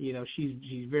D. She's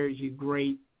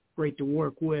great to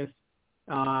work with.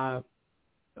 And I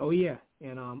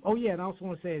also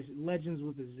want to say it's Legends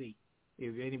with a Z.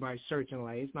 If anybody's searching,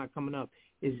 it's not coming up.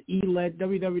 Is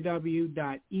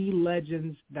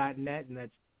www.elegends.net, and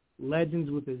that's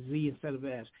Legends with a Z instead of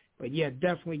S. But yeah,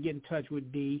 definitely get in touch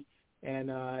with D. And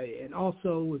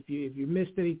also, if you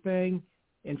missed anything,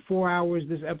 in 4 hours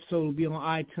this episode will be on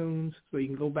iTunes, so you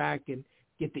can go back and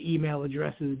get the email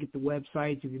addresses, get the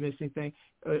websites if you missed anything,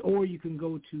 or you can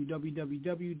go to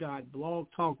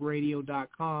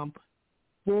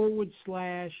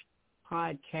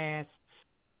www.blogtalkradio.com/podcasts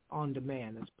on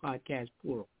demand. That's podcast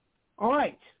plural. All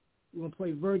right, we're going to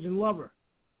play Virgin Lover.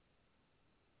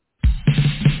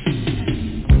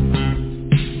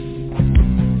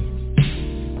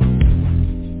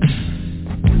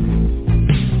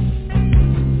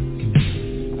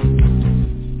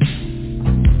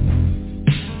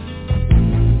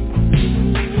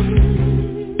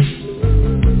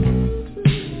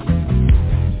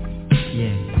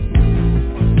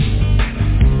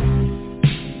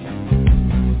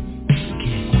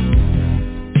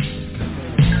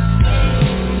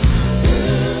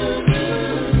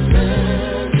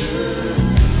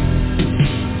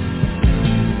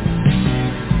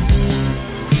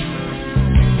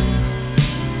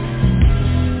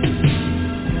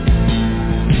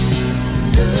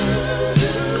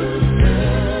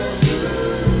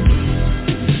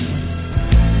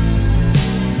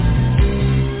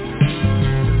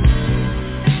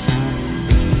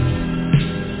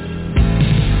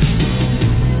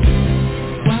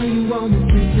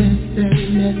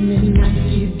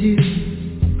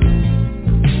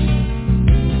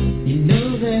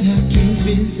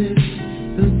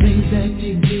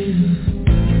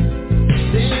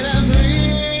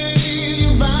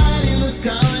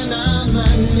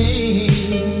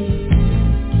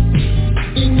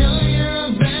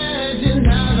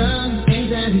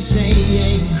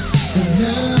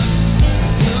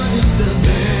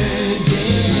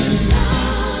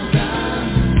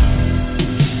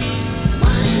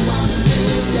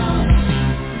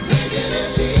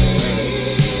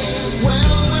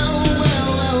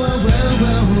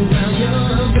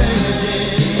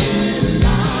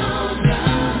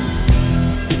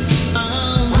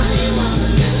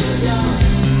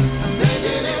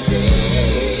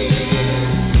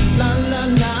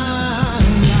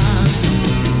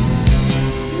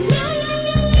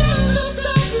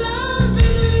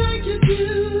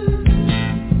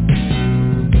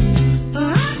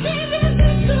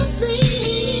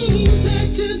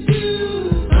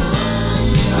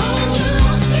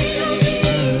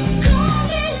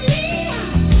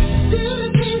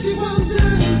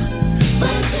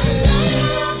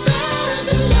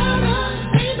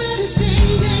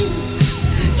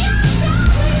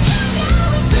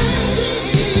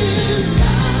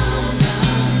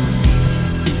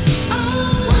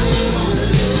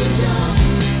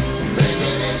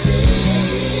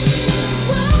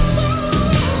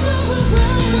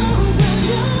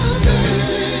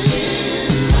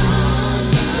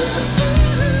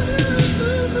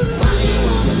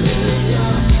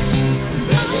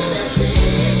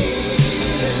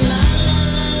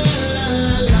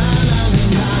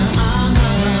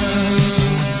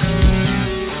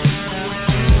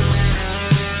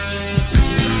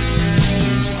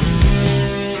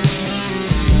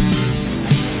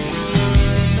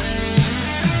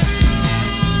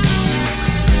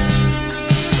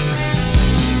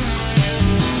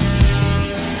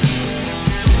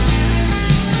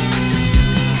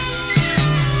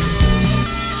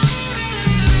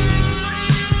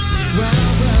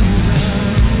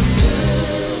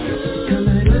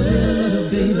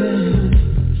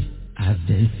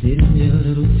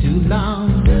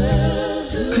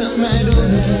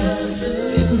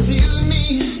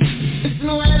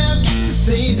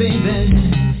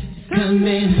 Come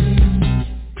in,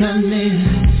 come in,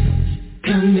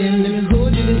 come in, let me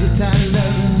hold you little tight,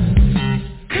 love.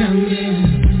 Come in,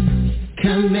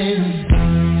 come in,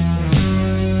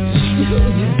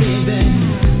 hold you, baby.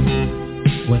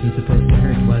 Wasn't supposed to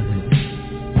hurt, was it?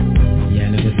 Yeah, I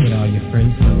know that's what all your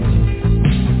friends told you.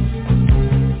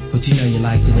 But you know you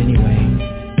liked it anyway.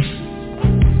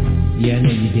 Yeah, I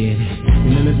know you did.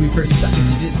 Remember we first started,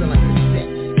 you did something like this.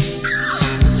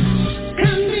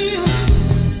 Come in.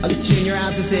 I looked you in your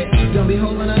eyes and said, don't be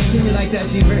holding on to me like that,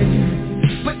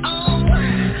 G-Virgin. But oh,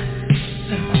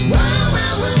 wow,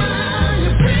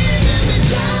 you're bringing me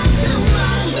down to my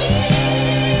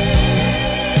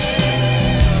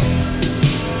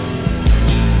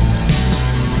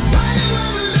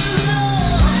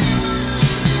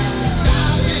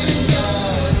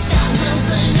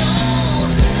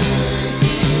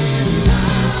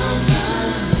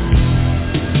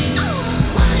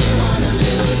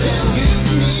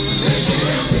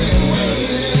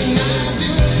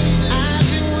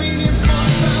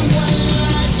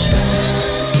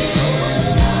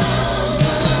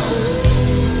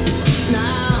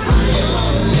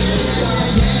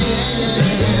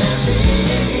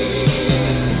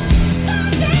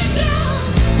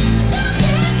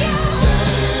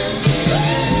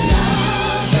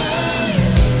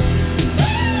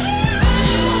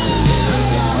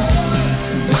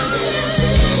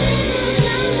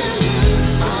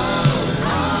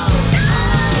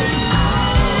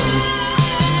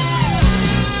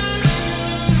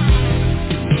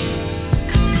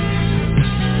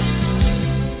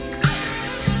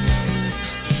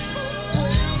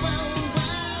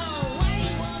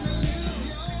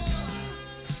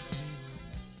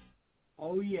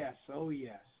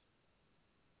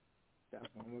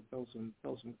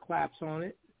Throw some claps on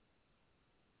it.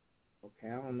 Okay,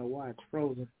 I don't know why it's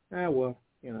frozen. Well,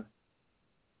 you know.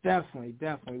 Definitely.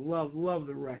 Love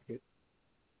the record.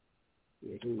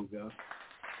 Yeah, here we go.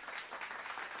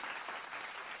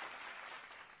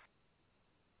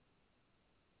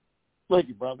 Thank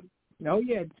you, brother. Oh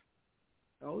yeah,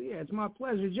 it's my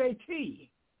pleasure. JT,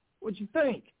 what you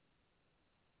think?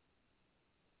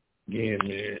 Yeah,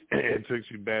 man, it takes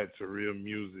you back to real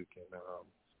music and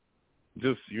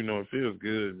just, you know, it feels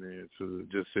good, man, to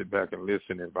just sit back and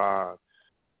listen and vibe.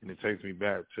 And it takes me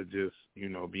back to just, you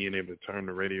know, being able to turn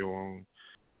the radio on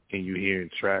and you hearing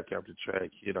track after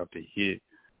track, hit after hit.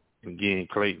 And again,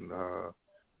 Clayton,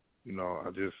 you know,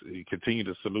 I just continue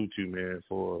to salute you, man,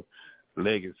 for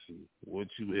legacy, what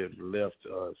you have left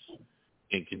us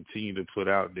and continue to put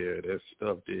out there. That's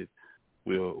stuff that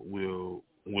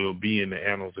will be in the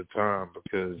annals of time,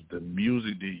 because the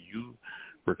music that you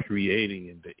were creating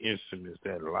and the instruments,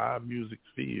 that live music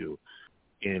feel,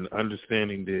 and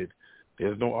understanding that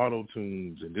there's no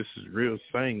auto-tunes and this is real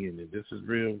singing and this is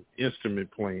real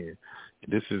instrument playing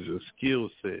and this is a skill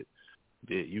set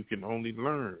that you can only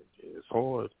learn. It's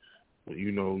hard.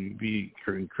 You know, you be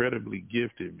incredibly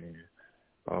gifted, man.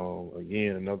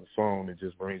 Again, another song that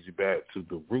just brings you back to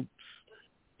the roots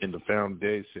and the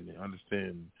foundation and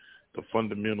understanding the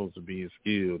fundamentals of being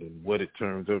skilled and what it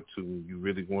turns up to when you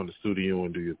really go in the studio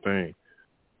and do your thing.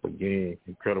 Again,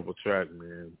 incredible track,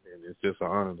 man, and it's just an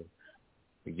honor to,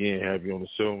 again, have you on the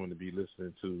show and to be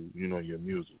listening to, you know, your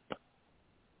music.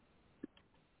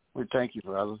 Well, thank you,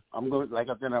 brother. I'm going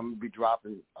to be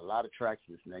dropping a lot of tracks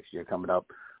this next year coming up.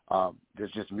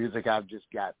 There's just music I've just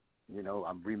got, you know,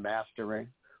 I'm remastering,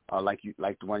 like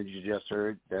the one you just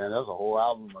heard. There's a whole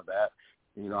album of that.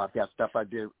 You know, I've got stuff I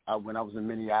did when I was in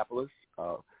Minneapolis,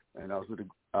 and I was with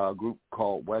a group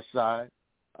called West Side.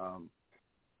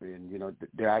 And, you know,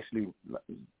 they're actually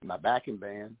my backing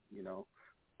band, you know,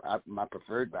 my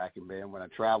preferred backing band when I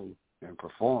travel and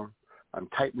perform. I'm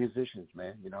tight musicians,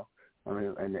 man, you know. I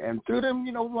mean, and through them,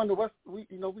 you know,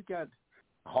 we got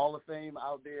Hall of Fame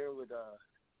out there with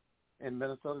in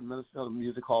Minnesota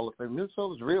Music Hall of Fame.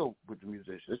 Minnesota's real with the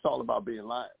musicians. It's all about being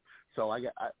live. So I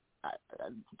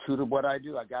true to what I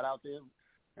do, I got out there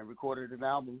and recorded an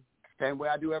album, same way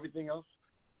I do everything else.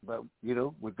 But, you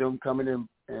know, with them coming in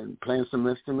and playing some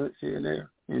instruments here and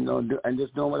there, you know, and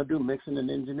just doing what I do, mixing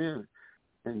and engineering.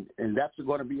 And that's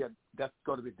going to be a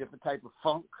different type of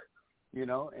funk, you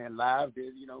know, and live,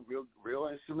 you know, real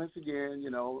instruments again,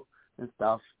 you know, and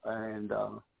stuff. And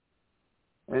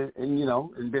you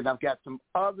know, and then I've got some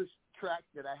other tracks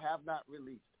that I have not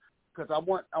released, because I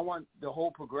want the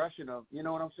whole progression of, you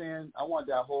know what I'm saying? I want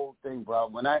that whole thing, bro.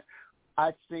 When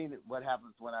I've seen it, what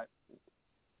happens when I,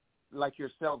 like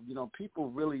yourself, you know, people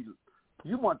really,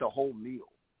 you want the whole meal.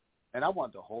 And I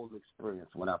want the whole experience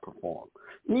when I perform.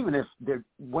 Even if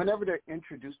whenever they're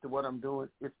introduced to what I'm doing,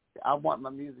 I want my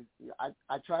music.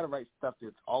 I try to write stuff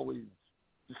that's always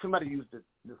somebody used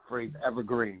the phrase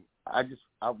evergreen. I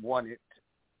want it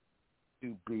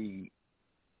to be,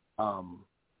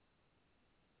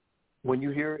 when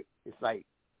you hear it, it's like,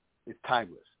 it's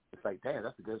timeless. It's like, damn,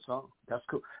 that's a good song. That's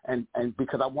cool. And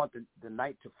because I want the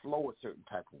night to flow a certain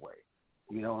type of way.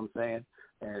 You know what I'm saying?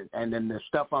 And then the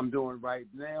stuff I'm doing right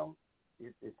now,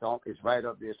 it's right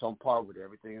up there. It's on par with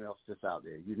everything else that's out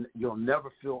there. You'll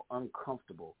never feel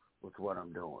uncomfortable with what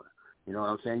I'm doing. You know what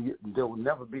I'm saying? There will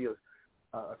never be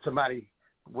somebody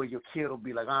where your kid will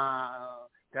be like,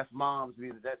 that's mom's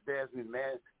music, that's dad's music,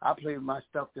 man. I play my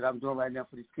stuff that I'm doing right now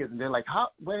for these kids, and they're like, how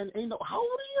old are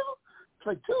you? It's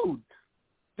like, dude,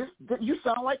 you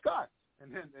sound like us.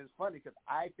 And then it's funny because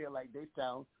I feel like they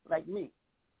sound like me.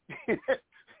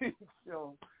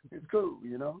 So it's cool,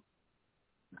 you know?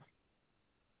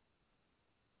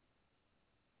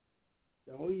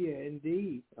 Oh yeah,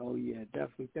 indeed. Oh yeah,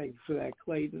 definitely. Thank you for that,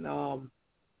 Clayton.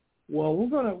 Well, we're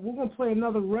gonna play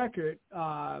another record.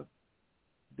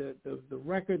 The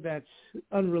record that's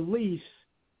unreleased,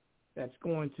 that's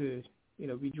going to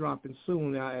be dropping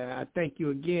soon. I thank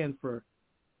you again for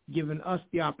giving us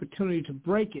the opportunity to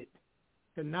break it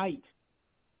tonight.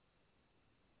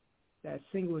 That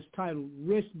single is titled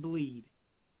 "Wrist Bleed."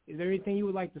 Is there anything you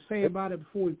would like to say about it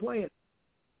before we play it?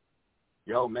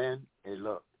 Yo, man. Hey,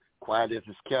 look. Quiet as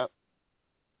it's kept,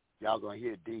 y'all gonna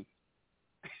hear D.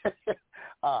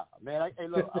 Man, I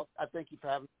thank you for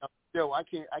having me. Yo, I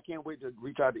can't wait to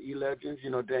reach out to E-Legends,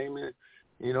 Damon,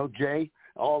 Jay,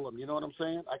 all of them. You know what I'm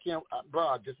saying? I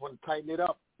just want to tighten it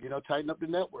up. Tighten up the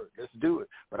network. Let's do it.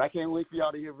 But I can't wait for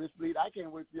y'all to hear Wrist Bleed. I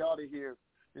can't wait for y'all to hear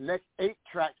the next 8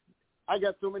 tracks. I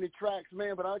got so many tracks,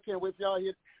 man, but I can't wait for y'all to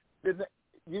hear.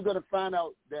 You're gonna find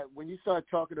out that when you start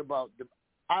talking about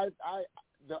I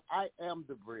am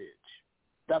the bridge.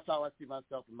 That's how I see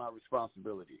myself and my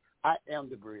responsibility. I am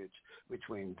the bridge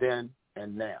between then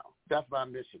and now. That's my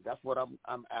mission. That's what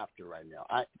I'm after right now.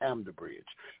 I am the bridge.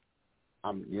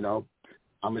 I'm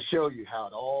gonna show you how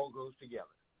it all goes together.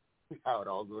 How it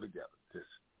all goes together.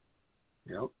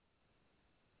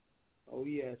 Oh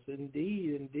yes,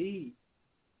 indeed.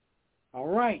 All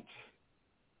right.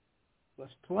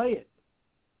 Let's play it.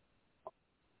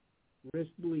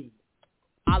 Wrist Bleed.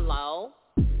 Hello?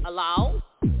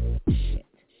 Shit.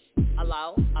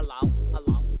 Hello?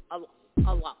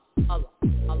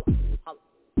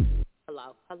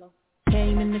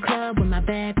 Came in the club with my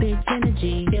bad bitch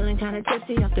energy, feeling kinda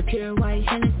tipsy off the pure white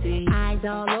Hennessy. Eyes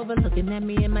all over looking at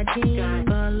me in my jeans.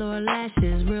 Velour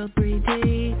lashes, real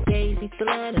 3D, Daisy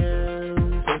stilettos.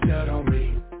 Put that on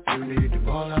me, you need to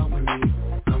ball out with me.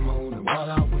 Come on and ball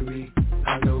out with me.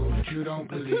 I know that you don't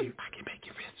believe I can make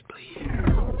your wrist bleed.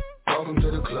 Welcome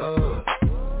to the club.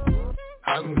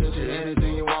 I can get you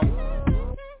anything you want.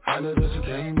 I know this you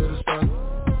came to the spot,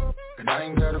 and I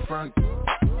ain't got a front.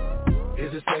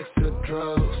 Is it sex or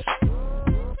drugs?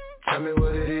 Tell me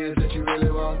what it is that you really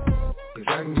want, 'cause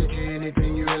I can get you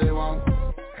anything you really want,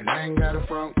 and I ain't got a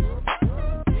front.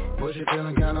 Was you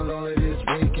feeling kinda lonely this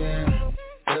weekend?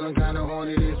 Feeling kinda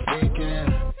horny this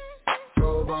weekend?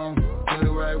 Throw a bone to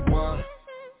the right one.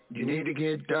 You need to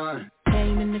get done.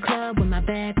 Came in the club with my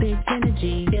bad bitch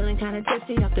energy, feeling kinda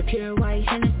tipsy off the pure white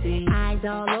Hennessy. Eyes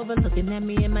all over looking at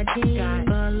me in my jeans.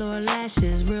 Velour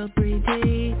lashes, real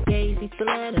 3D, Daisy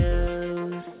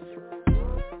stilettos.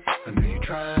 I know you're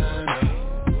trying to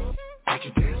get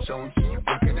your dance on, so you're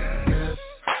working at it.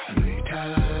 I know you're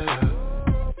tired of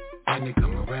when they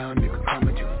come around, niggas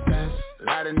coming too fast. A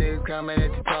lot of niggas coming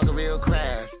at you talking real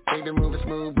crass. Think they're moving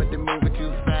smooth, but they're moving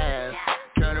too fast.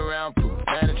 Turn around, poof,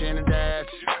 vanish in a dash.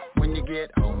 When you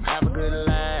get home, have a good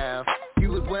laugh. You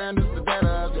was wearing this or that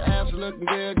up, your ass was looking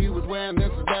good. You was wearing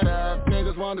this or that up.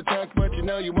 Niggas want to touch, but you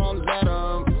know you won't let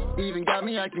them. Even got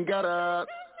me acting gut up.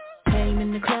 Came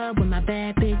in the club with my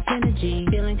bad bitch energy,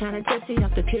 feeling kinda tipsy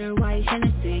off the pure white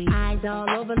Hennessy. Eyes all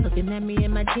over looking at me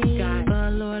in my jeans.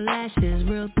 Velour lashes,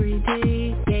 real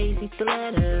 3D, Daisy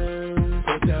stilettos.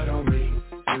 Put that on me,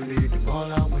 you need to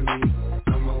ball out with me.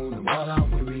 Come on and ball out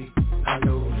with me. I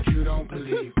know that you don't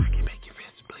believe I can make your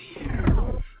wrist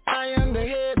bleed. I am the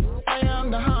head, I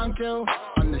am the honcho.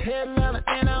 I'm the headliner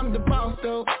and I'm the boss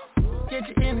though. Get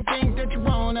you anything that you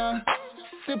wanna.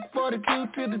 Sip 42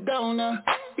 to the donor,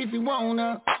 if you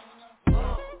wanna.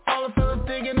 All the fellas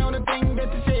digging on the thing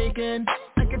that you're shaking.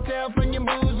 I can tell from your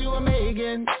moves you are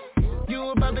making. You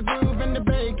about the groove and the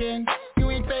bacon.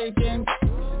 You ain't faking.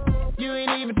 You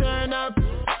ain't even turn up,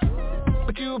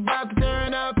 but you about to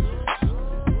turn up.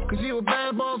 'Cause you a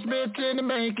bad boss bitch in the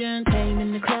making. Came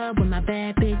in the club with my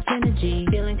bad bitch energy,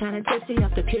 feeling kinda tipsy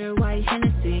off the pure white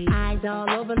Hennessy. Eyes all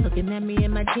over looking at me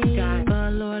in my jeans.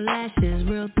 Velour lashes,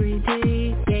 real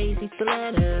 3D, Daisy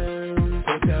stilettos.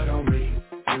 Put that on me,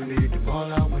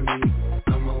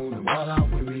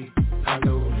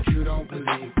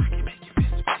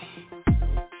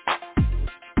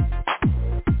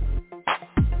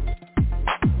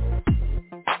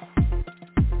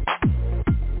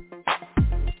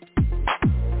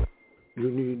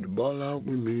 ball out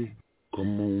with me.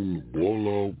 Come on,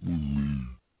 ball out with me.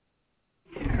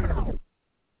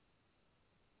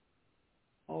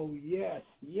 Oh,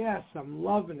 yes, I'm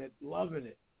loving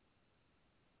it.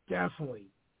 Definitely.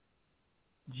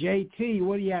 JT,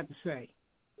 what do you have to say?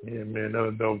 Yeah, man,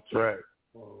 another dope track.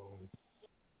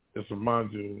 Just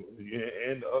reminds you,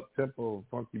 and the up-tempo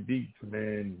funky beats,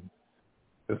 man.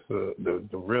 It's the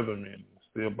rhythm and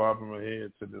still bobbing my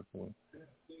head to this one.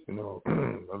 You know,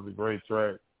 that's a great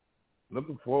track.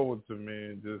 Looking forward to,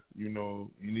 man, just, you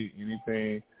know,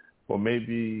 anything, or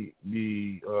maybe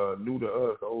be new to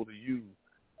us, old to you.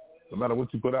 No matter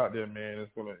what you put out there, man,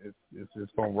 it's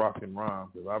gonna rock and rhyme.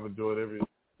 Because I've enjoyed every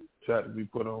track that we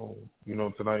put on, you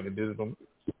know, tonight. And did some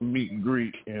meet and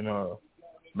greet, and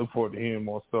look forward to hearing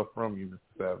more stuff from you, Mr.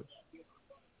 Savage.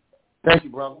 Thank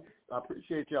you, brother. I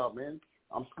appreciate y'all, man.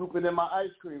 I'm scooping in my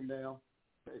ice cream now.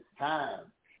 It's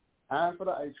time for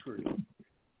the ice cream.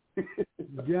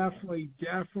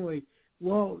 Definitely.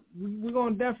 Well, we're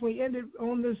going to definitely end it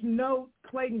on this note.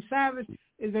 Clayton Savage,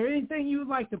 is there anything you would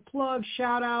like to plug,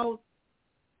 shout out,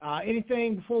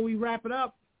 anything before we wrap it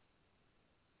up?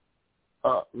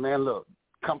 Man, look,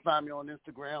 come find me on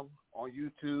Instagram, on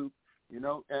YouTube, you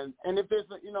know, and if there's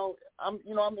I'm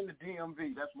in the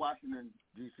DMV, that's Washington,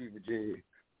 D.C., Virginia,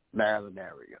 Maryland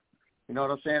area. You know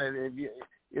what I'm saying?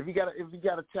 If you got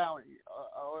a talent,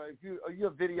 or if you're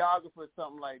a videographer or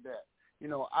something like that, you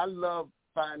know, I love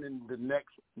finding the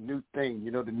next new thing,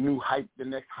 you know, the new hype, the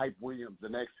next Hype Williams, the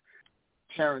next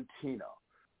Tarantino.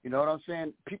 You know what I'm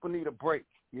saying? People need a break,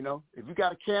 you know. If you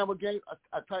got a camera game,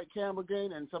 a tight camera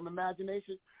game and some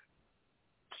imagination,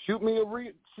 shoot me a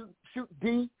reel, shoot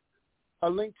D a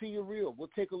link to your reel. We'll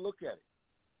take a look at it.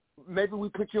 Maybe we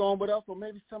put you on with us, or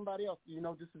maybe somebody else. You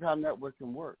know, this is how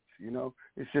networking works. You know,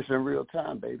 it's just in real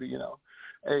time, baby. You know,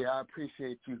 hey, I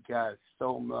appreciate you guys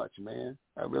so much, man.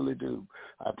 I really do.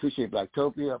 I appreciate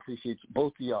Blacktopia. I appreciate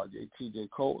both of y'all, JT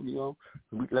Coleman. You know,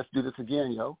 let's do this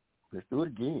again, yo. Let's do it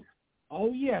again.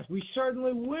 Oh yes, we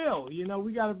certainly will. You know,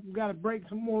 we gotta break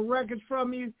some more records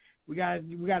from you. We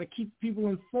gotta keep people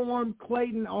informed.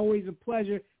 Clayton, always a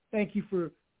pleasure. Thank you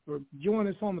for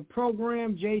joining us on the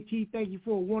program. JT, thank you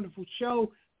for a wonderful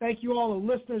show. Thank you all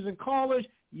the listeners and callers.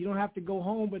 You don't have to go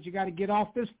home, but you got to get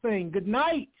off this thing. Good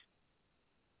night.